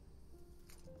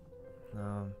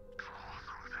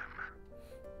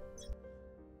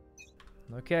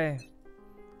 Okay.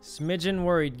 Smidgen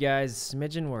worried, guys.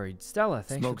 Smidgen worried. Stella,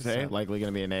 thanks Smokes for the A. sub. Likely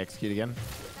going to be an A execute again.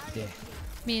 Yeah.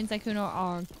 Me and Sykkuno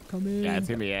are coming. Yeah, it's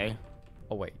going to be A.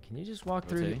 Oh, wait. Can you just walk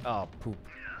What's through? A? Oh, poop.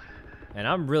 And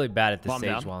I'm really bad at the Bomb sage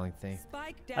down. walling thing.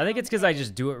 Spike I think down it's because I A.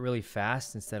 just do it really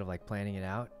fast instead of like planning it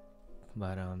out.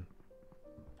 But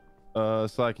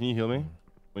Sly, can you heal me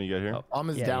when you get here? oh, Bomb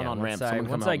is down on ramp. Someone come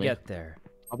once help I me. get there.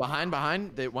 Oh,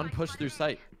 behind. They one push through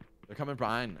sight. They're coming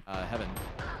behind heaven.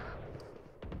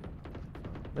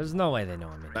 There's no way they know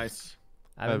I'm in. Nice.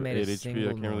 I haven't made 8 a HP. single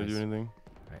I can't really do noise. anything.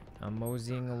 Right, I'm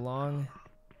moseying along.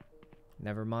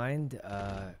 Never mind.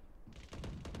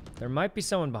 There might be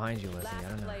someone behind you, Leslie. I Last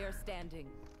don't know. player standing.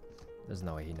 There's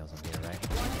no way he knows I'm here, right?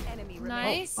 One enemy remaining.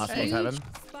 Nice. Last one's heaven.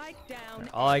 Spike down.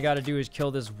 All I gotta do is kill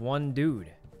this one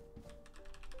dude.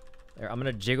 There, I'm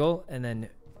gonna jiggle and then.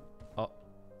 Oh.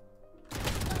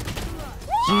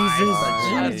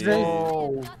 Jesus!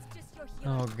 Oh,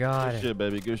 Oh God! good shit,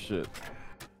 baby. Good shit.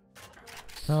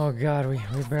 Oh God! We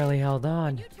barely held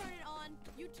on.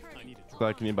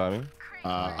 Sly, can you buy me?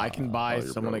 I can buy Oh, you're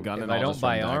someone a broke. gun If and I I'll don't just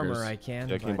buy run armor, daggers. I can.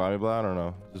 Yeah, can you but- buy me blood? I don't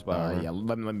know. Just buy armor. Yeah,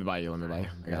 let me buy you. Let me buy you.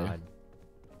 I got you. God.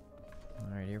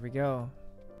 All right, here we go.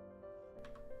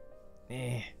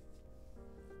 Eh.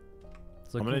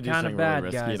 It's I'm looking gonna do kind of something bad,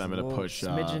 really risky, guys. and I'm gonna Little push.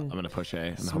 Smidgen, I'm gonna push A.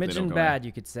 And hope they don't smidgen go bad, A.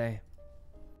 you could say.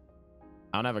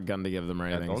 I don't have a gun to give them or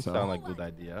That anything. don't so. sound like a good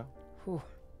idea. Whew.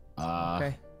 Uh,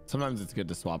 Okay. Sometimes it's good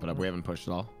to swap it up. We haven't pushed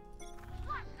at all.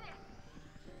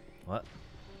 What?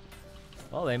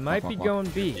 Well, they might be walk. going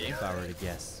B, if I were to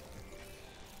guess.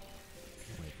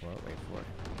 Wait for it. Wait for it.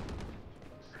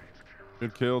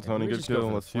 Good kill, Maybe Tony. we Good just go kill. for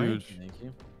the That's flank. huge. Thank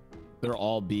you. They're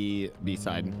all B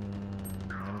side.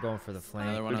 I'm going for the flank.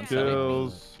 Another one on Good side.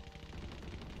 kills.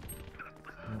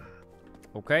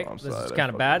 Okay, I'm this sorry, is I kind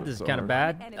of fucking bad. worked This is so kind of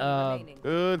hard. bad. Enemy remaining.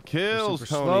 Good kills, super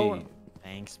Tony. slow.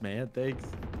 Thanks, man. Thanks.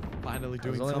 Finally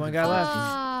doing There's only something. one guy left.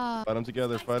 Ah. Fight them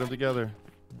together. Fight them together.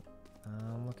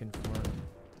 I'm looking for him.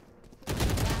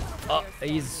 Oh,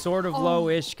 he's sort of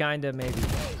low-ish, kind of, maybe.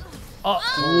 Oh,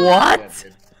 what?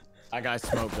 That guy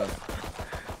smoked us.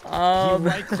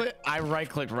 I right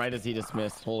clicked right as he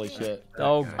dismissed. Holy shit.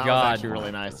 Oh, That was God. actually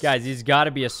really nice. Guys, he's got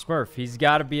to be a Smurf. He's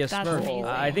got to be a That's Smurf. amazing.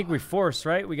 I think we forced,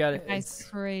 right? We got it. That's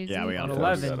crazy. Yeah, we got on it.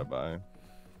 11. Gotta buy.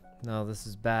 No, this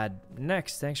is bad.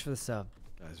 Next, thanks for the sub.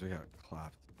 Guys, we got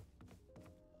clapped.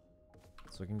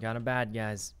 It's looking kind of bad,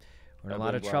 guys. We're in a I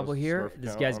lot of believe trouble Lara's here. Smurf This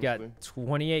count, guy's got honestly.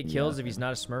 28 kills. If he's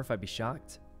not a Smurf, I'd be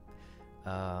shocked.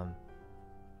 All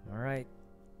right.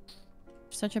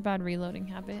 Such a bad reloading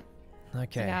habit.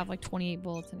 Like I Okay. have like 28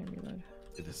 bullets and I reload.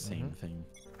 Did the same thing.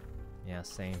 Yeah,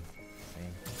 same.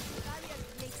 Same.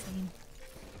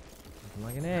 Looking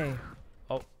like an A.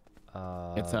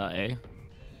 Oh. It's A.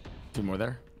 Two more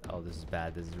there. Oh, this is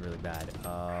bad. This is really bad.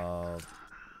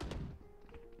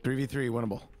 3v3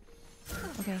 winnable.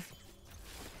 Okay.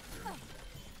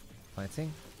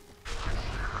 Planting.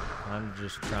 I'm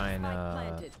just trying.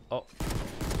 planted. Oh.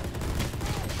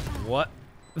 What?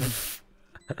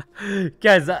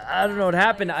 Guys, I don't know what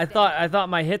happened. I thought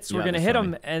my hits were Yeah, gonna that's hit funny.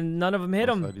 him, and none of them hit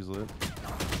him. Side, he's lit.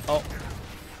 Oh.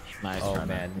 Nice. Oh try,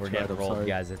 man, we're Tried, getting I'm rolled, sorry.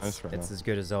 guys. Nice It's try, it's man. as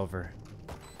good as over.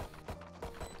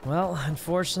 Well,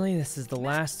 unfortunately, this is the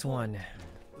last one.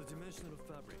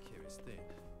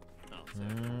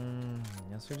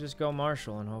 Guess we just go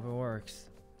Marshall and hope it works.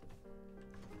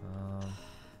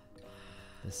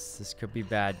 This could be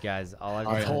bad, guys. All I've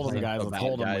All right, got hold is him, a- guys. go Let's bad,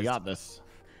 hold him. We guys. got this.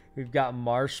 We've got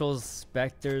marshals,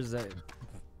 specters.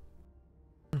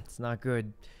 It's not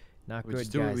good. Not good,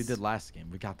 Just do what we did last game.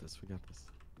 We got this. We got this.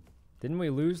 Didn't we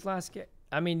lose last game?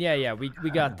 I mean, yeah, we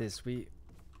got this. We.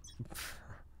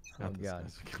 Oh god.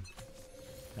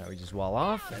 Now we just wall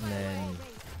off and then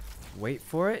wait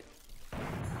for it.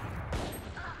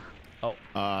 Oh.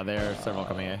 There are several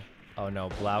coming in. Oh no,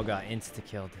 Blau got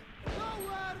insta-killed.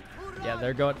 Yeah,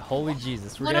 they're going. Holy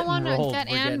Jesus, we're 101 getting rolled. Jet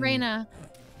We're and getting... Reyna.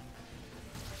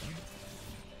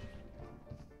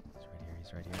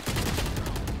 He's right here.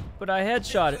 But I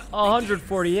headshot it.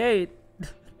 148.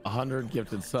 100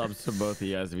 gifted subs to both of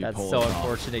you guys. If you That's pull so this off.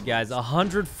 unfortunate, guys.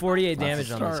 148 That's a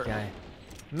damage on this start. guy.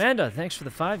 Amanda, thanks for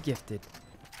the 5 gifted.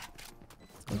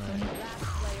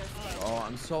 Oh,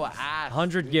 I'm so ass.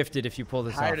 100 gifted if you pull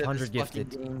this off. Tired of 100 this fucking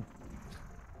gifted. game.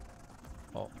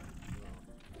 Oh.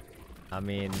 I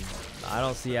mean, I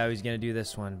don't see how he's gonna do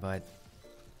this one, but.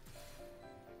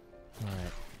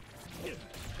 Alright.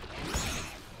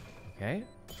 Okay.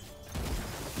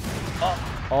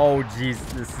 Oh, jeez,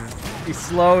 this is. He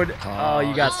slowed. Oh,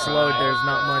 you got slowed. There's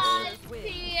not much.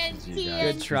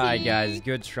 Good try, guys.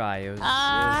 Good try. It was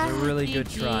a really good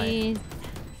try.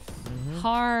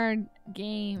 Hard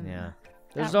game. Yeah.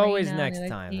 There's That always Reyna, next the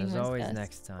time. team There's was always best.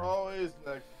 next time. Always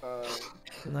next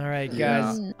time. All right,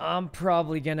 guys. I'm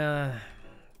probably gonna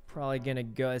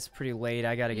go. It's pretty late.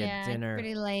 I gotta get Yeah, dinner. it's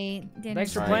pretty late. Dinner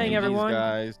Thanks for time. playing, everyone.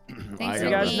 Guys. Thanks See for you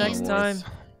guys being. next time. See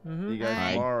you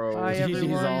guys tomorrow. Bye, GG's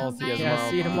everyone. all. See you guys Yeah, tomorrow.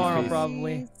 see you tomorrow, Peace.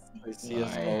 probably. See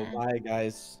us all. Bye,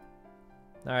 guys.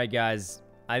 All right, guys.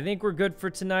 I think we're good for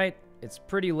tonight. It's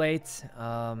pretty late.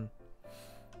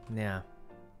 Yeah.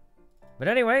 But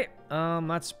anyway,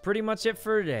 that's pretty much it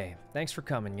for today. Thanks for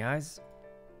coming, guys.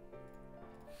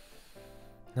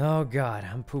 Oh god,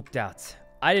 I'm pooped out.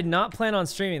 I did not plan on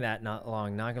streaming that not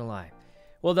long, not gonna lie.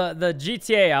 Well, the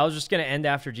GTA, I was just gonna end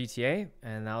after GTA,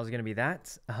 and that was gonna be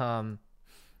that.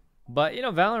 But you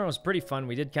know, Valorant was pretty fun.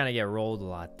 We did kind of get rolled a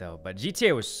lot though, but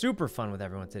GTA was super fun with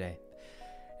everyone today.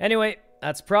 Anyway,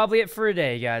 that's probably it for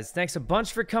today, guys. Thanks a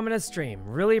bunch for coming to stream.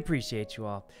 Really appreciate you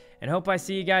all, and hope I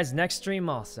see you guys next stream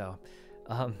also.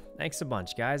 Thanks a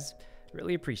bunch, guys.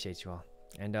 Really appreciate you all,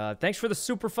 and thanks for the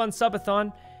super fun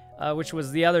subathon. Which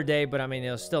was the other day, but I mean,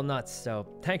 it was still nuts. So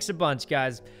thanks a bunch,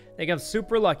 guys. I think I'm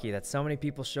super lucky that so many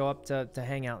people show up to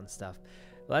hang out and stuff.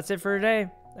 Well, that's it for today.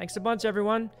 Thanks a bunch,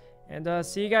 everyone. And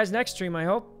see you guys next stream, I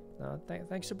hope.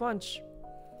 Thanks a bunch.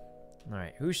 All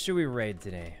right, who should we raid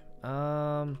today?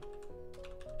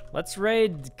 Let's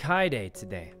raid Kaide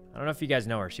today. I don't know if you guys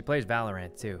know her. She plays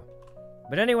Valorant, too.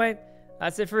 But anyway,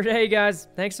 that's it for today, guys.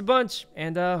 Thanks a bunch.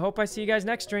 And hope I see you guys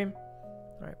next stream.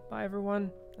 All right, bye, everyone.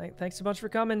 Thanks a bunch for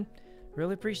coming.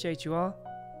 Really appreciate you all.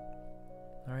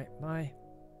 All right, bye.